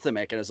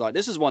anthemic. And it's like,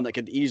 this is one that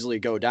could easily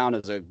go down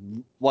as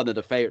one of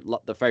the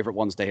favorite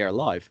ones to hear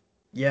live.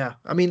 Yeah,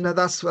 I mean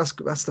that's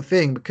the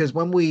thing because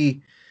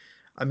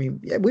I mean,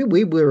 yeah,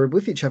 we were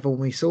with each other when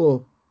we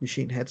saw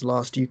Machine Head's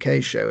last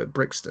UK show at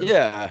Brixton.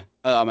 Yeah,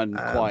 I mean,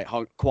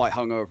 Um, quite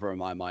hungover,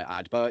 I might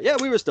add. But yeah,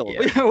 we were still,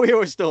 yeah, we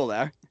were still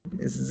there.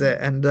 this is it.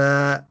 And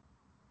I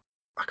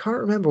can't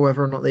remember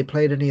whether or not they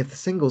played any of the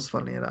singles.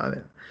 Funny enough,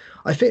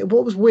 I think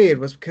what was weird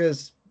was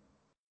because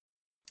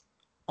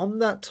on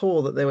that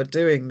tour that they were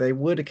doing, they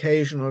would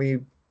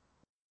occasionally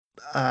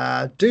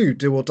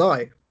Do or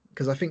Die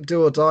because I think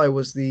Do or Die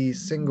was the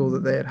single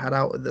that they had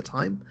out at the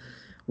time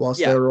whilst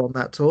they Yeah, were on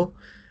that tour.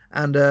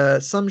 And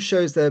some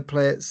shows they'd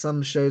play it,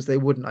 some shows they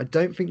wouldn't. I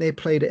don't think they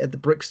played it at the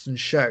Brixton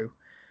show.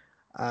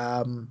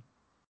 Um,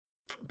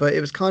 but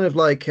it was kind of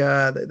like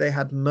they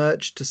had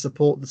merch to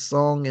support the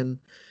song and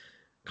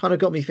kind of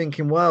got me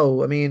thinking,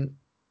 well, I mean,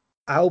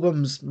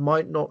 albums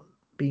might not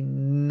be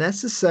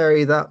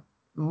necessary that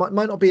might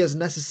not be as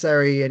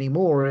necessary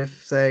anymore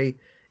if say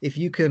if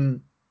you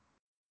can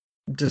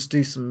just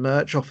do some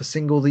merch off a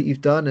single that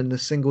you've done and the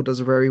single does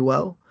very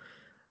well,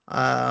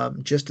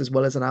 just as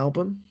well as an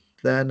album,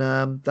 then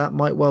that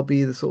might well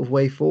be the sort of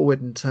way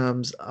forward in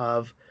terms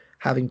of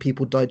having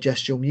people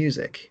digest your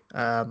music.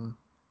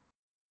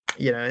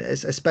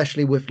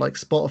 Especially with like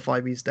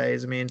Spotify these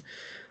days. I mean,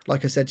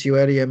 like I said to you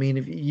earlier, I mean,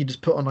 if you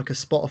just put on like a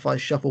Spotify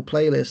shuffle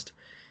playlist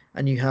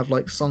and you have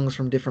like songs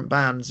from different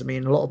bands, I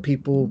mean, a lot of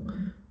people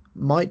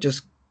might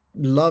just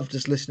love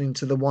just listening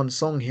to the one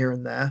song here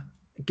and there,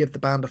 give the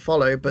band a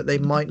follow, but they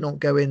might not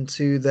go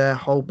into their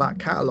whole back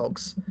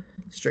catalogs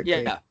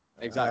strictly. yeah,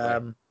 exactly.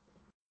 Um,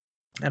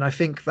 and I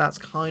think that's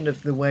kind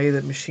of the way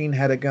that Machine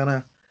Head are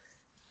gonna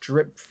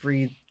drip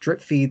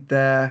feed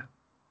their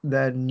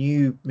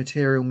new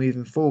material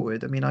moving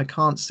forward. I mean, I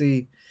can't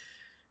see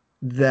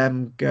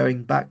them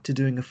going back to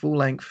doing a full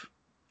length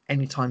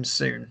anytime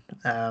soon.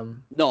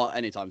 Not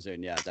anytime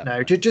soon. Yeah, No,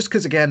 definitely. just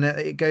because again,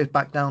 it goes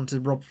back down to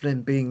Rob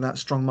Flynn being that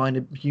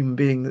strong-minded human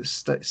being that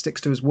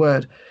sticks to his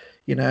word.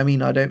 You know, I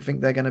mean, I don't think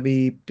they're going to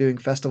be doing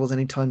festivals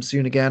anytime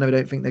soon again. I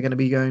don't think they're going to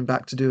be going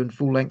back to doing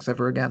full lengths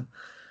ever again.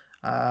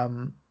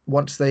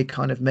 Once they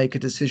kind of make a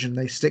decision,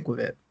 they stick with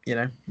it, you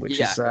know, which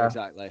Yeah, is,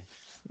 exactly.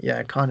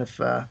 yeah, kind of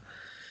a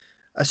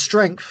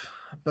strength,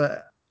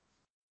 but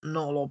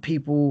not a lot of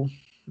people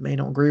may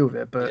not agree with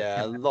it. But,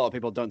 Yeah, you a know, lot of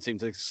people don't seem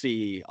to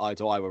see eye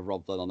to eye with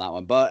Rob Flynn on that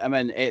one. But I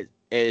mean, it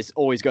is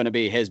always going to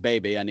be his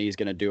baby, and he's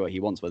going to do what he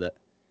wants with it.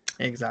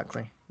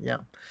 exactly. Yeah.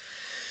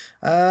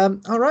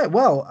 All right.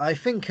 Well, I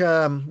think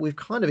we've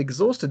kind of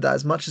exhausted that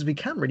as much as we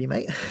can, really,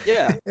 mate.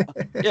 Yeah,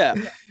 yeah,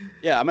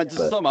 yeah. I mean, to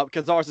But sum up,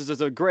 Catharsis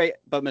is a great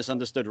but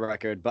misunderstood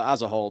record, but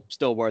as a whole,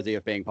 still worthy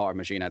of being part of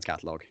Machine Head's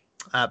catalog.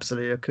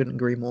 absolutely, I couldn't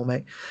agree more,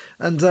 mate.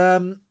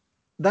 And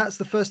that's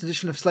the first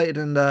edition of Slated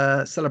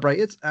and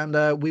Celebrated,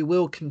 and we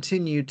will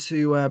continue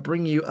to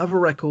bring you other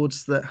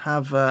records that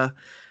have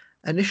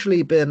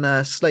initially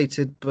been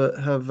slated, but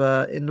have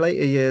in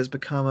later years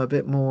become a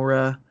bit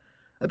more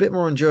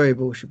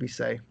enjoyable, should we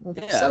say? Or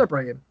Yeah,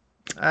 celebrating.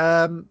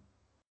 Um,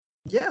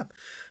 yeah,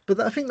 but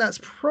I think that's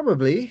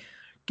probably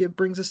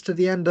brings us to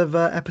the end of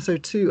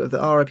episode 2 of the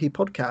RIP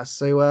podcast.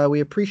 So we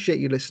appreciate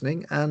you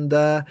listening, and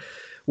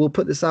we'll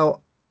put this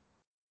out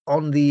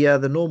on the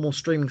normal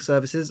streaming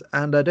services.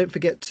 And don't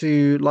forget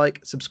to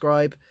like,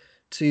 subscribe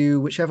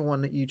to whichever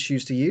one that you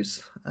choose to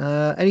use.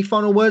 Any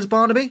final words,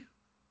 Barnaby?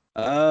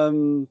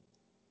 um,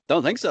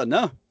 don't think so.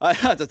 No, I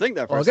had to think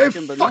there for Well, a go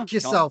second, but no, fuck can't.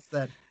 yourself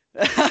then.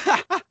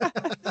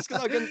 Just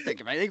because I couldn't think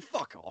of anything.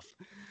 Fuck off.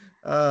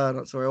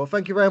 Not sorry. Well,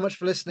 thank you very much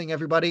for listening,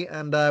 everybody,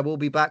 and we'll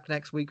be back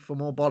next week for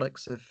more bollocks.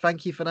 So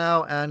thank you for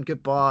now, and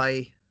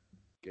goodbye.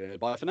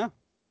 Goodbye for now.